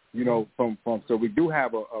 from so we do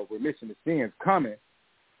have a remission of sins coming.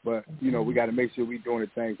 But, we got to make sure we're doing the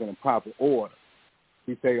things in a proper order.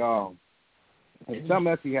 He say, and something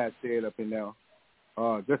else he had said up in there,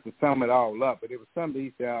 just to sum it all up, but it was something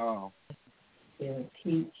he said,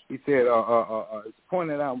 he said, it's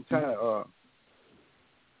pointed out, I'm trying to,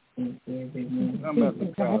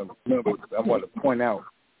 I want to point out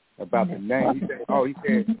about the name.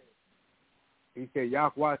 He said,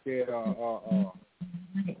 Yahweh said,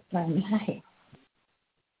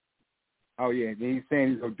 oh, yeah, and he's saying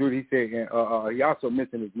he's going to do it. He said, he also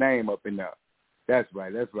mentioned his name up in there. That's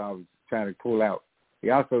right. That's what I was trying to pull out. He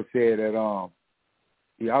also said that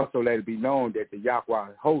he also let it be known that the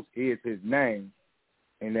Yahweh host is his name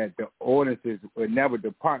and that the ordinances would never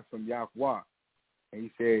depart from Yahweh. And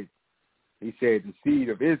he said the seed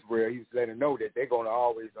of Israel, he was letting know that they're going to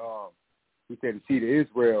always, he said the seed of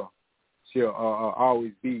Israel shall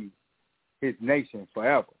always be his nation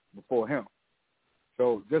forever before him.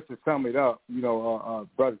 So just to sum it up,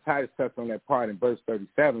 Brother Titus touched on that part in verse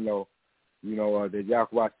 37, though, that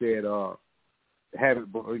Yahweh said, heaven,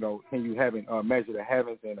 can you measure the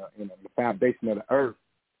heavens and the foundation of the earth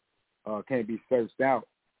can't be searched out.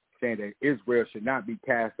 saying that Israel should not be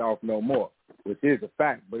cast off no more, which is a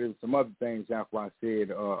fact. But it was some other things Yahweh said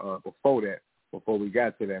before that, before we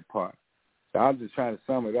got to that part. So I'm just trying to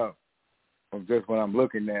sum it up from just what I'm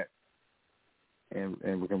looking at,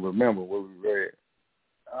 and we can remember what we read.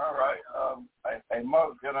 All right. Hey,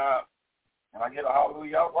 Mother, can I get a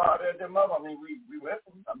hallelujah while there, Mother? I mean, we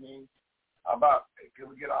listen. I mean, how about, can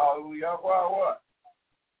we get a hallelujah while what?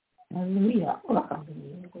 Hallelujah.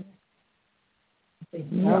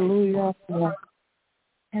 Hallelujah.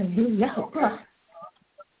 Hallelujah.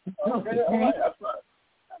 Okay, all right, that's right.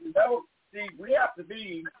 I mean, see, we have to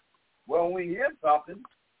be, when we hear something,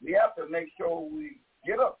 we have to make sure we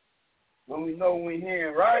get up. When we know we're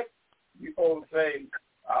hearing right, we're supposed to say,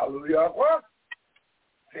 hallelujah, what?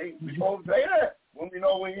 See, we're supposed to say that when we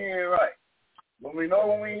know we're hearing right. When we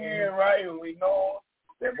know we're hearing right, and we know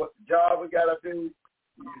that what the job we got to do,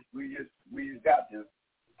 we just got to,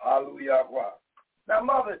 hallelujah, what? Now,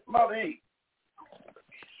 Mother E,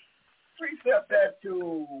 precept that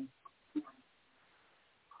to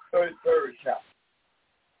 33rd chapter.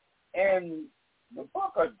 And the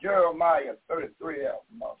book of Jeremiah 33,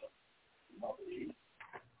 Mother E.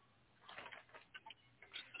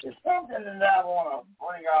 It's something that I want to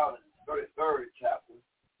bring out in the 33rd chapter.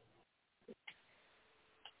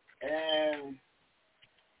 And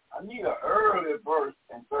I need an early verse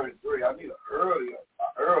in 33. I need an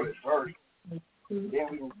early verse. Then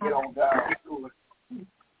we can get on down to it.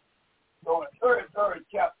 So in the 33rd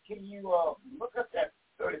chapter, can you look at that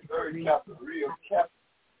 33rd chapter, real chapter?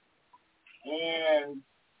 And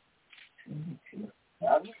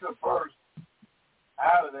I need a verse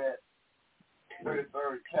out of that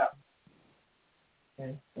 33rd chapter.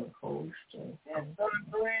 And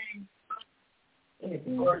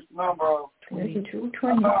 33, verse number 22, 1,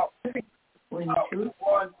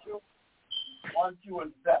 2,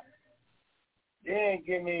 and 7. Then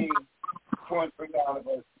give me 23 down to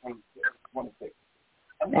verse 26.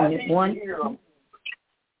 And I need to hear them.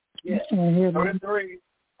 Yeah, 33, 1,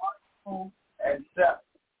 2, and 7.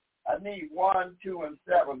 I need 1, 2, and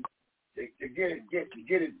 7 to get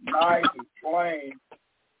it nice and plain.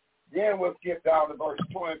 Then we'll skip down to verse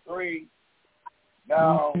 23.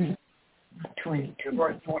 Now, to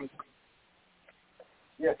verse 23.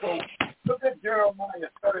 Yeah, so look at Jeremiah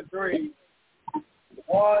 33,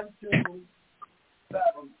 1, 2,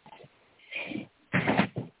 7,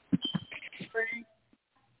 3,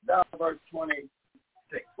 down to verse 26.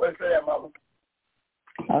 What's that, Mother?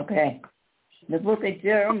 Okay. The book of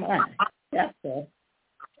Jeremiah, chapter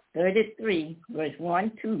 33, verse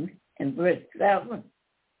 1, 2, and verse 7,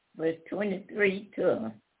 verse 23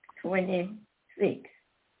 to 26.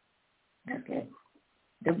 Okay.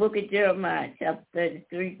 The book of Jeremiah, chapter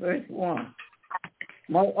 33, verse 1.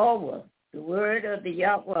 Moreover, the word of the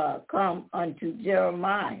Yahweh come unto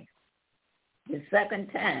Jeremiah the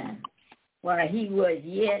second time, while he was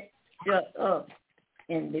yet shut up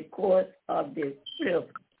in the court of the prison,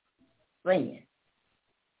 saying,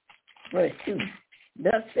 verse 2,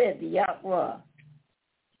 thus said the Yahweh,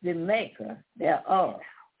 the maker thereof,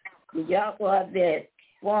 the Yahweh that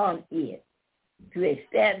formed it, to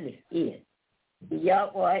establish it. The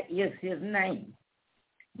Yahweh is his name.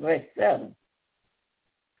 Verse 7,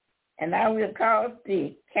 and I will cause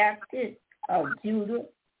the captives of Judah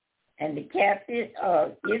and the captives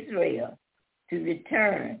of Israel to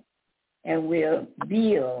return, and will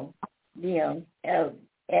build them as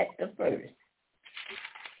at the first.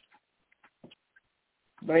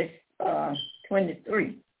 Verse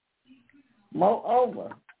 23.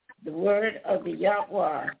 Moreover, the word of the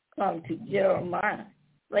Yahweh come to Jeremiah,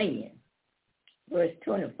 saying, verse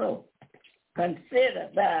 24, consider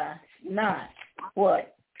thou not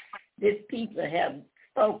what this people have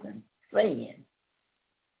spoken, saying,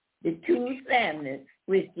 the two families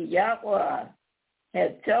which the Yahweh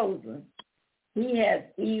has chosen, he has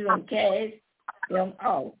even cast them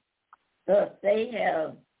off. Thus they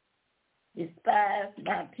have despised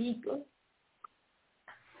my people,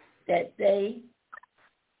 that they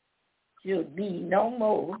should be no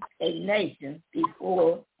more a nation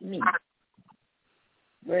before me.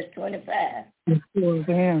 Verse 25.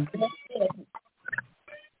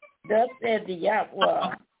 Thus said the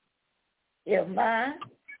Yahweh, if my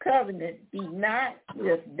covenant be not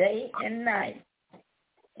with day and night,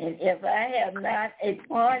 and if I have not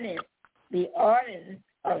appointed the ordinance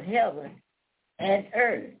of heaven and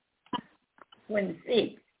earth,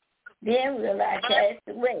 26, then will I cast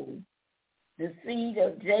away the seed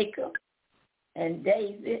of Jacob and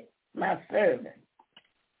David my servant,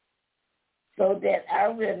 so that I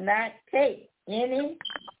will not take any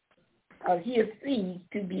of his seed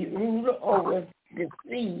to be ruler over the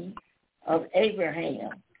seed of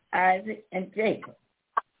Abraham, Isaac, and Jacob.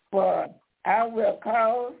 For I will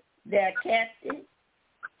cause their captive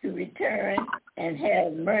to return and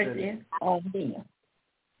have mercy on them.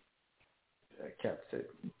 Captive.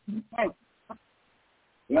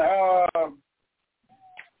 Now,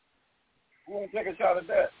 we want to take a shot at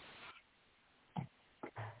that.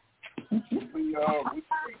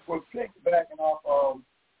 We're piggybacking off of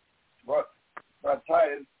what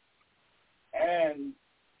Titus and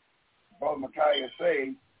Brother Micaiah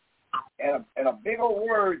say, and a big old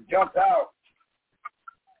word jumped out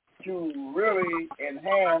to really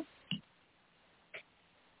enhance,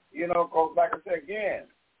 because like I said again,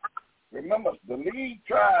 remember the lead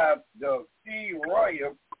tribe, the seed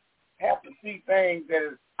royal, have to see things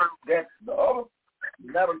that the other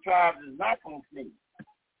 11 tribes is not going to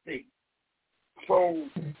see. So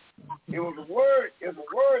it was a word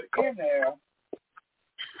in there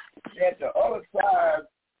that the other tribes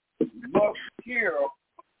must hear,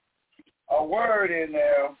 a word in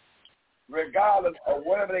there, regardless of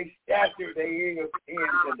whatever they statute they is in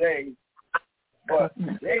today, but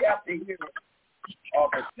they have to hear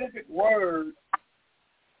a specific word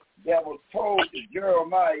that was told to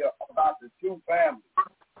Jeremiah about the two families.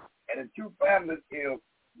 And the two families is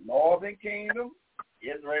Northern Kingdom,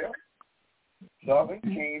 Israel, Southern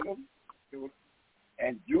Kingdom,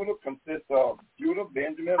 and Judah consists of Judah,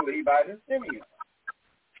 Benjamin, Levi, and Simeon.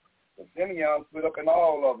 The Simeon split up in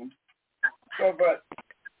all of them. So, but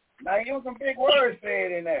now there was some big words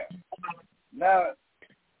said in there. Now,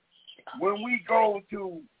 when we go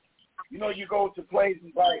to, you go to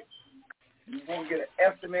places like you want to get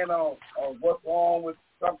an estimate on what's wrong with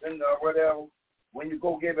something or whatever, when you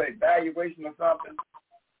go give an evaluation or something.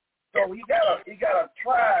 So he got a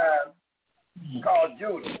tribe called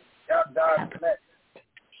Judah.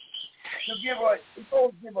 He's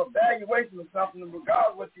supposed to give a valuation of something, and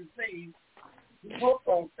regardless of what you see, the book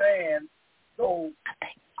don't stand. So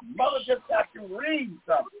mother just got to read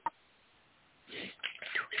something.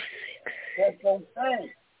 That's what I'm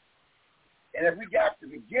saying. And if we got the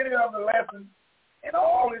beginning of the lesson and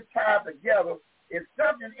all this time together, it's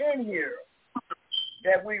something in here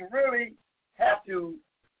that we really have to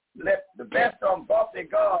let the best of them bump their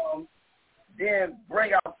gums, then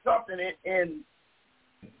bring out something in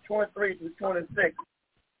 23 to 26.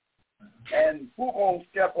 And who gonna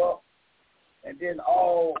step up, and then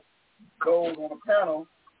all those on the panel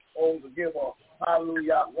to give a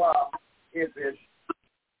hallelujah if it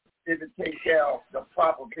takes care of the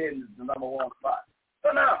proper business, the number one spot.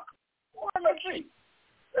 So now, let's see.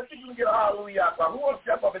 Let's see if we can get a hallelujah. Who wants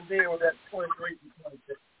to step up and deal with that 23 to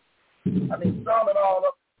 26? I mean, sum it all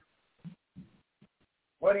up.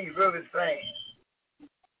 What he's really saying.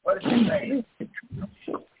 What is he saying?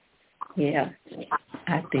 Yeah,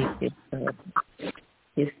 I think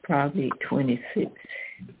it's probably 26.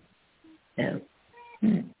 So,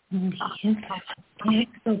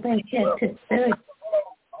 go back to 30.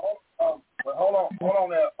 Hold on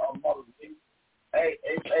there, Mother E.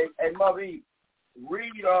 Hey, Mother E,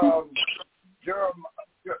 read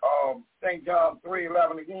St. John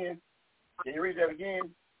 3:11 again. Can you read that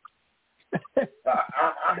again?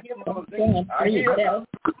 I hear Mother E. I hear.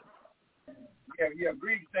 Yeah,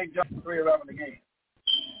 read St. John 3:11 again.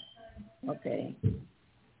 Okay.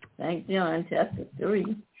 St. John chapter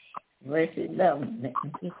 3, verse 11. Let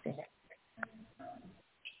me get that.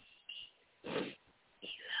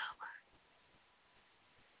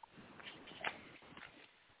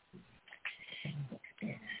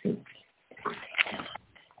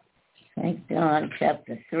 St. John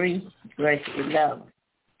chapter 3, verse 11.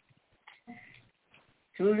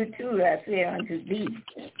 Truly, truly, I say unto thee,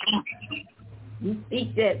 we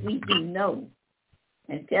speak that we do know,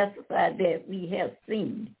 and testify that we have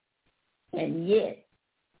seen, and ye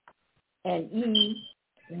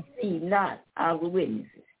receive not our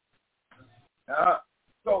witnesses.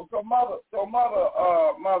 So Mother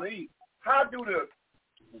E, how do the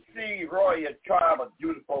seed royal tribe of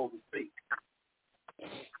Judah supposed to speak?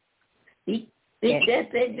 Speak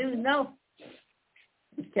that they do know.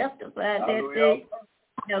 Testify that they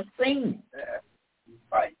have seen. Yeah.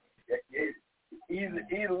 Right.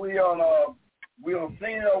 Either we don't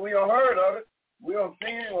seen it or we don't heard of it. We don't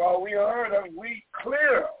seen it or we don't heard of it. We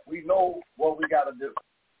clear. We know what we got to do.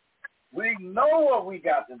 We know what we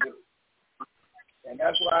got to do. And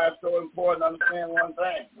that's why it's so important to understand one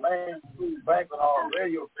thing. Land, food, banquet, or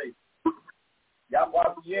radio station. Y'all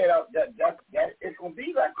watch that it's going to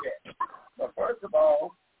be like that. But first of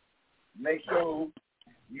all, make sure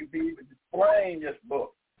you be able to explain this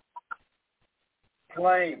book.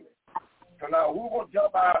 Plainly. So now who's going to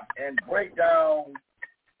jump out and break down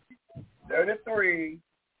 33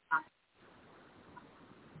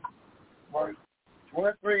 verse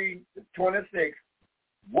 23 to 26.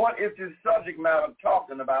 What is this subject matter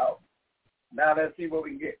talking about? Now let's see what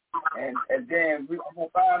we can get. And then we're going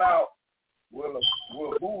to find out whoever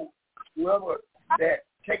that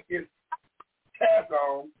take this task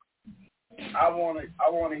on, I want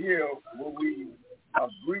to hear what we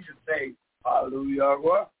agree to say, hallelujah.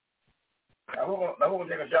 What? Now who will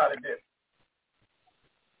take a shot at this?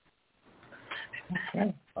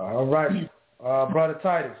 Okay. All right. Brother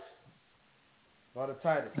Titus.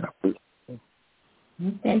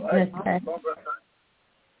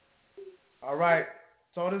 All right.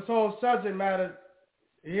 So this whole subject matter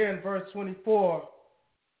here in verse 24.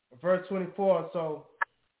 So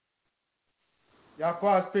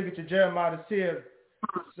Yahweh speaking to Jeremiah the seer,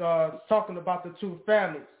 talking about the two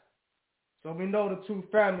families. So we know the two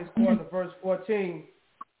families, according to verse 14.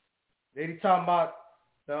 They're talking about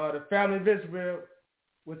the family of Israel,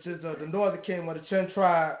 which is the northern kingdom of the 10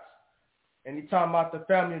 tribes, and he's talking about the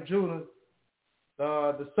family of Judah,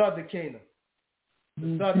 the southern kingdom,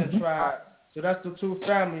 the southern tribe. So that's the two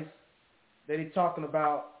families that he's talking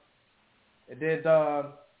about. And then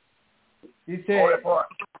he said,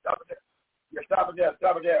 Stop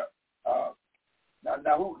it there.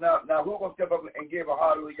 Now who gonna step up and give a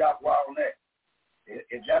hallelujah Yahweh on that?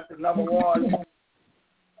 Is that the number one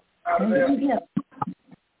out of there?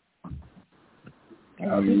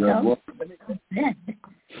 Hallelujah.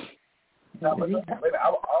 I'm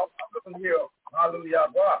looking here, hallelujah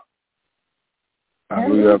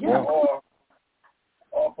Yahweh.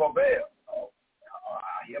 Or for Baal.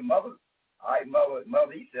 I hear mother. All right, mother,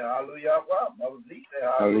 he said, hallelujah, mother, he said,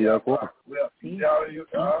 hallelujah, well,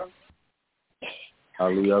 hallelujah,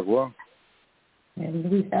 hallelujah, well,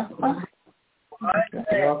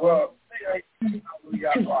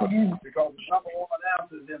 hallelujah, because the number one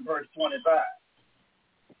ounce is in verse 25.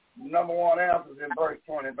 Number one ounce is in verse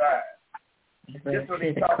 25. This is what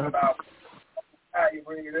he's talking about, how you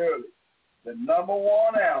bring it early. The number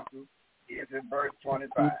one ounce is in verse 25.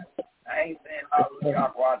 I ain't saying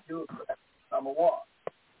hallelujah, too, but that's number one.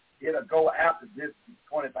 It'll go after this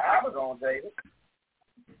 25 is on, David.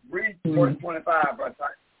 Read verse 25, brother.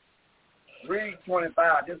 Read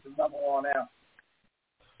 25. This is number one now.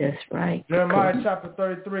 That's right. Jeremiah chapter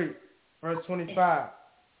 33, verse 25.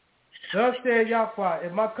 Thus said Yahweh,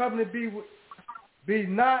 if my covenant be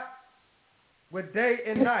not with day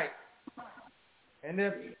and night, and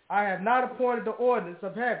if I have not appointed the ordinance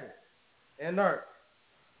of heaven and earth.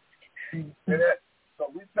 So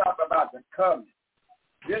we talk about the covenant.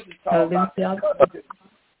 This is talking about the covenant.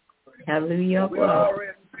 Hallelujah. We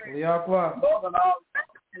already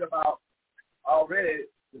about already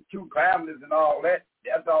the two families and all that.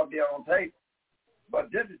 That's all there on tape. But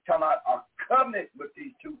this is talking about a covenant with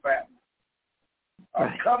these two families. A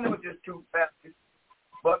covenant with these two families.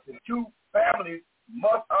 But the two families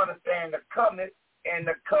must understand the covenant, and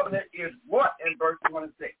the covenant is what in verse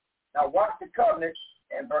 26? Now watch the covenant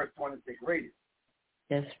in verse 26. Read it.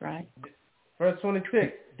 That's right. Verse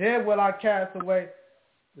 26. Then will I cast away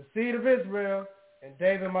the seed of Israel and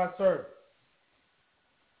David my servant,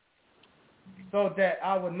 so that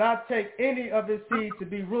I will not take any of his seed to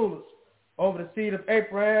be rulers over the seed of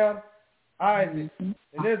Abraham, Isaac, and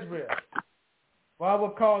Israel. For I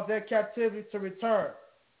will cause their captivity to return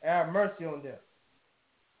and have mercy on them.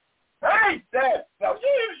 Hey, Dad. Now,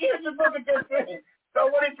 here's the book of this thing. So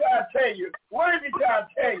what is he trying to tell you? What is he trying to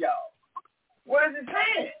tell y'all? What is he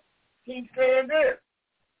saying? He's saying this.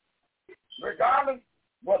 Regardless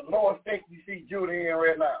what lower state you see Judah in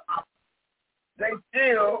right now, they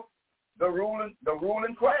still the ruling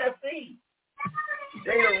class seed.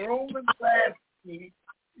 They the ruling class seed,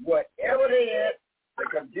 whatever they at, the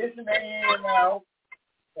condition they in now,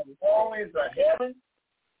 as long as the heaven,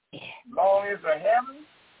 long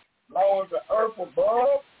as the earth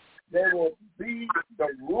above, they will be the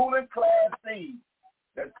ruling class seed,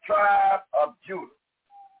 the tribe of Judah.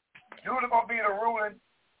 Judah gonna be the ruling.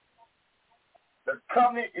 The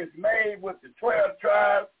covenant is made with the 12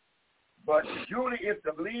 tribes, but Judah is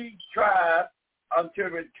the lead tribe until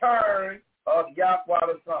the return of Yahweh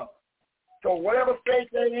the Son. So whatever state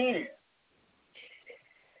they're in,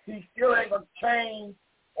 he still ain't gonna change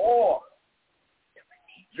order.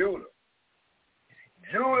 Judah.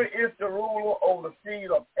 Judah is the ruler over the seed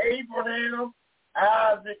of Abraham,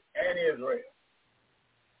 Isaac, and Israel.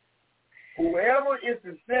 Whoever is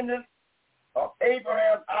descendant of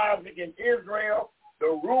Abraham, Isaac, and Israel, the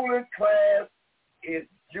ruling class is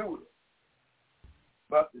Judah.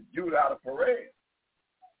 But the Judah out of Perez.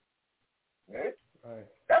 Okay? Right.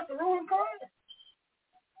 That's the ruling class.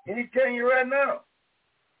 And he's telling you right now.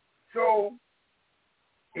 So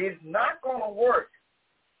it's not going to work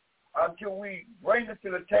until we bring it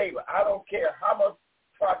to the table. I don't care how much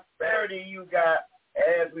prosperity you got,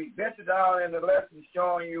 as we venture down in the lesson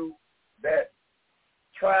showing you that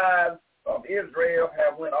tribes of Israel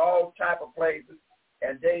have went all type of places,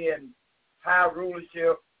 and they in high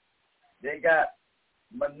rulership. They got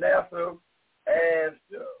Manasseh as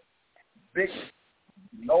the big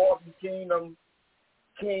northern kingdom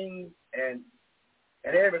king and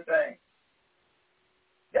everything.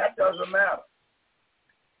 That doesn't matter.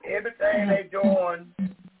 Everything they doing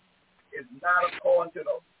is not according to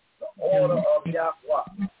the order of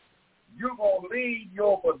Yahweh. You're going to leave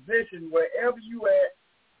your position wherever you at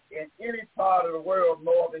in any part of the world,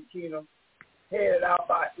 northern kingdom, headed out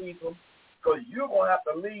by Ephraim, because you're going to have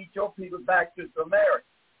to lead your people back to Samaria.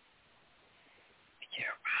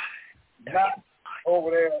 Not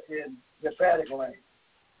over there in the Hispanic land.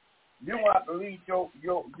 You want to have to lead your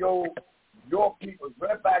people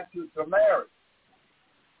right back to Samaria,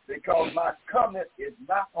 because my covenant is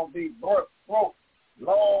not going to be broke.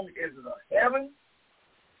 Long as the heaven,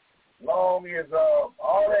 long as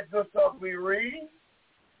all that good stuff we read,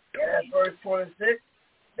 and that's verse 26,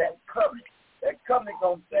 that covenant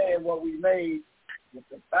going to stand what we made with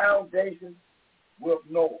the foundation with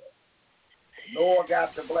Noah. Noah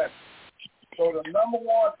got the blessing. So the number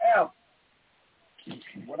one answer,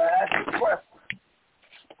 when I asked the question,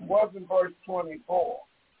 wasn't verse 24.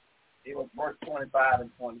 It was verse 25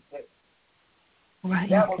 and 26. Right.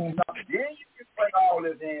 That was enough. Then you can bring all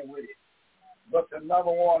this in with it. But the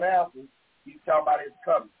number one answer, he's talking about his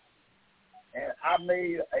covenant. And I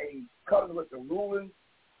made a covenant with the ruling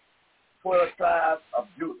 12 tribes of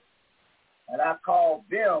Judah. And I called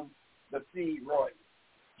them the seed royal,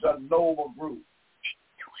 the noble group.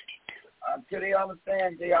 Until they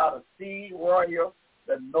understand they are the seed royal,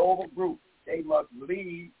 the noble group, they must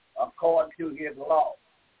lead according to his law.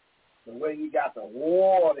 The way he got the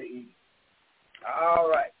war to eat. All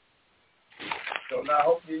right. So now I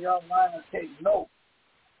hope your young mind will take note.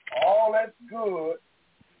 All that's good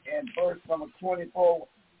in verse number 24,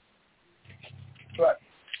 but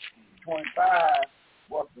 25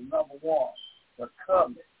 was the number one, the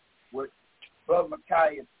covenant, which Brother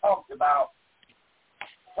Micaiah talked about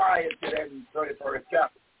prior to that in the 31st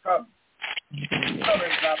chapter. Covenant.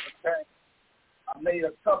 Covenant is not the same. I made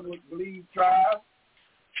a covenant with the lead tribe,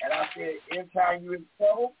 and I said, anytime you're in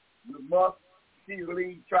trouble, you must see the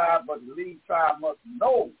lead tribe, but the lead tribe must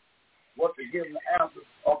know what to give them the answer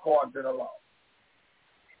according to the law.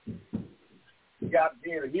 You got to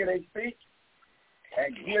be able to hear they speak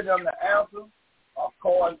and give them the answer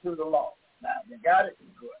according to the law. Now, you got it?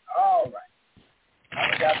 Good. All right. Now,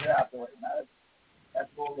 we got that out the way. Now, that's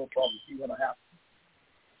a little problem. See what'll happen.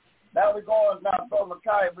 Now, Brother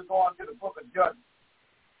Micaiah, we're going to the book of Judges.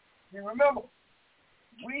 You remember,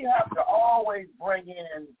 we have to always bring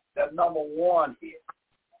in the number one here.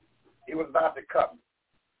 It was about the covenant.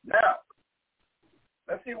 Now,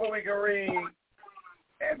 let's see what we can read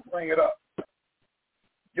and bring it up.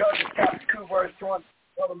 Judges chapter 2, verse 20.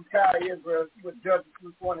 Brother Micaiah, Israel, see what Judges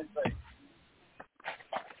 2:20 says.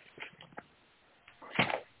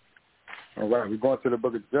 All right, we're going to the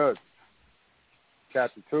book of Judges,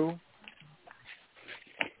 chapter 2,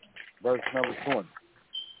 verse number 20.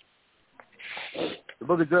 The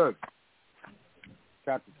book of Judges,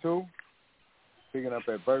 chapter 2, picking up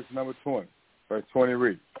at verse number 20. Verse 20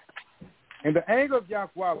 reads, and the anger of Yahweh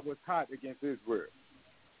was hot against Israel.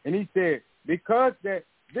 And he said, because that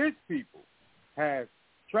this people has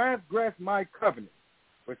transgressed my covenant,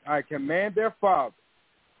 which I command their fathers,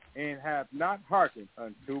 and have not hearkened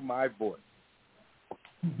unto my voice.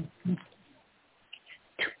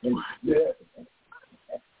 Yeah.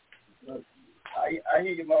 I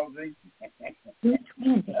hear you, Moses.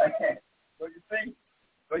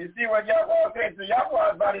 So you see what Yahweh said. So Yahweh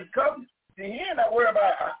is about his covenant. See, he ain't not worried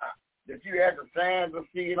about that you had the sands of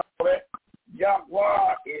sea and all that.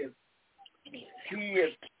 Yahweh he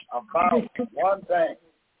is about one thing.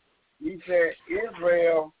 He said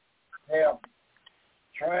Israel have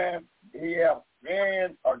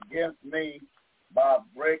sinned against me by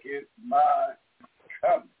breaking my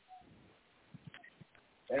covenant.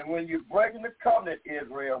 And when you're breaking the covenant,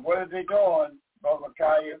 Israel, what are they doing, Brother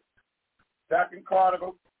Micaiah? 2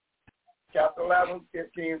 Chronicles, chapter 11,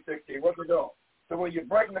 15, 16. What they doing? So when you're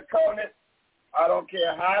breaking the covenant, I don't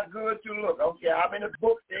care how good you look. I don't care how many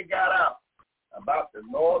books they got out about the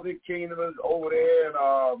northern kingdoms over there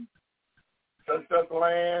in such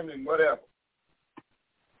land and whatever.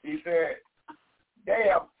 He said, they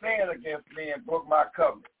have sinned against me and broke my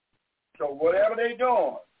covenant. So whatever they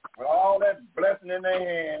doing, with all that blessing in their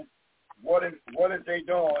hands, what is they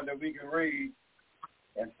doing that we can read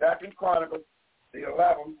in 2 Chronicles the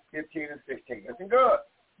 11, 15, and 16. Listen good.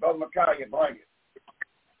 Brother Micaiah, bring it.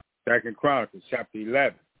 2 Chronicles chapter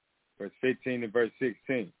 11, verse 15 and verse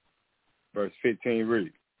 16. Verse 15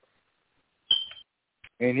 reads,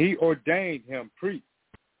 and he ordained him priest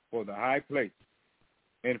for the high place,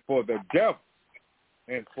 and for the devil,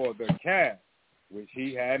 and for the calf which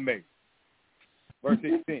he had made. Verse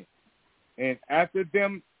 16, and after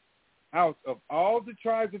them out of all the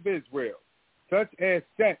tribes of Israel, such as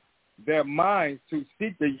set their minds to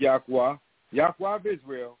seek the Yahweh of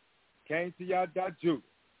Israel, came to Yahdah Judah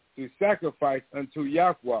to sacrifice unto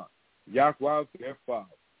Yahweh of their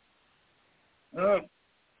father.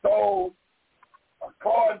 So,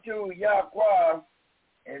 according to Yahweh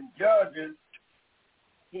and Judges,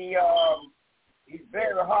 he's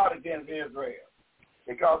very hard against Israel,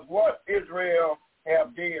 because what Israel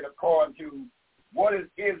have did according to what is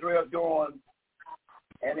Israel doing,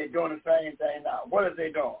 and they're doing the same thing now. What is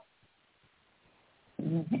they doing?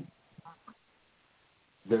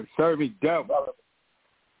 They're serving devil.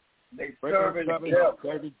 They serving devil.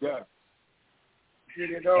 Serving devil.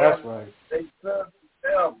 That's right. They serve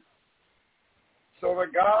them. So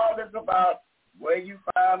regardless about where you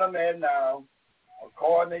find them at now,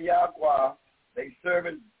 according to Yahweh, they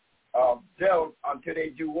serving devils until they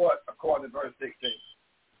do what? According to verse 16.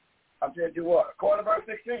 Until they do what? According to verse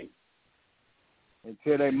 16.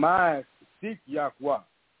 Until their minds seek Yahweh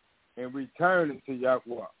and return to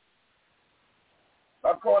Yahweh.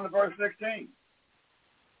 According to verse 16.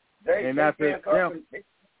 They got to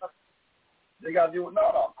do it.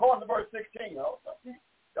 No. According to verse 16.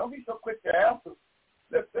 Don't be so quick to answer.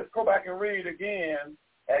 Let's go back and read again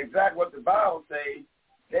exactly what the Bible says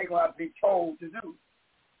they're going to have to be told to do.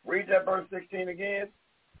 Read that verse 16 again.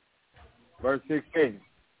 Verse 16.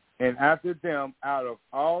 And after them, out of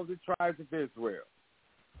all the tribes of Israel,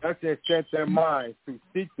 such as set their minds to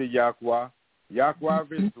seek the Yahweh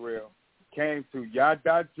of Israel, came to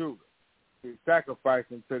Yahdah Judah to sacrifice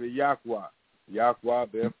unto the Yahweh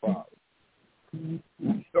their father.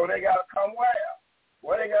 So they got to come where?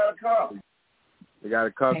 Where they got to come? They got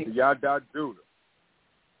to come to Yahdah Judah.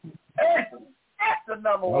 That's the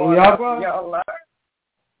number one answer, young lad.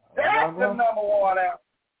 That's the number one answer.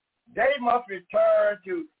 They must return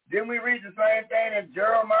to, didn't we read the same thing in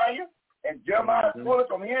Jeremiah? And Jeremiah's full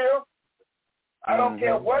from here. I don't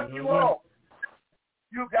care what you want.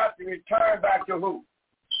 You got to return back to who?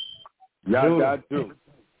 Yahdah Judah.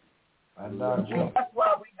 That's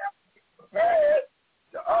why we have to be prepared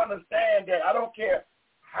to understand that I don't care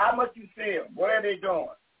how much you see them, what are they doing?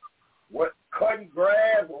 What, cutting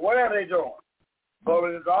grass, or whatever they doing. But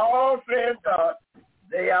when it's all said and done,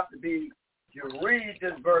 they have to be, to read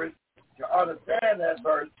this verse, to understand that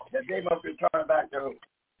verse, that they must return back to who?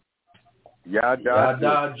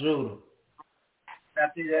 Yahdah Judah.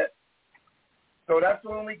 That's it. So that's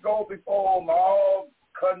when we go before them, all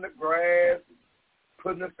cutting the grass,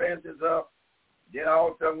 putting the fences up. Then all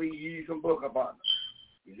of a sudden we use some book up on them.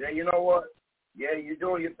 You say, you know what? Yeah, you're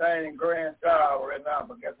doing your thing in grand style right now,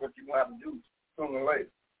 but guess what you're going to have to do sooner or later?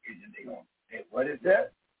 They're going to say, what is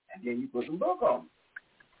that? And then you put some book on them.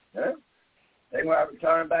 Huh? They're going to have to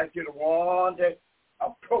turn back to the one that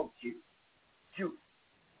approached you.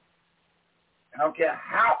 I don't care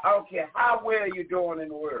how well you're doing in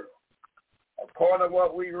the world. According to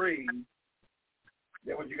what we read,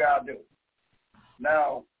 that's what you got to do.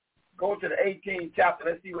 Now, go to the 18th chapter.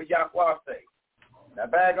 Let's see what Yahweh says. Now,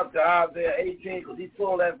 back up to Isaiah 18, because he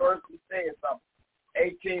pulled that verse and said something.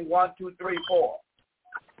 18, 1, 2, 3, 4.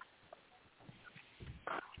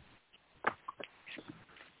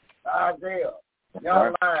 Isaiah,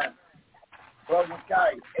 young man, Brother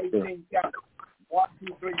Micaiah, 18 chapter, 1,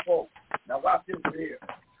 2, 3, 4. Now, watch this here.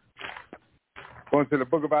 Going to the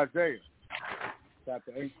book of Isaiah,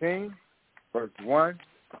 chapter 18, verse 1,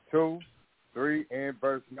 2, 3, and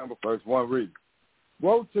verse 1 reads,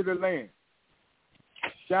 woe to the land,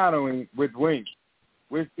 shadowing with wings,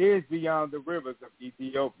 which is beyond the rivers of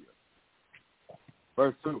Ethiopia.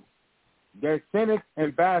 Verse 2, there sendeth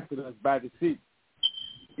ambassadors by the sea,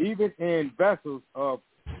 even in vessels of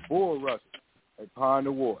bulrushes upon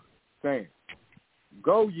the water, saying,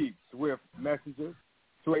 go ye, swift messengers,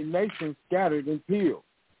 to a nation scattered in peels,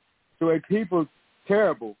 to a people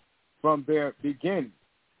terrible from their beginning,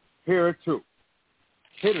 hitherto,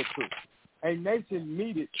 a nation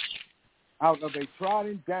meted out of a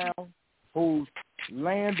trodden down, whose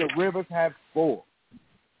land the rivers have spoiled.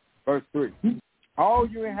 Verse 3, all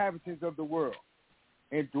you inhabitants of the world,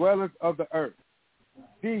 and dwellers of the earth,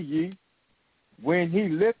 see ye, when he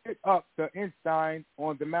lifted up the ensign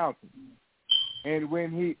on the mountain, and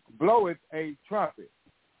when he bloweth a trumpet,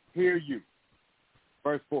 hear you.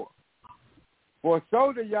 Verse 4, For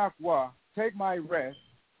so the Yahweh take my rest,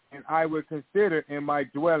 and I will consider in my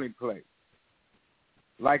dwelling place,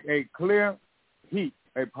 like a clear heat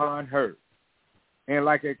upon her, and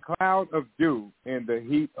like a cloud of dew in the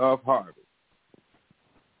heat of harvest.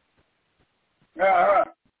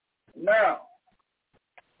 Now,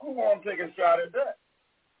 who want to take a shot at that?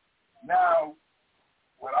 Now,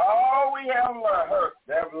 with all we have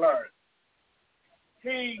learned,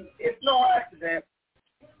 see, it's no accident.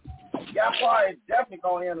 Yahweh is definitely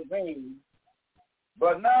going to intervene.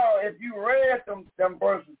 But now, if you read them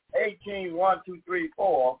verses 18, 1, 2, 3,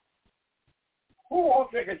 4, who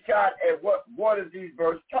wants to take a shot at what is these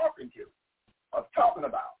verses talking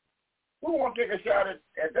about? Who wants to take a shot at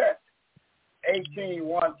that? 18,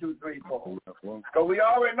 1, 2, 3, 4. So we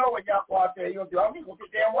already know what Yahweh said he's going to do. I'm just going to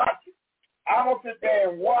sit there and watch you. I'm going to sit there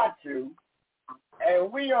and watch you.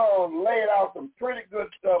 And we laid out some pretty good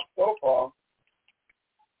stuff so far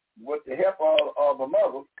with the help of the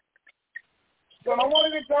mother. So I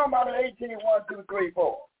want to be talking about an 18, 1, 2, 3,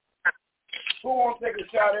 4. Who wants to take a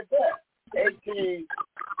shot at that? 18,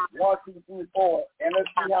 1, 2, 3, 4. And let's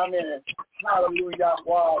see how many hallelujah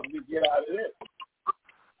wild we get out of this.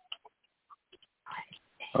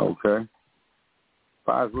 Okay. As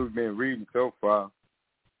far as we've been reading so far,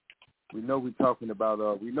 we know we've been talking about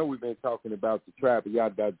the tribe of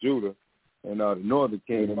YHDH Judah and the northern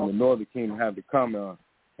kingdom. And the northern kingdom had to come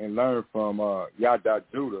and learn from YHDH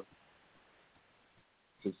Judah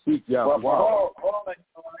to seek Yahweh. Hold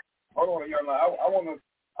on, young man.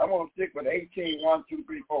 I want to stick with 18, 1, 2,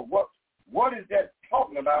 3, 4. What is that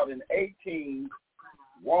talking about in 18,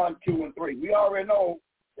 1, 2, and 3? We already know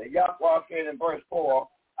that Yahweh said in verse 4,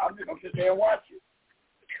 I'm just going to sit there and watch you.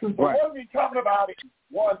 But right. What are we talking about in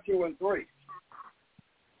 1, 2, and 3?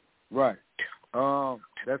 Right.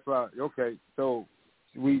 That's right. Okay. So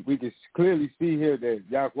we can clearly see here that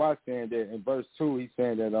Yahweh saying that in verse 2, he's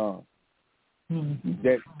saying that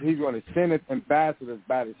that he's going to send us ambassadors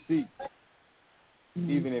by the sea,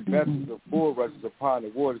 even in vessels of bulrushes upon the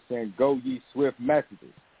water, saying, "Go ye swift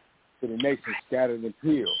messages to the nations scattered and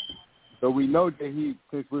peeled." So we know that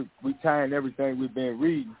since we tying everything we've been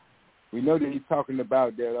reading, we know that he's talking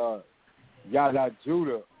about that YHDH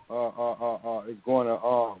Judah is going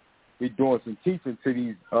to be doing some teaching to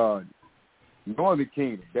these northern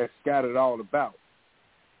kingdoms that's scattered all about,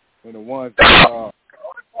 and the ones that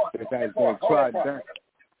that's going to try down.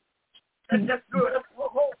 That's good.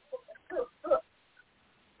 Good.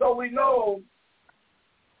 So we know.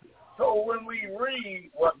 So when we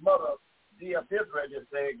read what Mother D.F. Israel just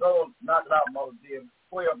said, go knock it out, Mother D.F.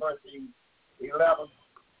 12 verse 11.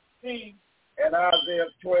 See, and Isaiah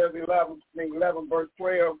 11 verse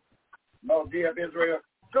 12, Mother D.F. Israel.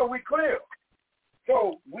 So we clear.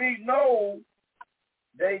 So we know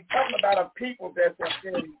they talking about a people that's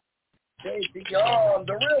in they beyond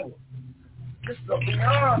the river. This is a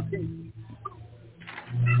beyond people.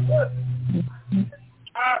 But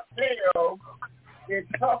Isaiah, it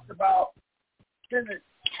talks about sending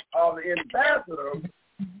the ambassadors,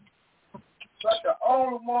 but the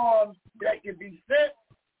only one that can be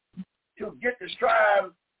sent to get the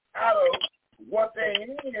tribes out of what they're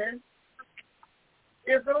in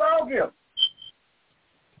is the lawgiver.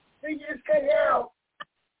 See, you just can't have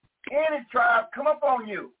any tribe come up on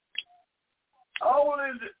you. Only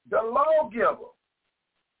the lawgiver.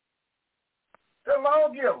 The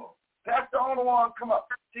lawgiver. That's the only one come up.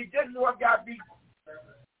 See, this is what got beat.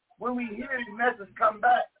 When we hear these messages come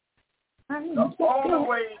back, the only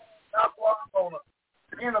way that's why I'm going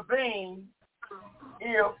to intervene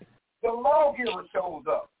if the lawgiver shows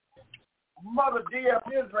up. Mother D.F.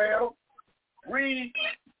 Israel, read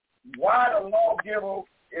why the lawgiver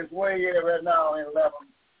is where he is right now in 11,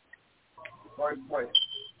 verse 12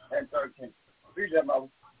 and 13. Read that, Mother.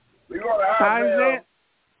 We go to Isaiah.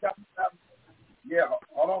 Yeah,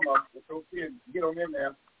 hold on, Mother. Let's go see it. Get them in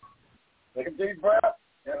there. Take a deep breath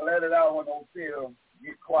and let it out when those feels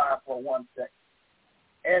get quiet for 1 second.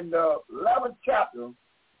 In the 11th chapter,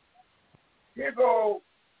 here goes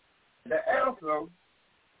the answer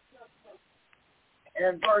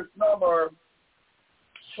in verse number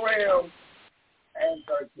 12 and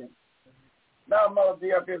 13. Now, Mother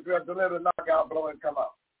D.F. Israel, deliver the knockout blow and come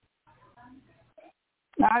up.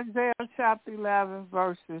 Isaiah chapter 11,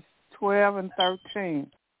 verses 12 and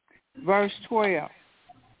 13. Verse 12.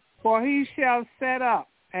 For he shall set up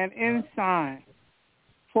an ensign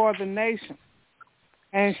for the nation,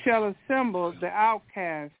 and shall assemble the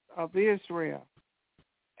outcasts of Israel,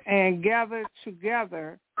 and gather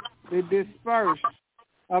together the dispersed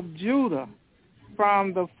of Judah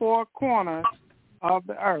from the four corners of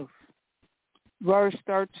the earth. Verse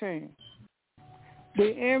 13.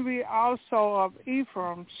 The envy also of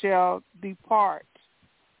Ephraim shall depart,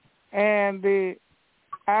 and the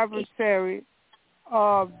adversary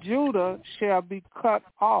of Judah shall be cut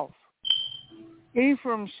off.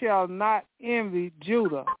 Ephraim shall not envy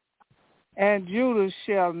Judah, and Judah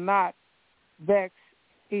shall not vex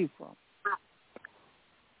Ephraim.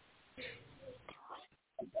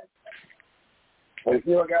 But you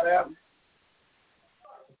still got to have.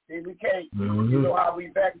 See, we can't. You know how we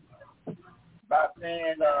back by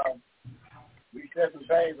saying we said some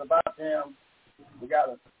things about them. We got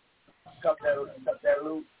to cut that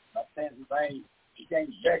loose. By saying some things. You can't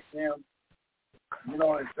vex them. You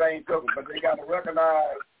know, in the same token, but they got to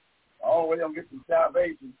recognize all of them get some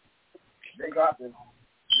salvation. They got to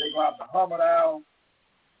humble down,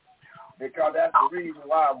 because that's the reason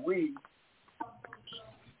why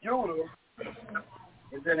Judah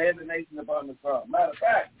is in every nation upon the sun. Matter of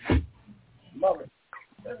fact, mother,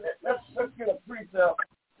 let's get a precept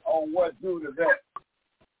on what Judah is at.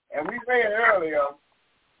 And we read earlier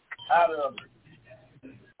out of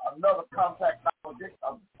another compact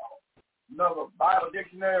another Bible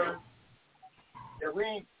dictionary that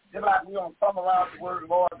we, just like we don't fumble around the word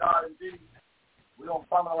Lord God and Jesus, we don't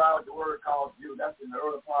fumble around with the word called Judah. That's in the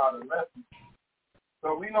early part of the lesson.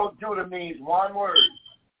 So we know Judah means one word.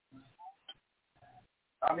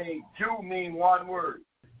 I mean, Jew means one word.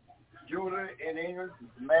 Judah in English is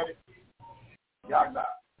Semitic, Yagda.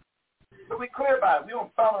 So we clear about it. We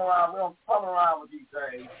don't fumble around. We don't fumble around with these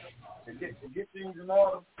things to get things in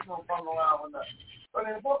order. We don't fumble around with nothing. But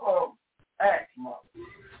in the book of Acts,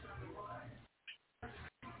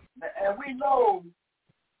 and we know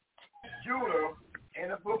Judah in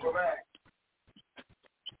the book of Acts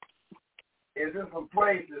is in some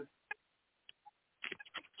places,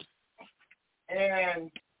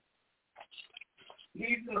 and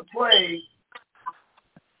he's in a place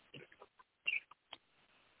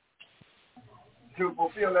to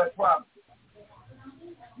fulfill that promise.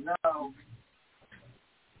 Now,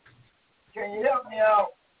 can you help me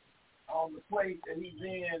out on the place that he's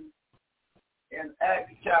in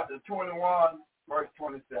Acts chapter 21, verse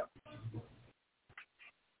 27?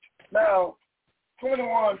 Now,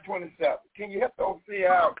 21, 27. Can you help those see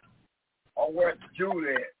out on where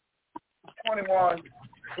Judah is? 21,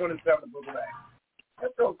 27, book of Acts.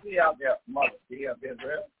 Let's go see out there, mother, see up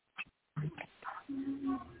Israel.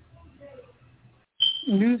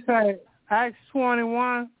 You say Acts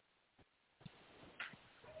 21?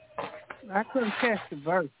 I couldn't catch the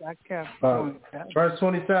verse. I kept verse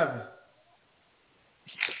 27.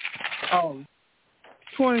 Oh,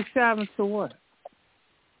 27 to what?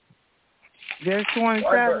 There's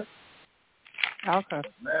 27? Okay.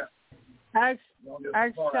 Acts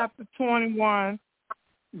chapter 21,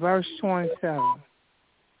 verse 27.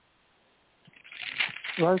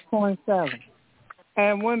 Verse 27.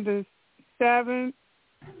 And when the 7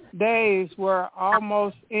 days were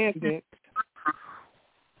almost ended,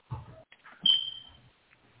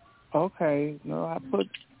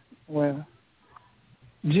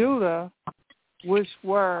 Judah, which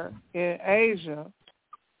were in Asia,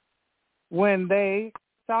 when they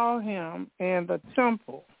saw him in the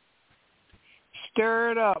temple,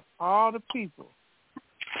 stirred up all the people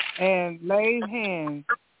and laid hands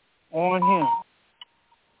on him.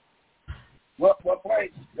 What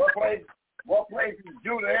place is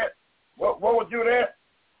Judah at? What was Judah at?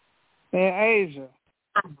 In Asia.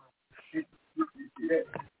 See,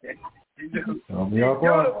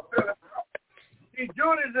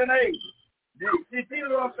 Judah's in Asia. See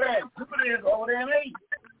what I'm saying? Judah is over there in Asia.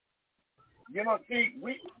 You know, see,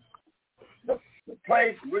 the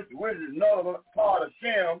place which is another part of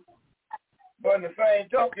Shem, but in the same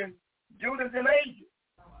token, Judah's in Asia.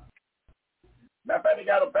 Matter of fact, they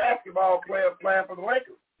got a basketball player playing for the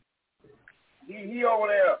Lakers. He over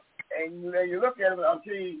there, and you look at him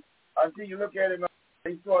until you look at him,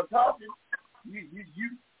 and he start talking. You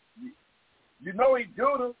know he's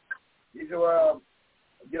Judah. He said, "Well,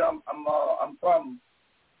 you know, I'm from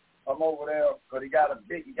over there, because he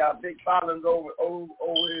got big followings over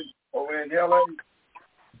in L.A.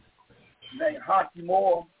 named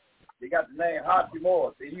Hachimore. They got the name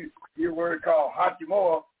Hachimore. See, you hear a word called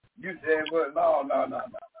Hachimore. You said, well, no.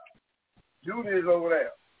 Judah is over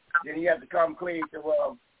there. Then he had to come clean to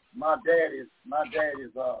my dad is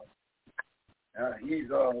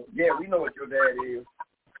yeah, we know what your dad is.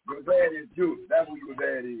 Your dad is Judah. That's who your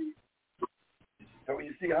dad is. So when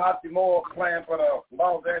you see Hachimore playing for the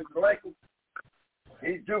Los Angeles Lakers,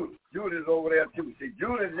 he's Judah. Judah is over there too. See,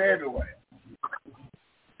 Judah is everywhere.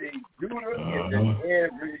 See, Judah is in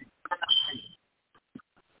every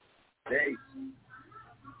state.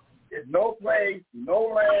 There's no place, no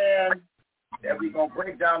land that we're going to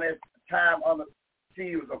break down that time on the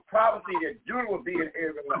see, it was a prophecy that Judah would be in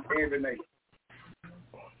every nation.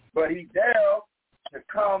 But he dared to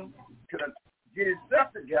come to get his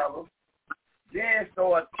stuff together, then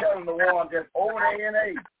start telling the one that's over there in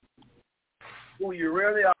age who you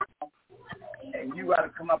really are, and you got to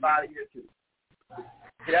come up out of here too.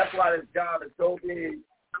 See, that's why this job is so big.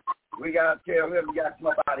 We got to tell him you got to come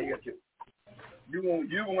up out of here too. You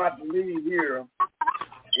won't have to leave here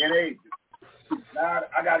in age. Now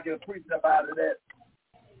I got to get a precept out of that.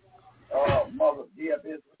 Mother, dear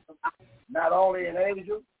business. Not only in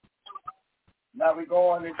Asia, now we're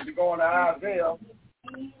going to Isaiah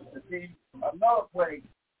to see another place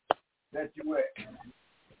that you at.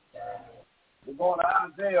 We're going to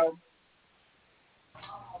Isaiah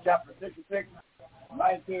chapter 66,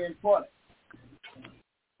 19 and 20.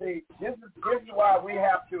 See, this is why we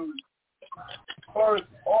have to first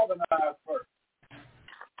organize first.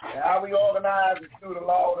 And how we organize is through the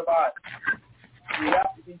law of the Bible. We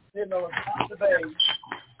have to be sitting on the top of the day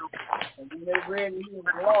and when they read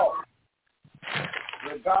the law,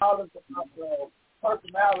 regardless of the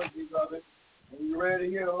personalities of it, when you're ready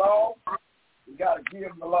to hear the law, you got to give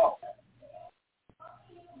them the law.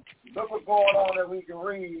 Look what's going on that we can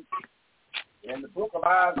read in the book of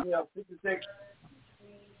Isaiah 66,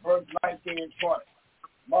 verse 19 and 20.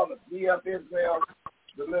 Mother, be up Israel,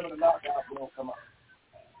 deliver the knockout, will come up.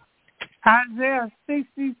 Isaiah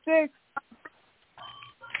 66,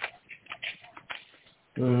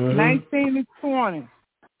 19 and 20.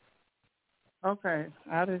 Okay,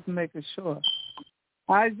 I'll just make it short.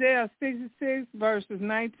 Isaiah 66, verses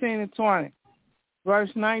 19 and 20. Verse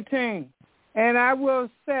 19. And I will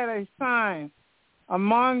set a sign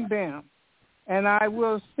among them, and I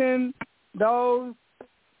will send those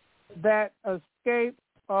that escape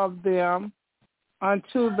of them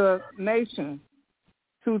unto the nations,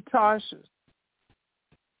 to Tarshish,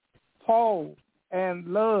 Pole, and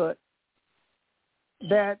Lud,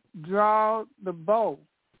 that draw the bow,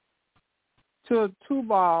 to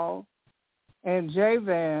Tubal and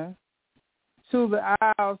Javan, to the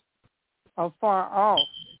isles afar off.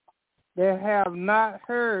 They have not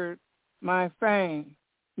heard my fame,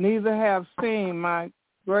 neither have seen my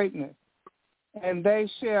greatness, and they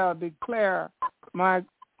shall declare my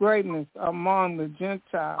greatness among the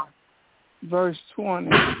Gentiles. Verse 20.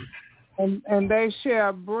 And they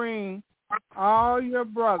shall bring all your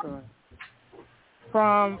brethren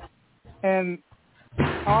from an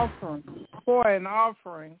offering, for an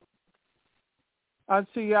offering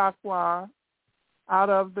unto Yahweh out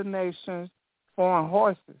of the nations on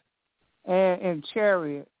horses and in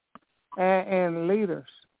chariots and in leaders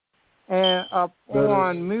and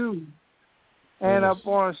upon mules and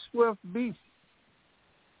upon swift beasts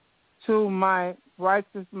to my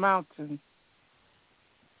righteous mountain,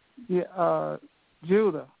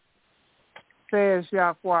 Judah, says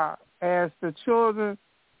Yahweh, as the children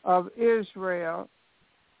of Israel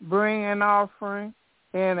bring an offering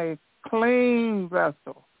in a clean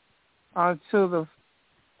vessel unto the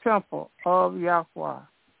temple of Yahweh.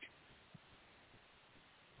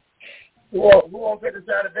 Who won't take a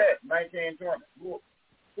shot at that? 19 20. Who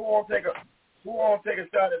won't take a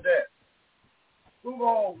shot at that? Who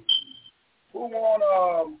won't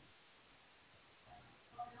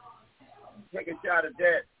take a shot at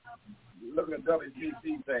that? Looking at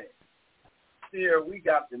WCC thing. Here we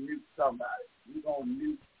got to mute somebody. We're gonna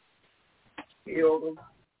mute Hilda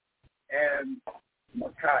and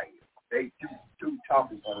Micaiah. They two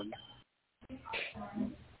talking on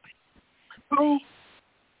them. Who?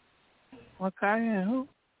 Micaiah and who?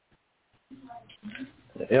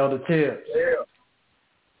 The Elder Tibbs. Yeah.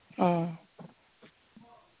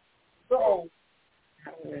 So,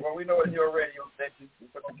 well, we know it's your radio station. We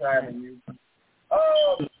put the time in you.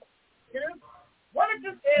 What is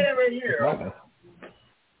this saying right here?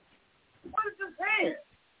 What is this saying?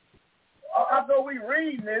 After we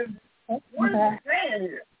read this, what is it saying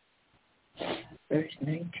here? Verse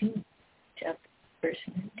 19. Chapter verse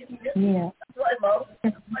 19. Yeah. That's right, Mother.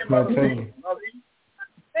 That's right, Mother. What is it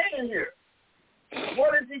saying here?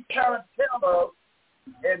 What is he trying to tell us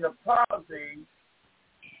in the prophecy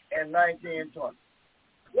in 19 20?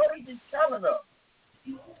 What is he telling us?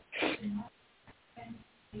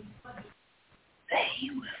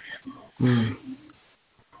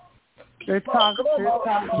 They're talking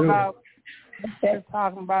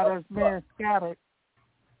about us being scattered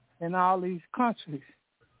in all these countries.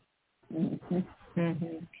 Mm-hmm.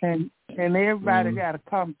 And everybody got to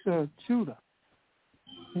come to Judah.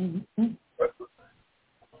 Mm-hmm.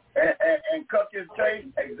 And cut your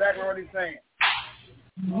tape, exactly what he's saying.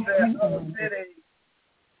 He said, other cities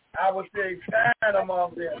I would say sign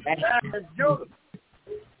among them. Sign is Judah.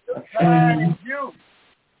 The sign is you.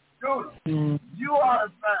 Judah. You are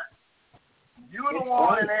the sign. You the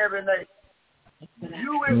one in every nation.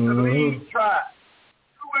 You is the lead tribe.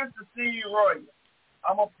 You is the seed royal.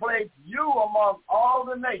 I'm going to place you among all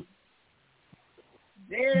the nations.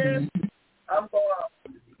 Then I'm going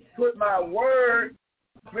to put my word,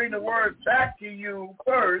 bring the word back to you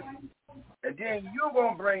first, and then you're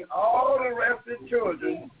going to bring all the rest of the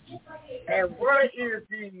children. And where is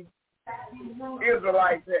the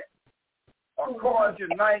Israelites at? According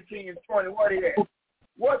to 19 and 20, what is that?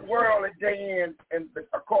 What world are they in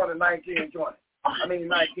according to 19 and 20? I mean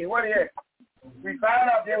 19, what is that? We found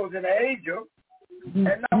out they was in Asia, and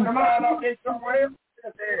now we found out they somewhere else.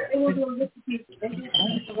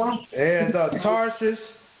 And Tarshish,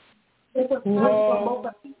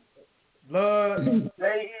 blood.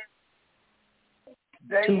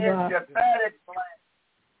 They in Japhetic land.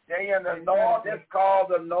 They in the north. It's called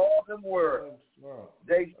the northern world.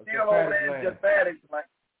 They still over there in Japhetic land.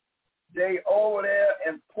 They over there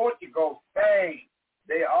in Portugal, Spain.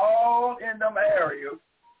 They all in them areas.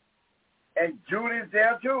 And Judy's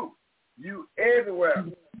there too. You everywhere.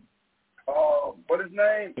 What his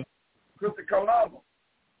name? Christopher Columbus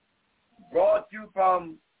brought you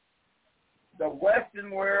from the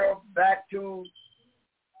Western world back to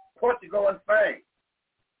Portugal and Spain.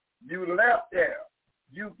 You left there.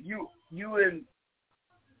 You in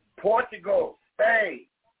Portugal, Spain.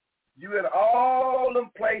 You in all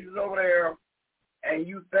them places over there, and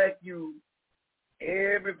you think you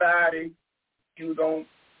everybody you don't,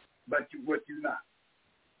 but you what you not.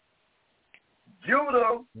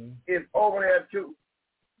 Judah is over there too.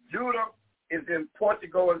 Judah is in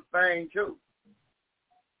Portugal and Spain too.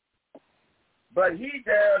 But he's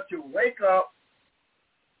there to wake up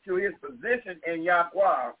to his position in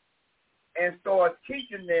Yahweh and start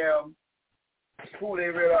teaching them who they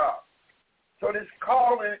really are. So this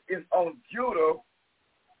calling is on Judah.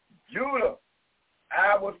 Judah,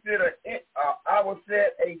 I will set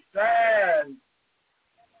a sign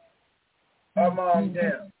among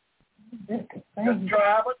them. The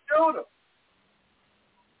tribe of Judah.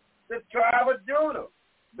 The tribe of Judah.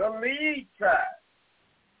 The lead tribe.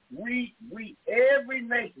 We every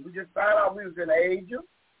nation. We just found out we was in Asia.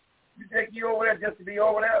 You think you over there just to be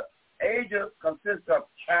over there? Asia consists of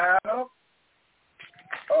China,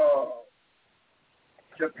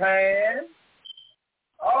 Japan.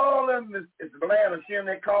 All of them is the land of Shem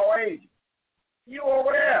they call Asia. You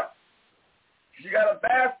over there. You got a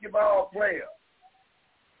basketball player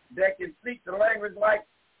that can speak the language like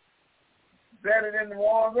better than the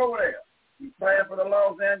ones over there. He's playing for the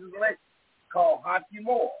Los Angeles Lakers, called Hockey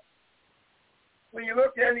Moore. When you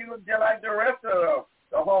look at him, he looks just like the rest of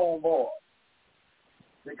the homeboys.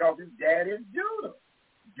 Because his dad is Judah.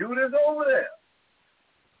 Judah's over there.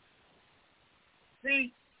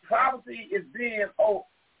 See, prophecy is being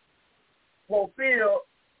fulfilled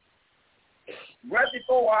right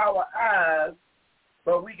before our eyes,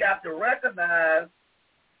 but we got to recognize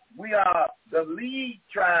we are the lead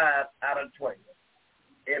tribe out of 12.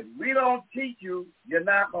 If we don't teach you, you're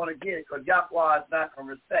not going to get it because Yahweh is not going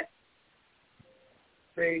to respect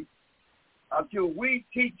it. See, until we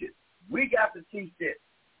teach it, we got to teach it.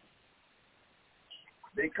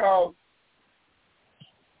 Because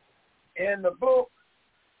in the book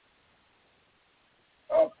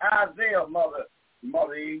of Isaiah, Mother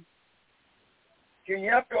Eve, can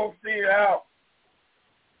you have to see it out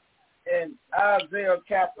in Isaiah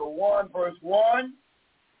chapter 1, verse 1,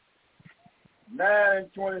 9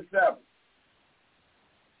 and 27.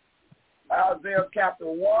 Isaiah chapter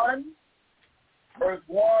 1, verse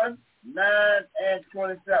 1, 9 and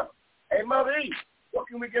 27. Hey, Mother Eve, what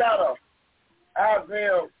can we get out of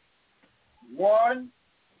Isaiah 1,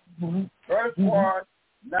 verse 1,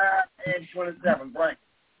 9 and 27?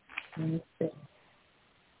 Bring it.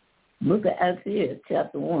 Book of Isaiah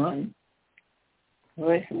chapter 1,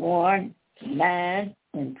 verse 1, 9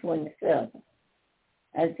 and 27.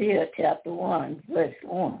 Isaiah chapter 1, verse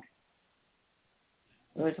 1.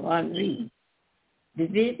 Verse 1 reads, the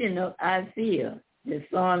vision of Isaiah, the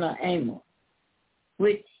son of Amos,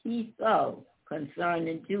 which he saw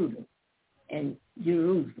concerning Judah and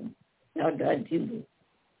Jerusalem, Judah,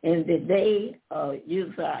 in the day of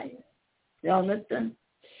Uzziah, Jonathan,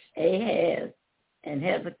 Ahaz, and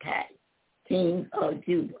Hezekiah, kings of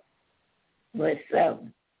Judah. Verse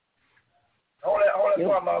 7. Hold that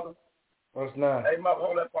part, Mother. Verse 9. Hey, Mother,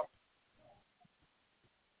 hold that part.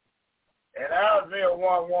 In Isaiah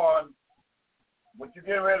 1:1, what you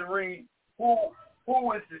get ready to read,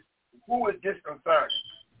 who is this concerning?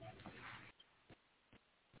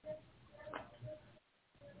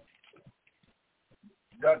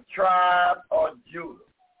 the tribe of Judah.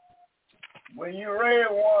 When you read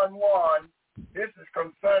 1:1, this is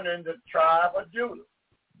concerning the tribe of Judah.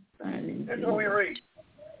 This is what we read.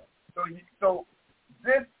 So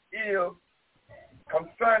this is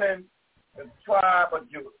concerning the tribe of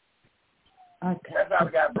Judah. Okay. That's how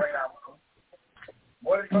we got to bring it out.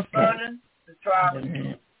 What is concerning the tribe of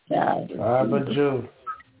Judah? Tribe of Judah.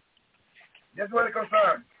 This is what it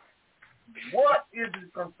concerns. What is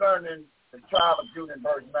it concerning the tribe of Judah in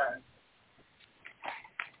verse 9?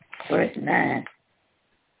 Verse 9.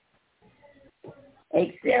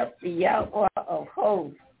 Except the Yahweh of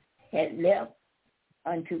hosts had left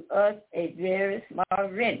unto us a very small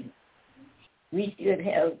remnant, we should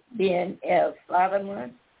have been as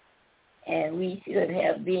Solomon, and we should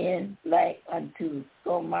have been like unto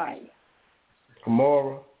Gomorrah.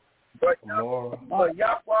 But Yahweh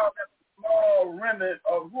has a small remnant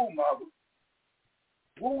of who, mother?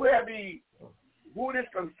 Who this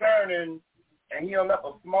concerning, and he left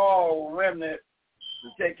a small remnant to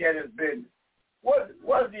take care of his business?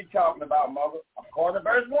 What is he talking about, mother? According to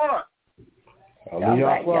verse 1. The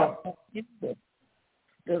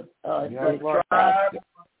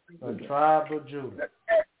tribe of Judah.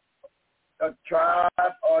 The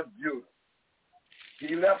tribe of Judah.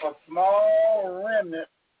 He left a small remnant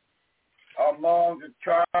among the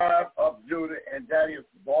tribe of Judah, and that is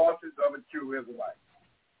voices of a true Israelite.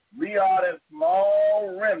 We are the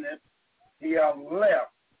small remnant he has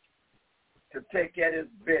left to take care of his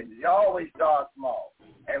business. He always start small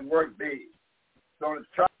and work big. So the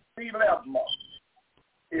tribe he left, mother,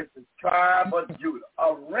 is the tribe of Judah,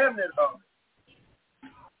 a remnant of it.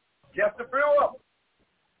 Just a few of them.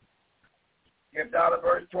 Get down to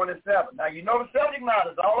verse 27. Now, you know the subject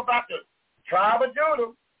matter is all about the tribe of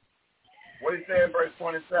Judah. What do you say in verse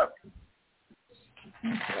 27?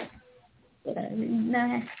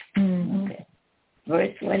 Okay.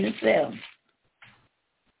 Verse 27.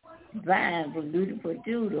 Zion, the beautiful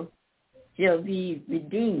Judah, shall be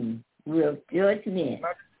redeemed with judgment.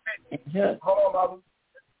 Hold on, mother.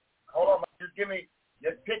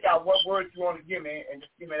 Just pick out what words you want to give me and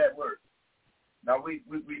just give me that word. Now, we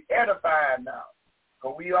edifying now,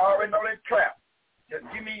 because we already know that trap. Just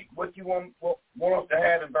give me what you want us to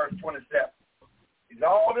have in verse 27. It's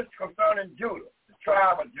all this concerning Judah, the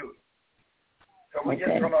tribe of Judah. So we're just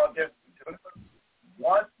going to just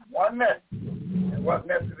one message. And what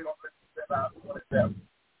message we're going to send out in 27?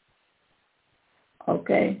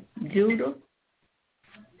 Okay. Judah.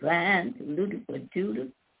 Zion, polluted for Judah.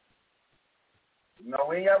 No,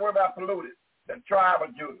 we ain't got to worry about polluted. The tribe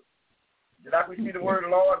of Judah. Did I see the word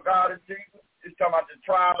Lord God and Jesus? It's talking about the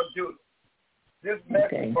tribe of Judah. This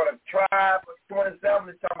message for the tribe of 27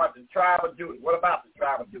 is talking about the tribe of Judah. What about the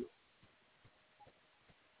tribe of Judah?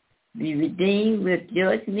 Be redeemed with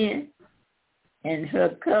judgment, and her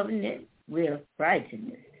covenant with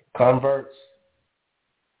righteousness. Converts.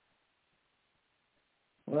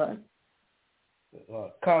 What?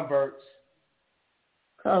 Converts.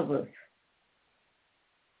 Covers.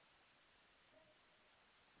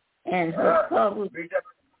 And her covers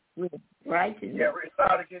with righteousness. Yeah, we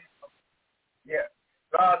start again. Yeah.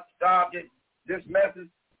 God started this message,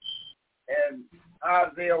 and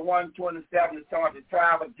Isaiah 1:27 is talking about the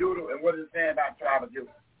tribe of Judah. And what is it saying about the tribe of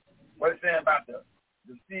Judah? What is it saying about the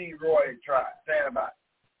seed royal tribe? Saying about it?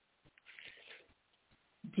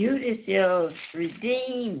 Judah shall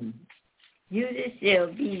redeem. Judah shall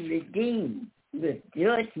be redeemed with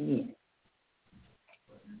judgment,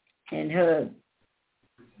 and her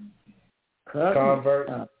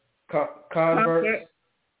converts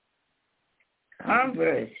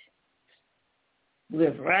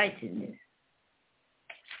with righteousness.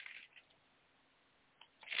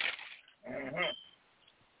 Mm-hmm.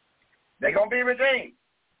 They're going to be redeemed.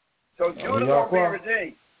 So Judah going to be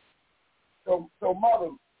redeemed. So mother,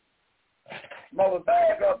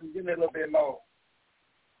 back up and give me a little bit more.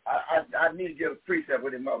 I need to get a precept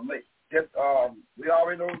with it, mother. Just we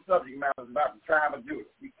already know the subject matter is about the tribe of Judah.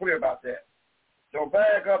 Be clear about that. So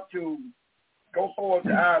back up to, go forward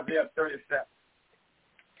to Isaiah 37.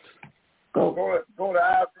 Go to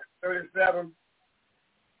Isaiah 37,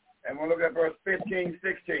 and we'll look at verse 15,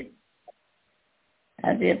 16.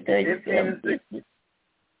 Isaiah 37. 15 and 16.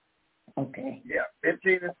 Okay. Yeah,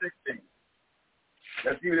 15 and 16.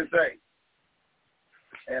 Let's see what it says.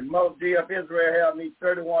 And most of Israel held me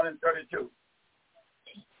 31 and 32.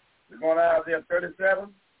 We're going to Isaiah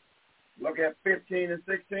 37, look at 15 and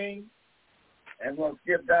 16, and we'll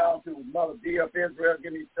skip down to Mother D of Israel,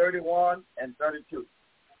 give me 31 and 32.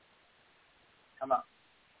 Come on.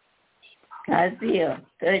 Isaiah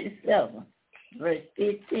 37, verse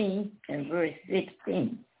 15 and verse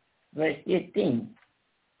 16. Verse 15.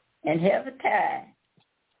 And Hezekiah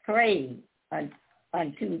prayed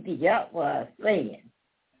unto the Yahweh, saying,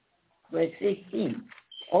 verse 16,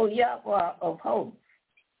 O Yahweh of hosts,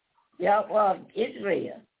 Yahweh of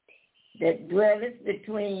Israel, that dwelleth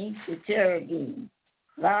between the cherubim,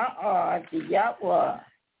 thou art the Yahweh,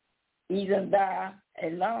 even thou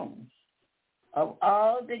alone. Of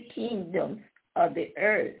all the kingdoms of the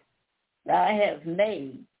earth, thou hast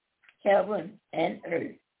made heaven and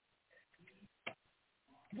earth.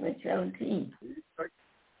 Verse 17.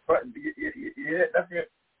 But you hear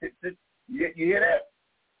that?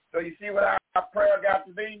 So you see what our prayer got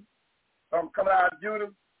to be from coming out of Judah?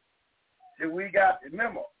 See, we got to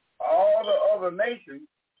remember all the other nations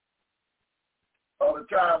of the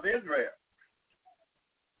tribe of Israel.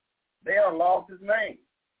 They have lost his name.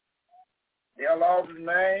 They have lost his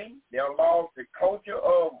name. They have lost the culture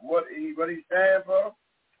of what he stands for.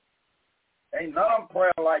 Ain't none of them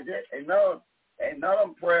prayer like that. Ain't none of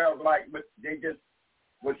them prayers like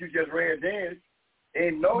what you just read then.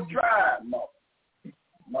 Ain't no tribe,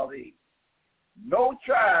 Mother Eve. No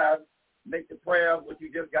tribe make the prayers what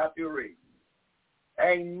you just got to read.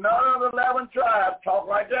 Ain't none of the 11 tribes talk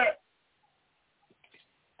like that.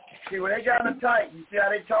 See, when they got in the tight, you see how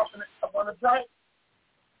they talking up on the tight?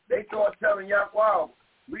 They start telling Yahweh,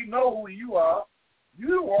 we know who you are. You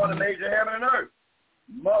the one that made the heaven and earth.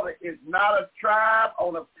 Mother is not a tribe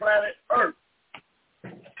on the planet Earth.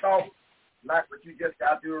 Talk like what you just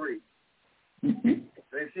got to read.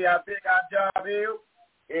 So you see how big our job is?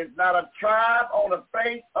 It's not a tribe on the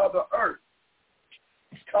face of the earth.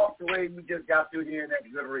 Talk the way we just got through here in that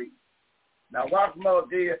good read. Now watch Mother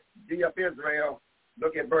D of Israel.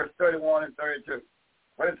 Look at verse 31 and 32.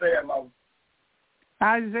 What did it say, Mother?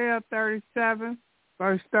 Isaiah 37,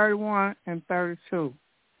 verse 31 and 32.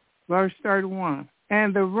 Verse 31.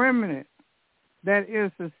 And the remnant that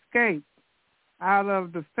is escaped out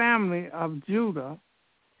of the family of Judah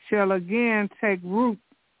shall again take root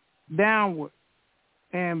downward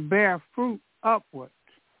and bear fruit upward.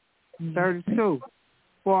 32.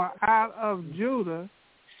 For out of Judah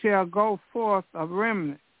shall go forth a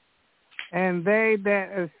remnant, and they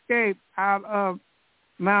that escape out of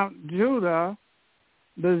Mount Judah,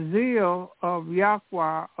 the zeal of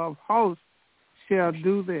Yahweh of hosts shall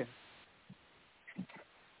do this.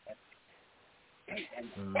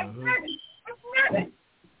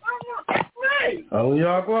 Oh,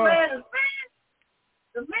 Yahweh.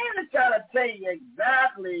 The man is trying to tell you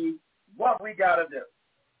exactly what we got to do.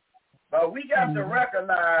 But we got to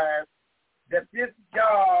recognize that this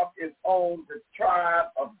job is on the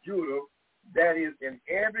tribe of Judah that is in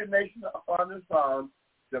every nation upon the sun.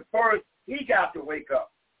 The first, he got to wake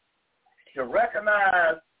up to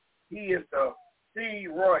recognize he is the seed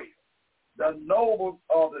royal, the nobles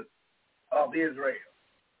of Israel.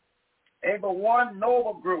 Ain't but one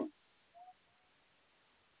noble group.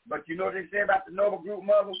 But you know what they say about the noble group,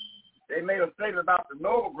 Mother? They made a statement about the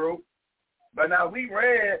noble group. But now we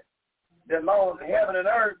read that laws of heaven and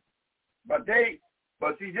earth. But see,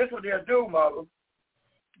 this is what they'll do, Mother.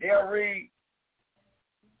 They'll read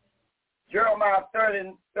Jeremiah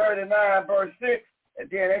 39, verse 6, and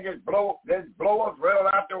then they just blow us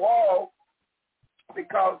right out the wall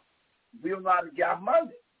because we will not get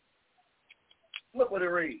Monday. Look what it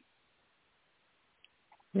reads.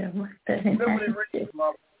 Look what it reads,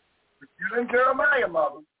 Mother. We're in Jeremiah,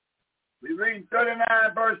 Mother. We read 39,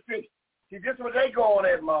 verse 6. See, this is what they go on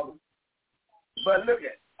at, Mother. But look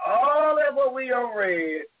at all that what we have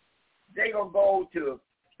read, they going to go to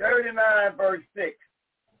 39, verse 6.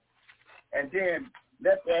 And then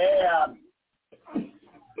let the air out.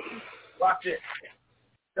 Watch it.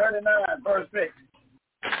 39, verse 6.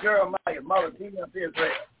 Jeremiah, Mother, King of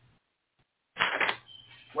Israel.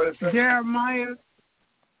 What is it? Jeremiah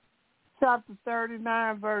chapter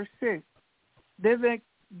 39, verse 6.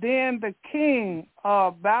 Then the king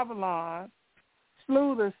of Babylon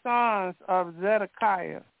slew the sons of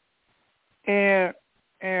Zedekiah and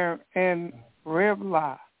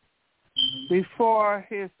Riblah before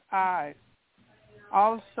his eyes.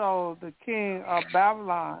 Also the king of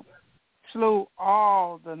Babylon slew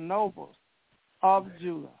all the nobles of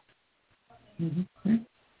Judah. Mm-hmm.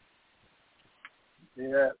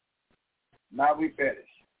 Yeah. Now we finish.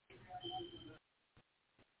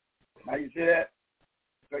 Now you see that?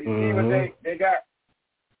 So you see what they got?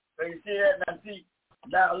 So you see that?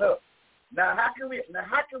 Now look. Now how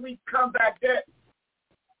can we come back there?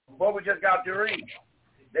 What we just got to read.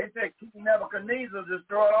 They said King Nebuchadnezzar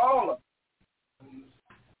destroyed all of them.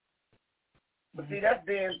 But see, that's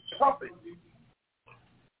being puppet.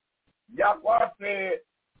 Yahweh said,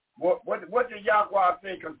 what did Yahweh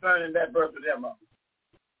say concerning that verse of them?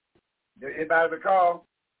 Did anybody recall?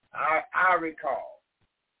 I recall.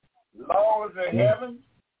 Long as the heaven,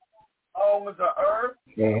 long as the earth,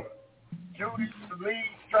 Judy's the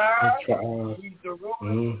lead tribe, he's the ruler of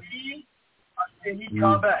the seed, until he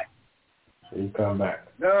come back. He come back.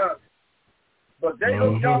 No. But they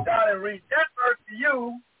will jump down and read that verse to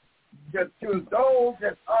you, to those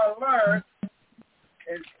that unlearned,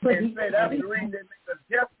 and say that's the reason they make a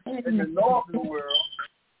difference in the northern world.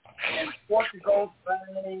 And Portugal,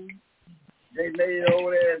 Spain, they made it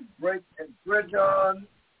over there in Britain,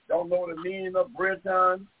 don't know the meaning of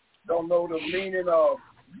Britain, don't know the meaning of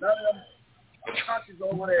none of them countries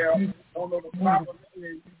over there, don't know the proper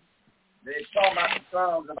meaning. They talk about the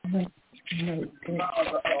Psalms of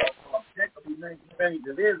Jacob, who named the things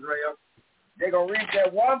of Israel. They're going to read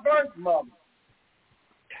that one verse, mother,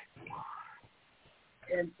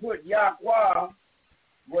 and put Yahweh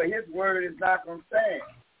where his word is not going to stand.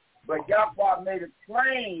 But Yahweh made it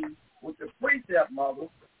plain with the precept, mother.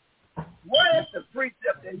 What is the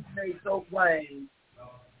precept that he made so plain?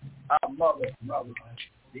 Mother,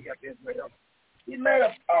 Israel. He made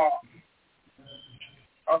a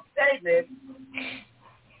statement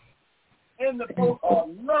in the book of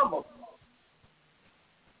Numbers.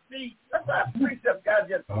 See, that's how precept God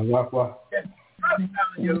just down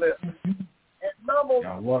your lips. And Numbers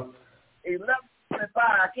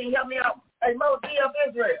 11:25. Can you help me out? Hey, Moses of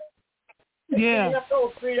Israel. Yeah. Can you help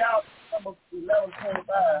those three out? Numbers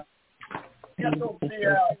 11:25. Help those three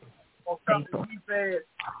out or something he said.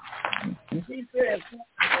 He said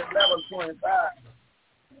 11:25.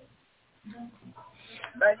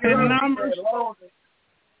 Now you in Numbers.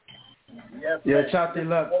 Yes, chapter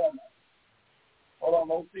 11. Hold on,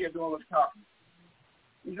 Moses doing what's talking.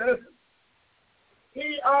 He said, listen,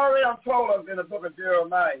 he already told us in the book of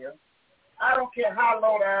Jeremiah, I don't care how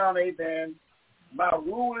low down they've been, my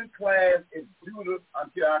ruling class is Judah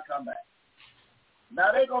until I come back.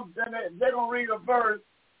 Now they're gonna read a verse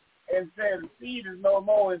and say the seed is no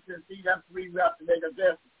more, and says, see, that's the reason we have to make a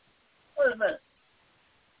adjustment. Wait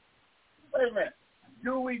a minute.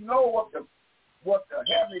 Do we know what the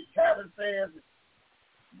heavenly cabinet says?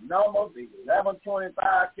 Numbers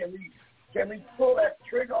 11:25. Can we pull that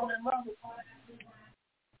trigger on that number?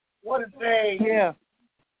 What it says? Yeah.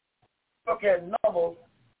 Look at Numbers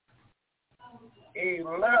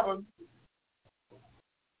 11,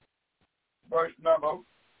 verse number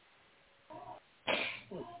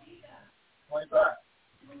 25.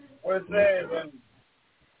 What it says in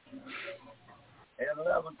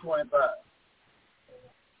 11:25.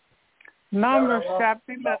 Numbers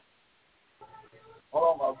chapter 11.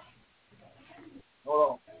 Hold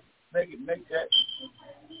on. Make that.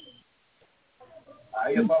 I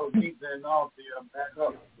hear Mother deep in all here. Back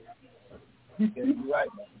up. Okay, you're right,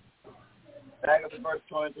 man. Back up to verse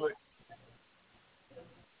 23.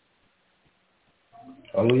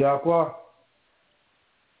 Hallelujah.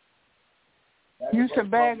 You should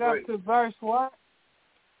back up to verse what?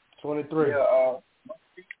 23. Yeah,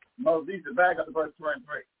 Moses, back up to verse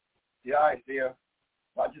 23. Yeah, all right, dear.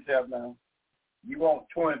 Watch yourself now. You want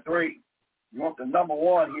 23. You want the number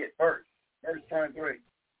one hit first. Verse 23.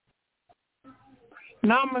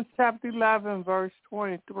 Numbers chapter 11, verse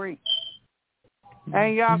 23.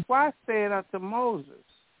 And Yahweh said unto Moses,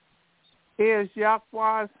 is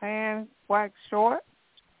Yahweh's hand waxed short?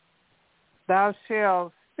 Thou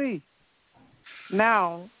shalt see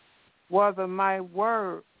now whether my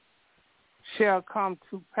word shall come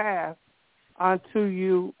to pass unto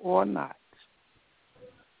you or not.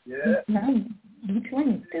 Yeah. Yeah.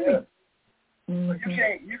 But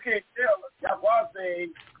you can't tell. Yahweh says,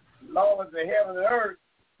 as long as the heaven and earth,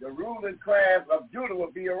 the ruling class of Judah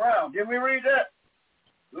will be around. Did we read that?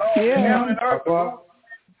 Long as the heaven and earth,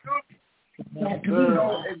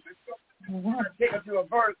 take us to a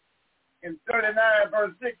verse in 39,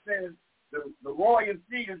 verse 6 says, the royal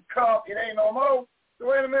seed is come, it ain't no more. So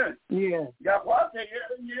wait a minute. Yeah. Yahweh said,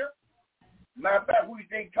 yeah. Matter of fact, who you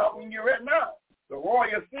think talking to you right now? The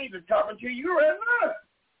royal seed is talking to you right now.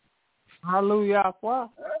 Hallelujah. Hallelujah.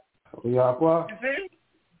 You see?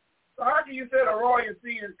 So how can you say the royal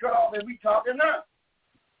seed is cut off and we talking now?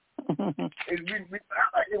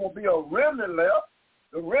 It will be a remnant left.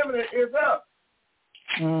 The remnant is up.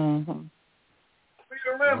 Mm-hmm. See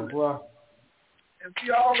the remnant. And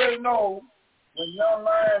you already know when young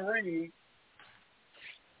lion reads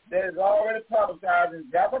that is already prophesied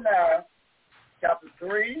in Zephaniah chapter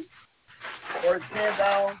 3, verse 10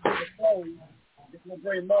 down to the close. This will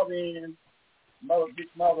bring Mother in, Mother Z,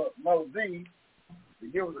 to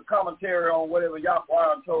give us a commentary on whatever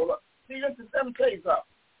Yahweh told us. See, let me tell you something.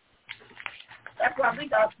 That's why we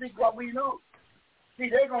got to speak what we know. See,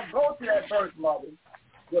 they're going to go to that verse, Mother,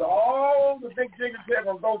 with all the think Jigga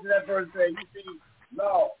gonna go to that verse and say, you see,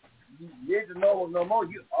 no, you didn't know no more.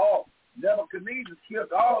 You all Nebuchadnezzar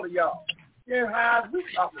killed all of y'all. Then how is we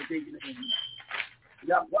talking to Jigga?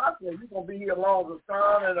 Y'all watching, you're gonna be here along the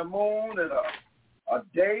sun and the moon and a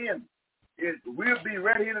day, and we'll be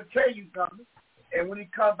ready here to tell you something. And when he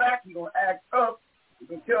come back, he's gonna act up. He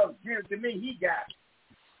can tell Jigga to me he got it.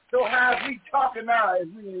 So how is we talking now if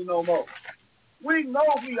we ain't no more? We know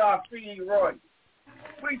we are seeing royalty.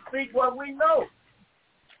 We speak what we know.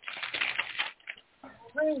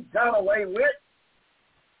 We ain't done away with.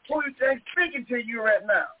 Who you think speaking to you right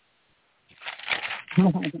now?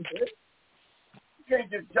 You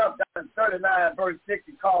can't just jump down in 39 verse 6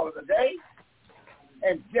 and call it a day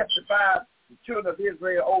and justify the children of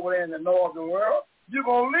Israel over there in the northern world. You're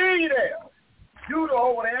going to leave there. Judah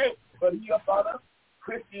over there, but he up under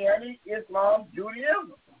Christianity, Islam,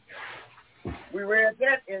 Judaism. We read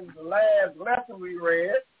that in the last lesson we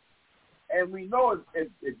read, and we know if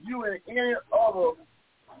you in any other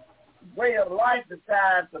way of life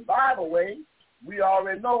besides the Bible way, we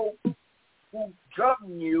already know who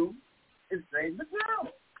govern you is Satan the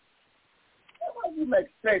devil. Why do you make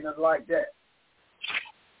statements like that?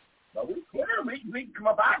 But we can come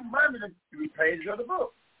up out of the 3 pages of the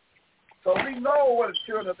book. So we know what the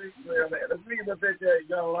children of Israel had. Let's read a bit there,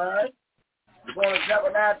 young line. We're going to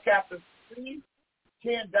Zephaniah chapter 3,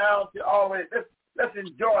 10 down to all the way. Let's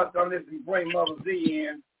enjoy some of this and bring Mother Z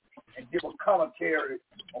in and give a commentary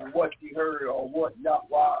on what she heard or what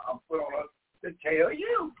Yahweh I'm put on us to tell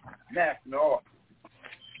you. National order.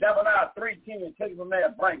 Zephaniah 3:10, take it from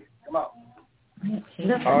there, bring it. Come on.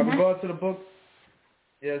 All right, we're going to the book.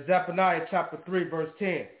 Yeah, Zephaniah chapter 3, verse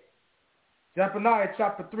 10. Zephaniah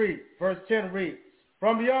chapter 3, verse 10 reads,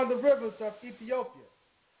 From beyond the rivers of Ethiopia,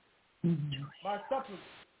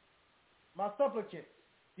 my supplicant,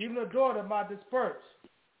 even a daughter my dispersed,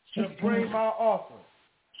 shall bring my offering.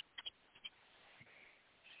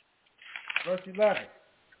 Verse 11.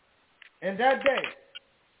 In that day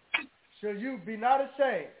shall you be not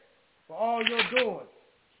ashamed for all your doings.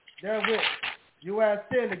 Therewith you have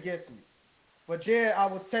sinned against me. For there I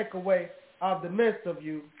will take away out of the midst of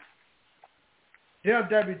you them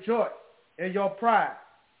that rejoice in your pride.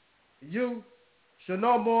 You shall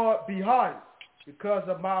no more be haughty because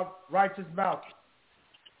of my righteous mountain.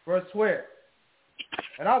 Verse 12.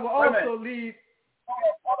 And I will also leave.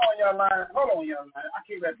 Hold on, young man. I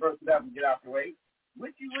can't let verse 11 get out the way.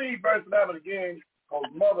 Would you read verse 11 again? Because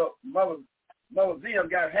Mother Zia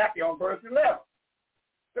got happy on verse 11.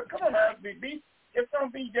 So come on, man. It's going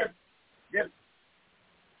to be just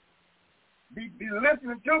be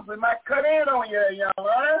listening to it. We might cut in on you, young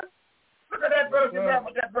man. Look at that verse 11.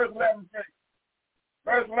 What that verse 11 says.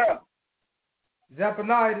 Verse 11.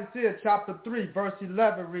 Zephaniah chapter 3, verse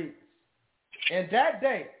 11 reads, In that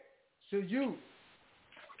day shall you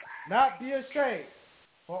not be ashamed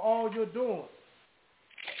for all your doings.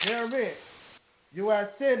 Therein you have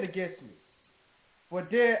sinned against me. For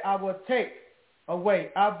there I will take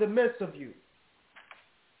away out of the midst of you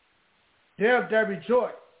them that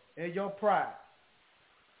rejoice in your pride.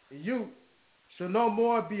 And you shall no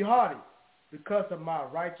more be haughty because of my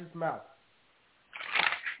righteous mouth.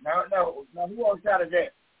 Now, who wants to shout at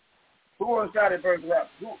that? Who wants to shout at verse 11?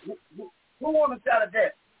 Who wants to shout at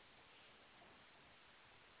that?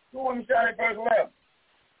 Who wants to shout at verse 11?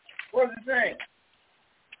 What's it saying?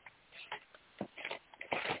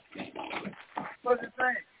 What's it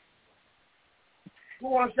saying? Who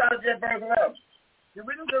wants to shout at that verse 11? If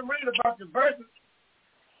we just read about the verses,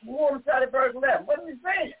 who wants to shout at verse 11? What is he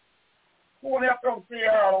saying? Who wants to help them see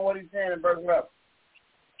out on what he's saying in verse 11?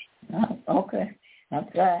 Okay. I'll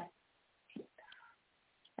try.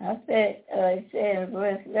 It said in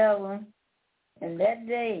verse 11, In that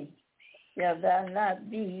day shall thou not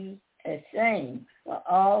be ashamed for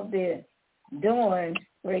all the doings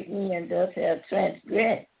wherein thus have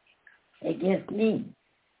transgressed against me.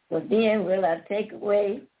 For then will I take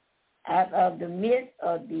away out of the midst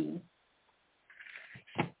of thee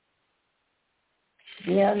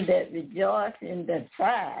them that rejoice in the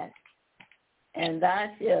pride, and thou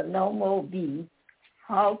shalt no more be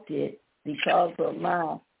halted because of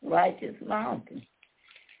my righteous mountain.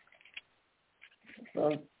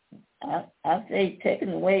 So I say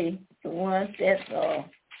taking away the ones that are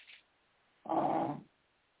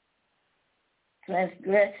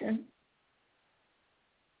transgression,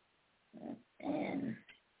 and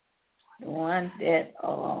the ones that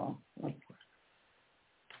are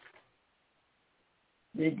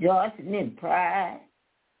rejoicing in pride,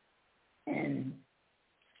 and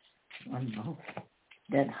one more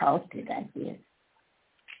that halted, I guess.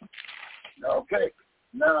 Okay.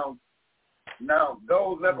 Now, Now,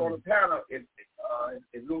 those left on the panel, if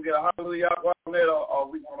you gonna get a hallelujah on it, or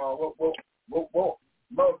we gonna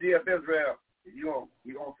both DF Israel, you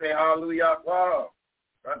gonna say hallelujah,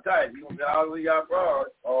 I'm tight. You gonna say hallelujah,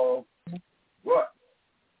 or what?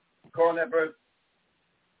 According to that verse,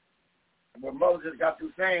 what Moses got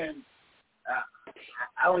through saying,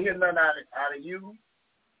 I don't hear nothing out of you.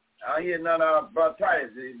 I don't hear nothing out of Brother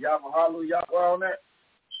Titus. Is y'all gonna hallelujah on that?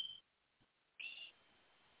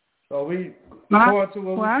 So we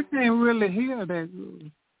I can't really hear that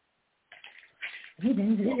good. He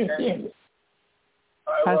didn't really hear it.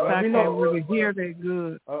 I can't really hear that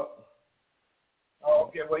good.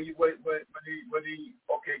 Okay, well,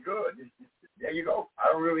 okay, good. There you go.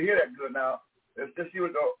 I don't really hear that good now. Let's just see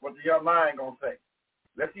what the young man gonna say.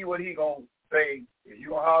 Let's see what he gonna say. If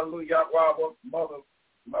you gonna hallelujah, what mother,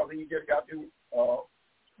 you just got to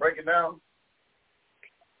break it down.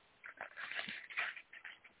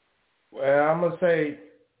 Well, I'm going to say,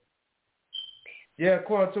 yeah,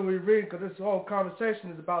 according to what we read, because this whole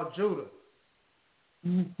conversation is about Judah.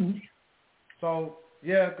 Mm-hmm. So,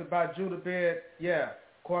 yeah, about Judah being,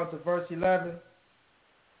 according to verse 11.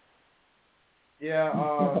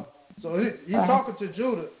 Yeah, so he's talking to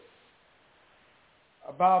Judah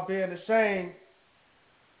about being ashamed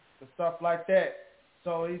and stuff like that.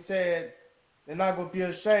 So he said they're not going to be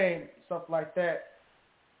ashamed, stuff like that.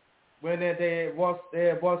 When they once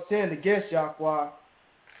sinned against Yahweh,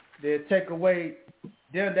 they take away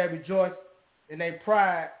them that rejoice in their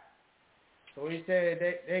pride. So he said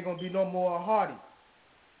they ain't gonna be no more hardy.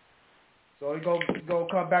 So he go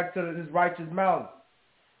come back to his righteous mountain.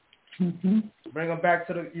 Mm-hmm. Bring them back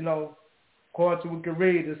to according to what we can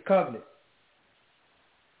read, this covenant.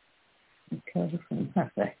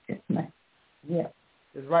 Yeah.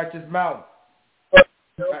 His righteous mountain.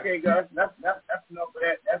 Okay, guys, that's enough of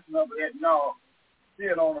that. That's enough of that. No,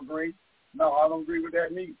 still don't agree. No, I don't agree with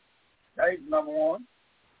that neither. That ain't number one.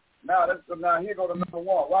 Now here go to number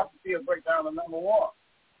one. Watch the field break down to number one.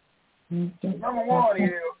 Mm-hmm. Number one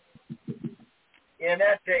is in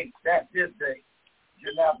that day, this day,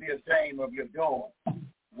 should not be ashamed of your doing,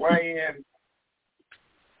 wherein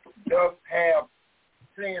doth have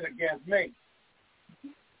sinned against me.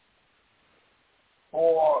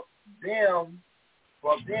 For then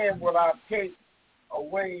will I take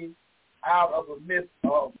away out of the midst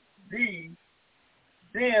of thee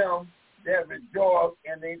them that rejoice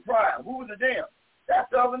in their pride. Who was the them? That's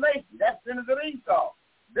the other nation. That's sinners of Esau.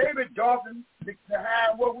 They rejoicing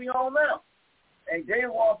behind what we own now. And they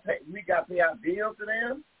want to pay. We got to pay our bills to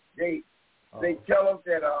them. They tell us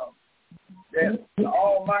that the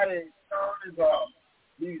Almighty Son is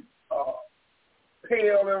he's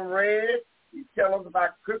pale and red. He tell us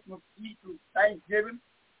about Christmas, Easter, Thanksgiving.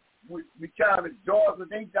 We try to rejoice with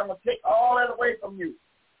things. I'm going to take all that away from you.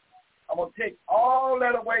 I'm going to take all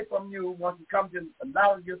that away from you once you come to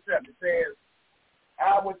acknowledge yourself. It says,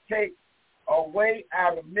 I will take away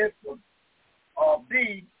out of the midst of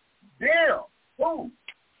thee them. Who?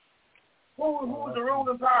 Who is the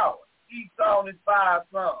ruling power? Esau and his 5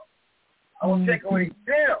 sons. I will take away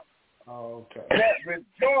them that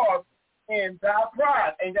rejoice in thy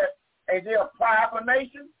pride. And they're a prideful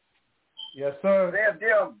nation. Yes, sir.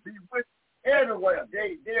 They'll be with everywhere.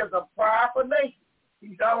 There's a prideful nation.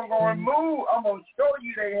 He said, I'm going to remove. I'm going to show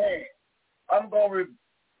you their hand. I'm going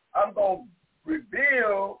to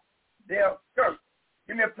reveal their skirt.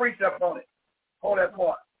 Give me a precept on it. Hold that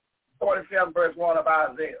point. 47 verse 1 of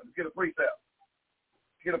Isaiah. Let's get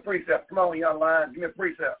a precept. Come on, young lion. Give me a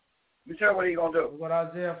precept. Let me show you what he's going to do. What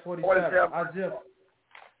Isaiah 47.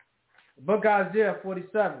 Book Isaiah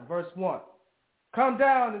 47, verse 1. Come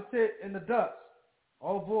down and sit in the dust,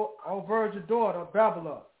 O virgin daughter of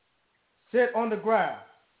Babylon. Sit on the ground.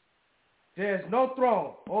 There is no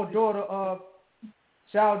throne, O daughter of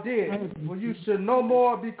Chaldea, for you should no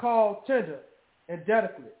more be called tender and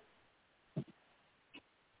delicate.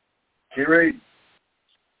 Keep reading.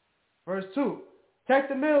 Verse 2. Take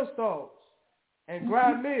the millstones and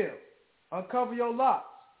grind meal. Uncover your locks.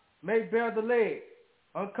 Make bare the legs.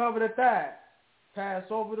 Uncover the thighs. Pass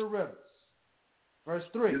over the rivers. Verse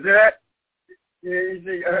 3. Is that? Yeah, you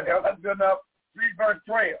see, that's good enough. Read verse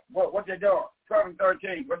 12. What they doing? 12 and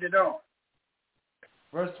 13. What they doing?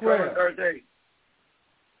 Verse 12. 12 and 13.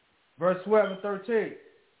 Verse 12 and 13.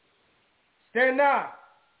 Stand now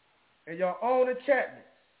in your own enchantments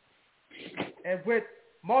and with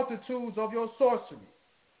multitudes of your sorcery,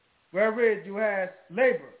 wherein you have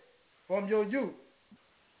labored from your youth.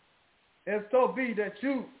 If so be that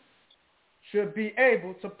you should be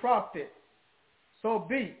able to profit, so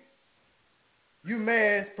be you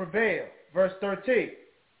may prevail. Verse 13.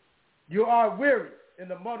 You are weary in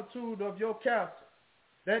the multitude of your counsel.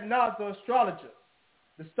 Let not the astrologer,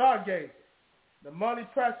 the stargazer, the money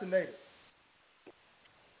personator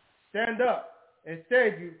stand up and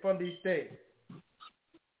save you from these things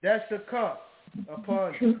that shall come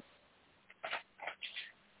upon you.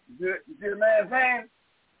 You see the man saying?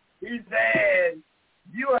 He said,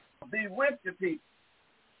 you have to be with the people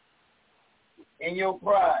in your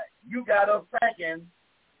pride. You got us thinking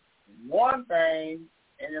one thing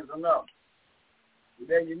and it's enough.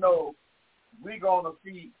 Then you know we're going to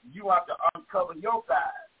see you have to uncover your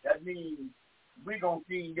side. That means we're going to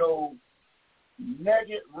see your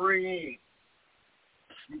naked rear end.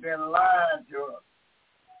 You've been lying to us.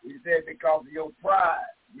 He said because of your pride.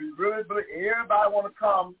 We really believe everybody want to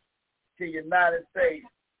come to the United States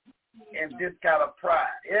and this kind of pride.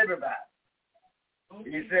 Everybody.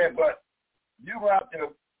 He said, but you have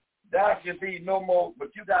to, that should be no more,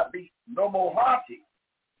 but you got to be no more haughty.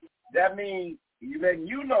 That means letting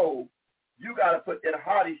you know you got to put that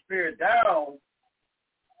haughty spirit down,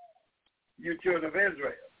 you children of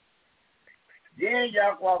Israel. Then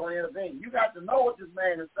Yahweh will intervene. You got to know what this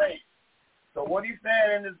man is saying. So what he's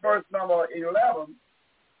saying in this verse number 11,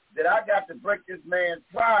 that I got to break this man's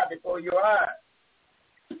pride before your eyes.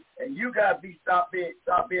 And you got to stop being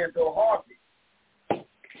so haughty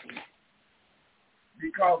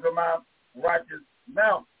because of my righteous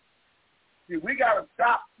mouth. See, we got to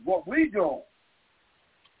stop what we doing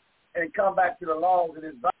and come back to the laws of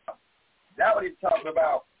his Bible. That's what he's talking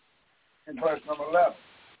about in verse number 11.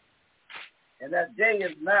 And that day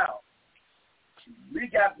is now. We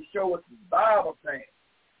got to show what the Bible saying.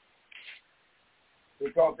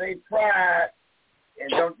 Because they pride,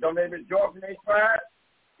 and don't they rejoice in their pride?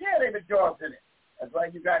 Yeah, they rejoice in it. That's why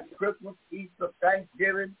you got Christmas, Easter,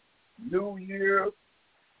 Thanksgiving, New Year,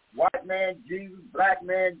 white man Jesus, black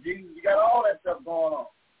man Jesus. You got all that stuff going on.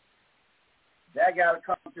 That got to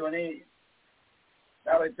come to an end.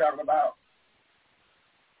 That's what he's talking about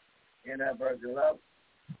in that verse 11.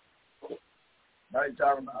 That's what he's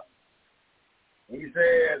talking about. He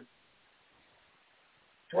says,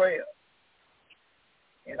 12,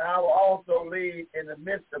 and I will also lead in the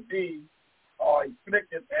midst of thee are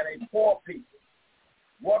afflicted and a poor people.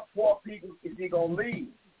 What poor people is he going to lead?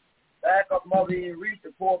 Back up, Mother, and read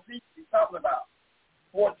the poor people he's talking about.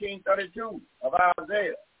 1432 of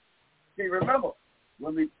Isaiah. See, remember,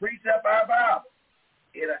 when we precept our Bible,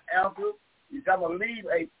 it'll answer, he's going to leave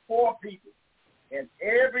a poor people. And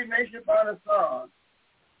every nation under the sun,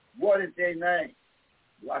 what is their name?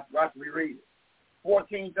 Watch me read it.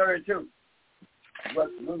 1432. But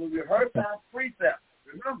when we rehearse our precepts,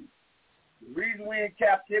 remember, the reason we're in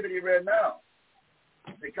captivity right now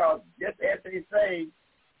is because just as they say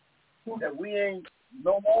that we ain't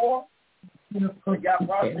no more, we got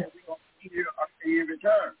prophets we're going to see here until he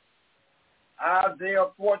returns. Isaiah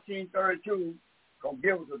 14:32 going to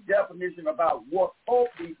give us a definition about what poor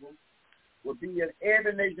people will be in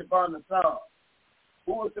every nation upon the sun.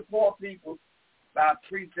 Who is the poor people? By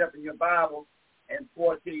precept in your Bible and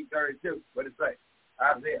 14:32. What does it say?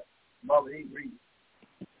 Isaiah. Mother, he read it.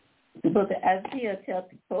 The book of Isaiah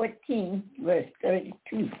chapter 14, verse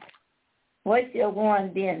 32. What shall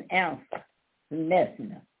one then answer the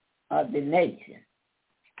messenger of the nation?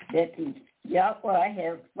 That the Yahweh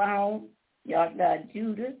has found Yahweh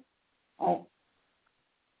Judah on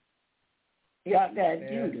Yahweh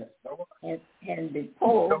Judah and the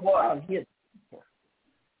poor of his people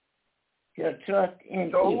shall trust in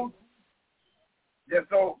him. Yeah,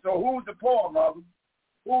 so who's the poor, Mother?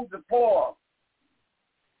 Who's the poor?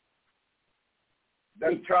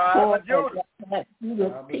 The tribe of Judah. The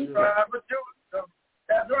tribe of Judah.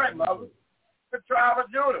 That's right, Mother. The tribe of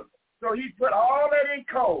Judah. So he put all that in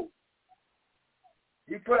code.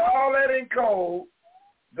 He put all that in code.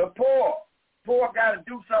 The poor. Poor got to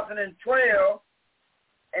do something in 12,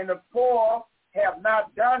 and the poor have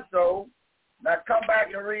not done so. Now come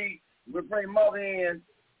back and read. We'll bring Mother in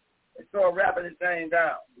and start wrapping this thing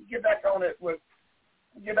down. We'll get back on it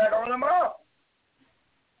tomorrow.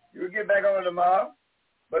 You'll get back on it tomorrow.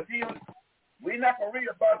 But see, we're not going to read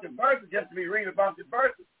a bunch of verses just to be reading a bunch of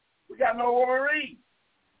verses. We got to know what we're reading.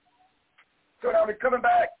 So now we're coming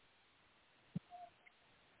back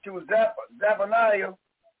to Zephaniah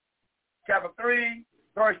chapter 3,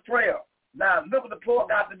 verse 12. Now look what the poor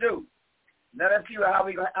got to do. Now let's see how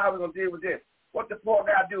we're going to deal with this. What the poor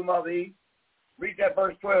got to do, Mother Eve? Read that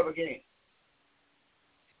verse 12 again.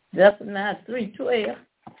 Zephaniah 3:12.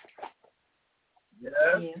 Yes.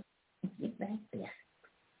 Yeah. Get back there.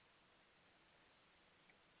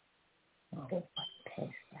 Okay,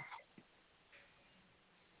 past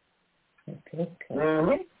that. Okay.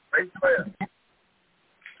 Mm-hmm. Verse 12.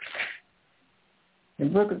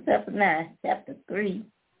 book of Zephaniah, chapter 3,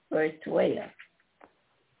 verse 12.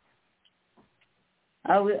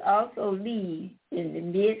 I will also lead in the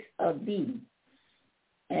midst of thee,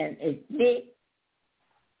 and afflict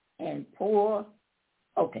and poor.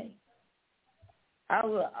 Okay. I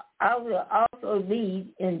will also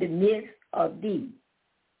lead in the midst of thee,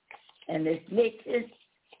 and afflicted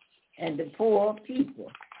and the poor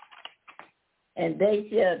people, and they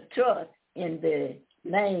shall trust in the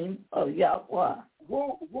name of Yahweh.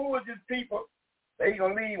 Who is this people? They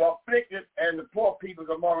gonna leave afflicted and the poor people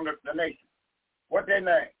among the nation. What their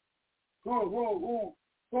name? Who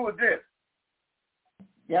is this?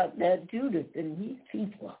 That Judas and his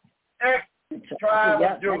people. Tribe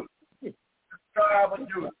of Judah. Tribe of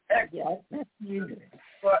Judah. Yeah, that's Judas.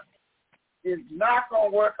 But it's not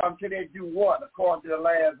gonna work until they do what, according to the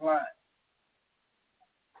last line.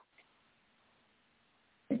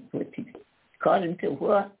 According to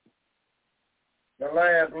what? The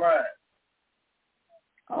last line.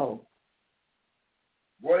 Oh.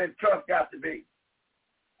 What did trust got to be?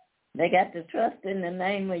 They got to trust in the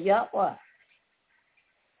name of Yahweh.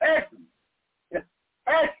 Excellent.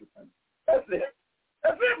 Excellent. That's it.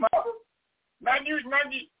 That's it, mother. Now you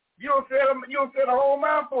don't say the whole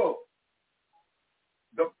mouthful.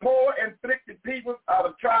 The poor afflicted people are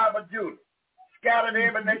the tribe of Judah, scattered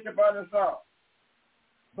every nation by the sun.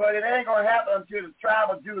 But it ain't gonna happen until the tribe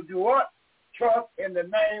of Judah do what? Trust in the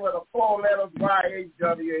name of the 4 letters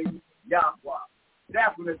YHWH, Yahweh.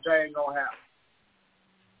 That's when this thing gonna happen.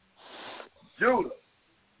 Judah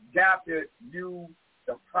got to use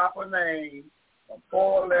the proper name of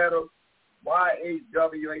 4 letters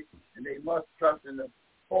YHWH, and they must trust in the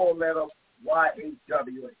 4 letters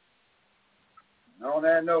YHWH. And on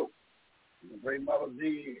that note, you can bring Mother Z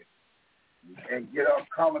in and get a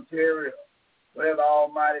commentary or whatever the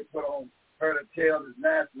Almighty put on her to tell this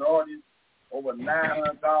national audience over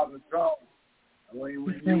 900,000 strong. And when you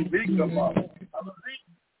beat them up, Mother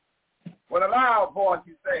Z, with a loud voice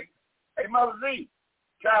you say, hey, Mother Z,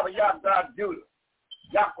 tribe of Yahweh Judah,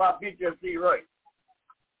 Yahweh beat your seed right.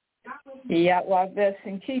 Yahweh bless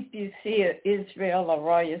and keep you, seer Israel, a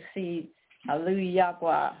royal seed. Hallelujah,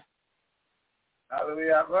 Yahweh.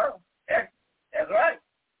 Hallelujah, Yahweh. That's right.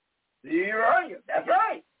 See, right. That's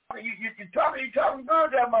right. You talking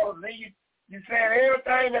good there, Mother Z. You saying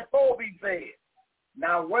everything that four be said.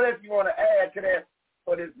 Now, what if you want to add to that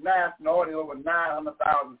for this national audience over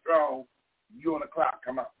 900,000 strong? You on the clock,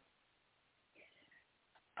 come on.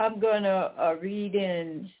 I'm going to read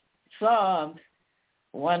in Psalms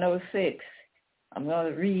 106. I'm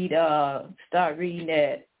going to start reading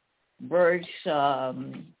at verse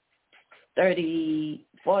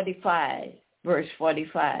 45, verse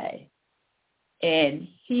 45. And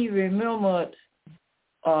he remembered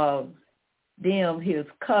them his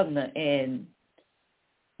covenant and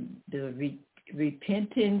the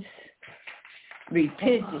repentance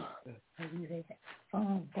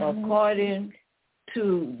according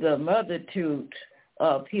to the multitude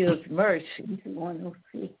of his mercy.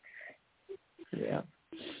 106. Yeah.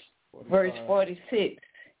 Verse 46.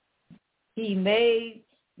 He made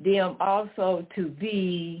them also to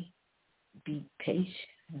be patient.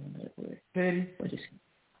 Petty. What is it?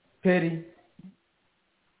 Petty.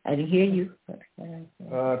 I didn't hear you.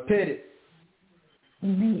 Petty. He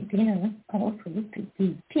made them also to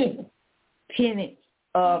be petty.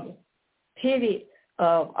 Pity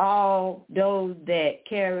of all those that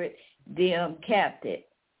carried them captive.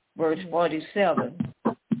 Verse 47.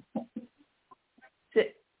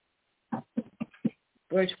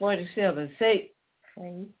 Verse 47.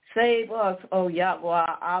 Save us, O Yahweh,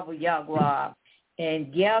 our Yahweh,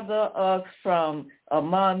 and gather us from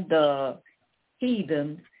among the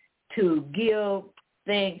heathen to give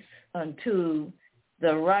thanks unto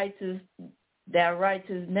the righteous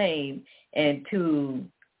name, and to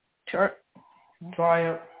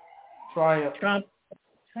triumph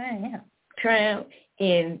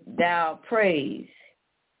in thou praise.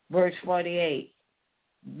 Verse 48.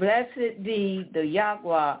 Blessed be the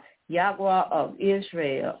Yahweh of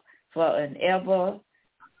Israel, forever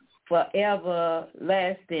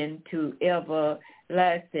lasting to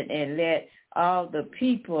everlasting, and let all the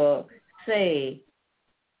people say,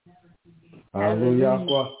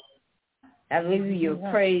 Hallelujah. Hallelujah.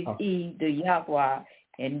 Praise ye the Yahweh.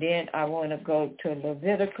 And then I want to go to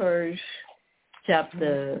Leviticus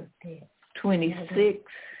chapter 26.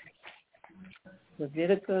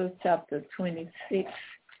 Leviticus chapter 26.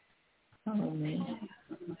 Oh, man.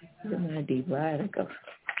 Where my divider go?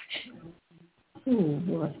 Oh,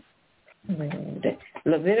 boy.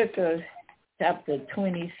 Leviticus chapter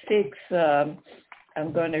 26.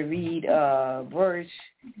 I'm going to read verse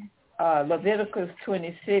Leviticus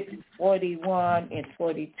 26, 41 and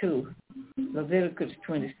 42. Leviticus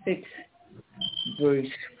 26, verse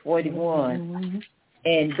 41.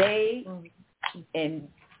 And they, and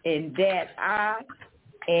that I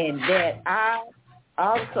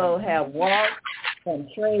also have walked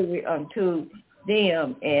contrary unto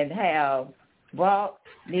them, and have brought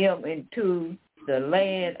them into the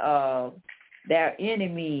land of their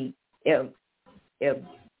enemy, if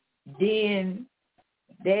then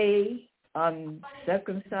they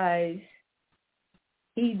uncircumcised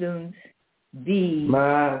heathens be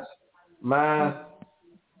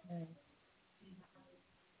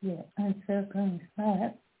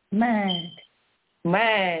uncircumcised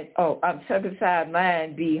uncircumcised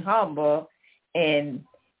mind be humble, and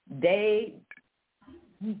they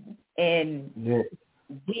and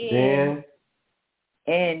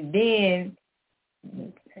then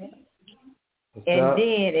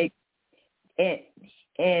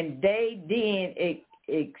they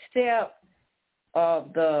accept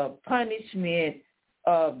of the punishment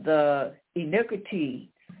of the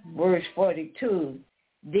iniquity. Verse 42.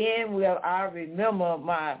 Then will I remember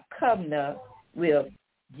my covenant with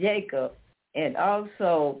Jacob, and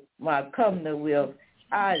also my covenant with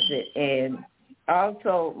Isaac, and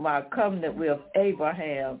also my covenant with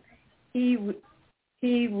Abraham. He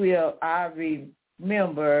will I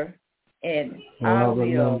remember, and him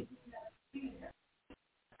will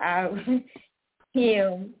I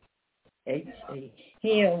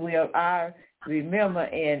remember,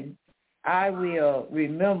 and I will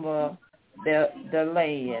remember the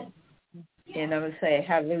land. And I'm going to say,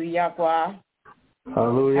 hallelujah, hallelujah,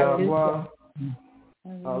 hallelujah,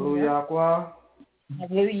 hallelujah,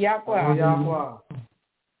 hallelujah.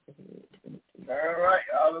 All right,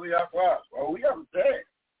 hallelujah. Well, we haven't said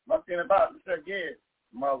nothing about it. Again,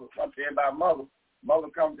 mother, something about mother. Mother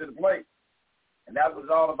comes to the plate. And that was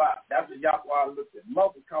all about. That's what Yahweh looked at.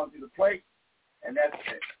 Mother comes to the plate, and that's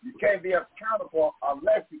it. You can't be accountable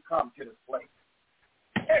unless you come to the plate.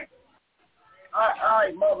 Hey. All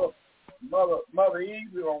right, Mother Eve,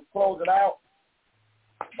 we're going to close it out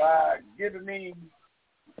by giving me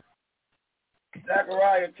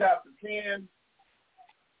Zechariah chapter 10.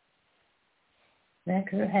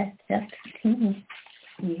 Zechariah chapter 10.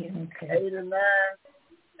 Yeah, okay. 8 and 9.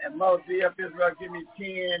 And Mother D.F. Israel, give me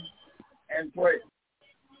 10 and 12.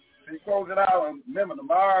 We close it out. And remember,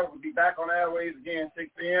 tomorrow we'll be back on Airways again, 6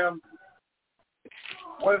 p.m.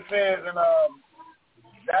 What it says in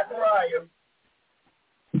Zechariah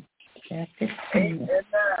 8 and 9.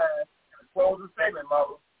 Close the statement,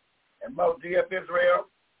 Mother. And Mother D.F. Israel,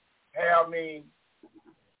 have me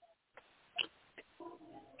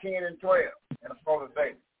 10 and 12 in a closing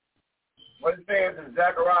statement. What it says in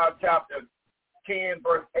Zechariah chapter 10,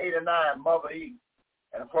 verse 8 and 9, Mother Eve,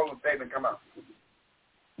 and a closing statement come out.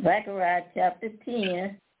 Zechariah chapter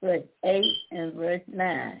 10, verse 8 and verse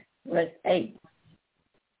 9. Verse 8.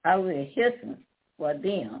 I will hasten for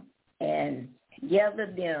them and gather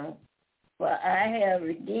them, for I have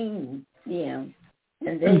redeemed them,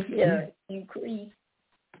 and they shall increase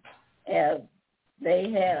as they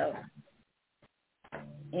have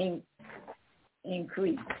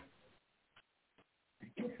increased.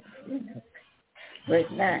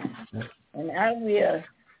 Verse 9. And I will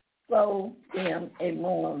sow them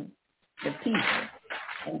among the people,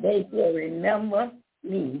 and they shall remember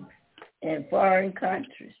me in foreign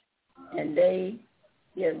countries, and they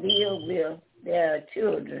shall live with their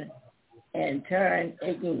children and turn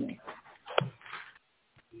again.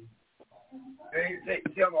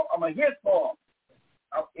 I'm a hit for him.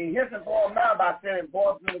 He hits him for him now by saying,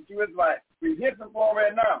 boys and the Jews, like, we hit him for him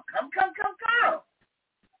right now. Come.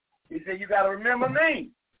 He said, you got to remember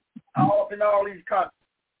me. All up in all these countries.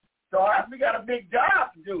 So we got a big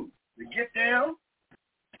job to do to get them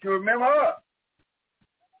to remember us.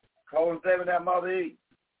 Close statement that Mother E.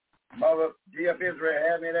 Mother D.F. Israel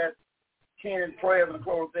had me that 10 and 12 in the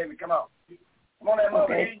close statement. Come on. Come on, that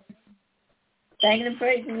Mother E. Thanking and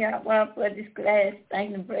praising Yahweh for this class.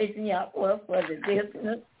 Thanking and praising Yahweh for the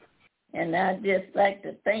listeners. And I'd just like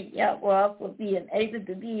to thank Yahweh for being able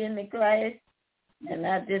to be in the class. And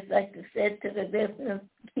I'd just like to say to the listeners,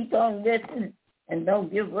 keep on listening and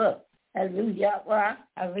don't give up. Hallelujah.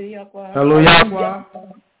 Hallelujah. Hallelujah. Hallelujah.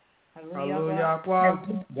 Hallelujah.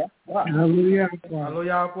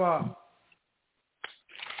 Hallelujah.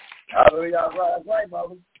 Hallelujah. That's right,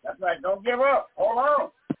 Mother. That's right. Don't give up. Hold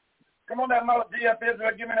on. Come on, that Mother D.F.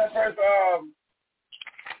 Israel. Give me that first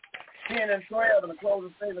 10 and 12 and the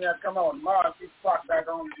closing statement. Come on. Tomorrow, keep the clock back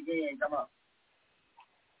on again. Come on.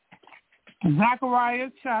 Zechariah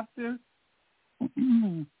chapter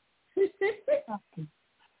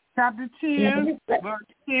Chapter 10, verse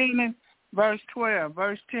 10 and verse 12.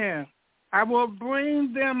 Verse 10. I will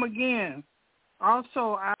bring them again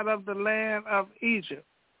also out of the land of Egypt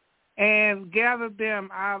and gather them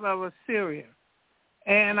out of Assyria.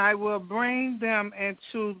 And I will bring them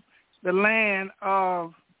into the land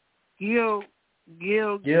of Gilead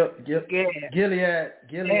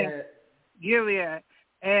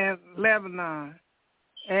and Lebanon,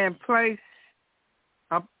 and place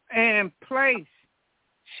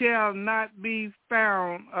shall not be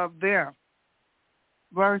found of them.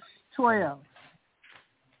 Verse 12.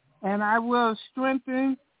 And I will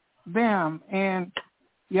strengthen them in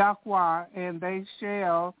Yahweh, and they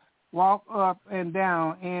shall walk up and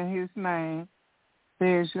down in his name,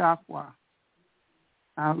 says Yahweh.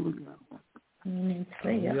 Hallelujah.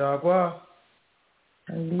 Yahweh.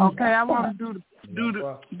 Okay, I want to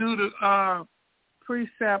do the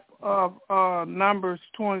precept of Numbers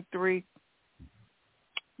 23.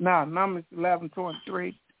 No, Numbers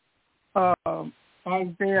 11:23.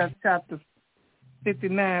 Isaiah chapter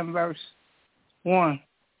 59, verse 1.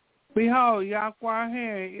 Behold, Yahweh's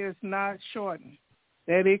hand is not shortened,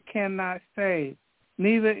 that it cannot save,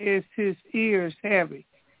 neither is his ears heavy,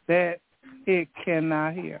 that it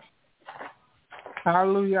cannot hear.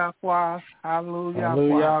 Hallelujah, Yahweh. Hallelujah,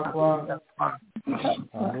 Hallelujah,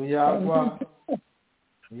 Yahweh.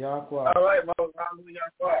 Yahweh. All right, Moses. Hallelujah,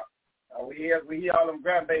 Yahweh. We hear all them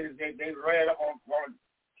grandbabies. They ran up on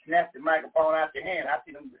snatch the microphone out your hand. I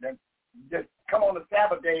see them just come on the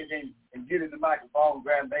Sabbath days and get in the microphone,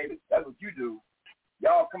 grandbabies. That's what you do.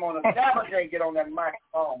 Y'all come on the Sabbath day, get on that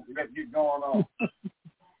microphone. Let's get going on.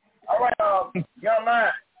 All right, young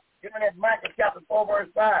man, give me that Micah chapter 4, verse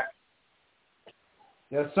 5.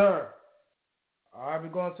 Yes, sir. All right, we're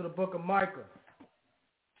going to the book of Micah.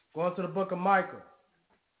 Going to the book of Micah,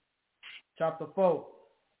 chapter 4,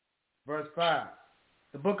 verse 5.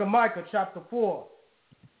 The book of Micah, chapter 4,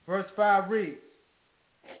 verse 5 reads,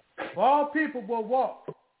 For all people will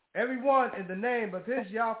walk, everyone in the name of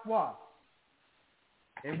his Yahweh,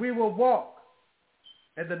 and we will walk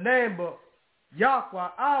in the name of Yahweh,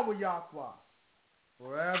 our Yahweh,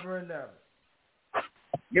 forever and ever.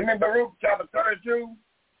 Give me Baruch chapter 32,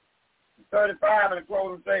 35 in the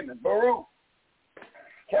closing statement. Baruch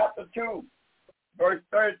chapter 2, verse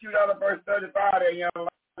 32 down to verse 35 there, young lion,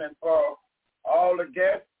 and for all the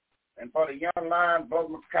guests, and for the young lion, both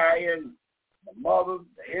Micaiah and the mothers,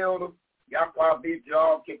 the elders, Yahweh beat you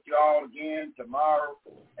all, kick you all again tomorrow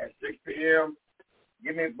at 6 p.m.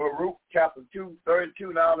 Give me Baruch chapter 2,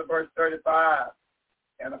 32 down to verse 35,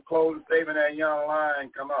 and a closing statement that young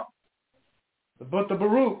lion come up. The book of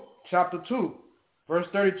Baruch, chapter 2, verse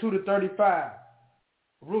 32 to 35.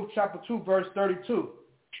 Baruch, chapter 2, verse 32.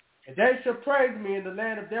 And they shall praise me in the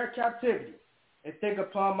land of their captivity, and think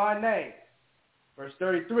upon my name. Verse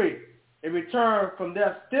 33. And return from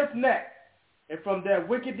their stiff neck, and from their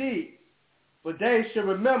wicked deeds, for they shall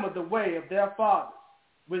remember the way of their fathers,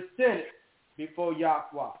 which sinned before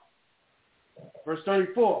Yahweh. Verse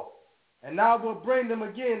 34. And I will bring them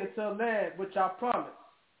again into a land which I promised,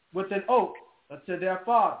 with an oath unto their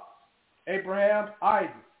fathers, Abraham,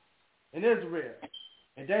 Isaac, and Israel,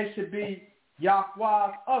 and they should be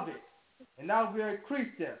Yahweh's of it, and I will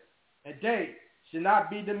increase them, and they should not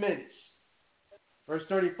be diminished. Verse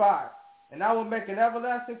 35, and I will make an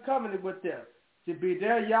everlasting covenant with them, to be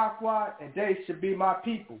their Yahweh, and they should be my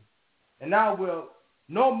people. And I will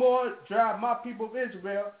no more drive my people of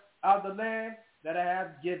Israel out of the land that I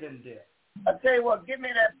have given them. I tell you what, give me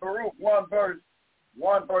that Baruch 1 verse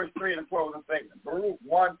 3 in the closing statement. Baruch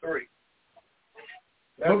 1:3.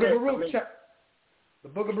 The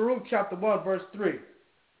book of Baruch, chapter 1, verse 3.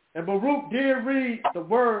 And Baruch did read the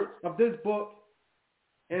words of this book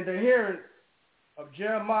in the hearing of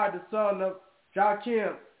Jeremiah, the son of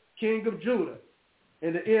Joachim, king of Judah,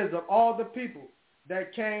 in the ears of all the people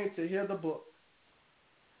that came to hear the book.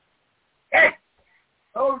 Hey,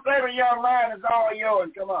 those favorite young man is all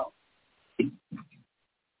yours. Come on.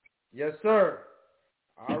 Yes, sir.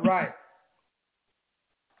 All right.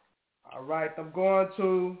 I'm going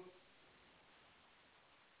to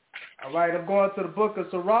the book of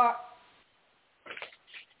Sirach.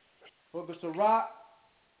 Book of Sirach,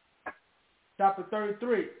 chapter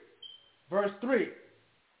 33, verse 3.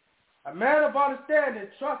 A man of understanding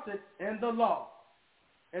trusted in the law,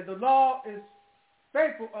 and the law is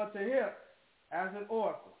faithful unto him as an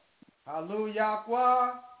oracle. Hallelujah,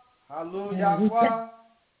 hallelujah,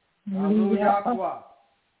 hallelujah,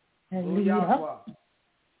 hallelujah.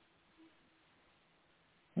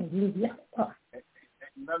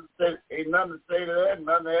 Ain't nothing to say to that,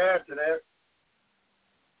 nothing to add to that.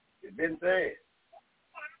 It's been said.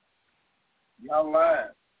 Young lion.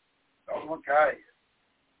 Okay.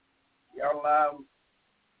 Y'all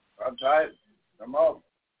I'm tired. Come on.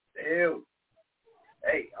 Ew.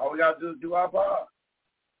 Hey, all we got to do is do our part.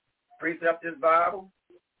 Precept this Bible.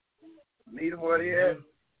 Meet him where he is.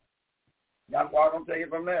 That's why I'm going to take it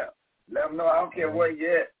from there. Let them know I don't care where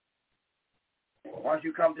you at. Once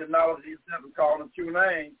you come to the knowledge of yourself and call the true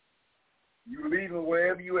name, you leave him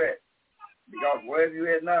wherever you at. Because wherever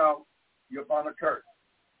you at now, you're upon a curse.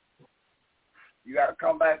 You got to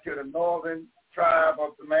come back to the northern tribe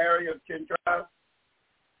of Samaria, 10 tribes,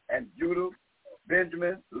 and Judah,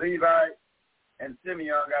 Benjamin, Levi, and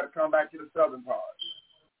Simeon got to come back to the southern part.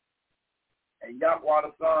 And Yahweh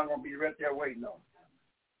the Son going to be right there waiting on.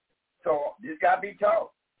 So this got to be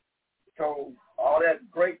taught. So all that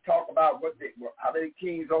great talk about how they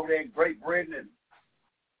kings over there in Great Britain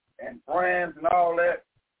and France and all that,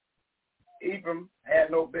 Ephraim had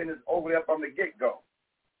no business over there from the get-go.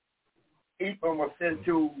 Ephraim was sent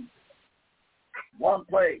to one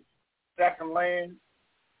place, second land,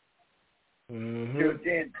 till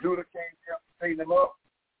then Judah came there to straighten him up,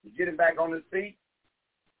 to get him back on his feet,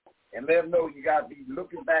 and let him know you got to be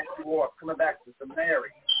looking back toward, coming back to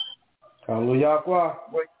Samaria. Hallelujah.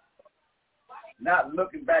 Not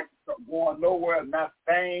looking back, going nowhere, not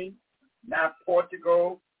Spain, not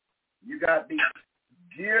Portugal. You got to be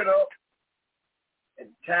geared up and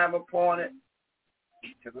time appointed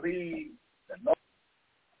to leave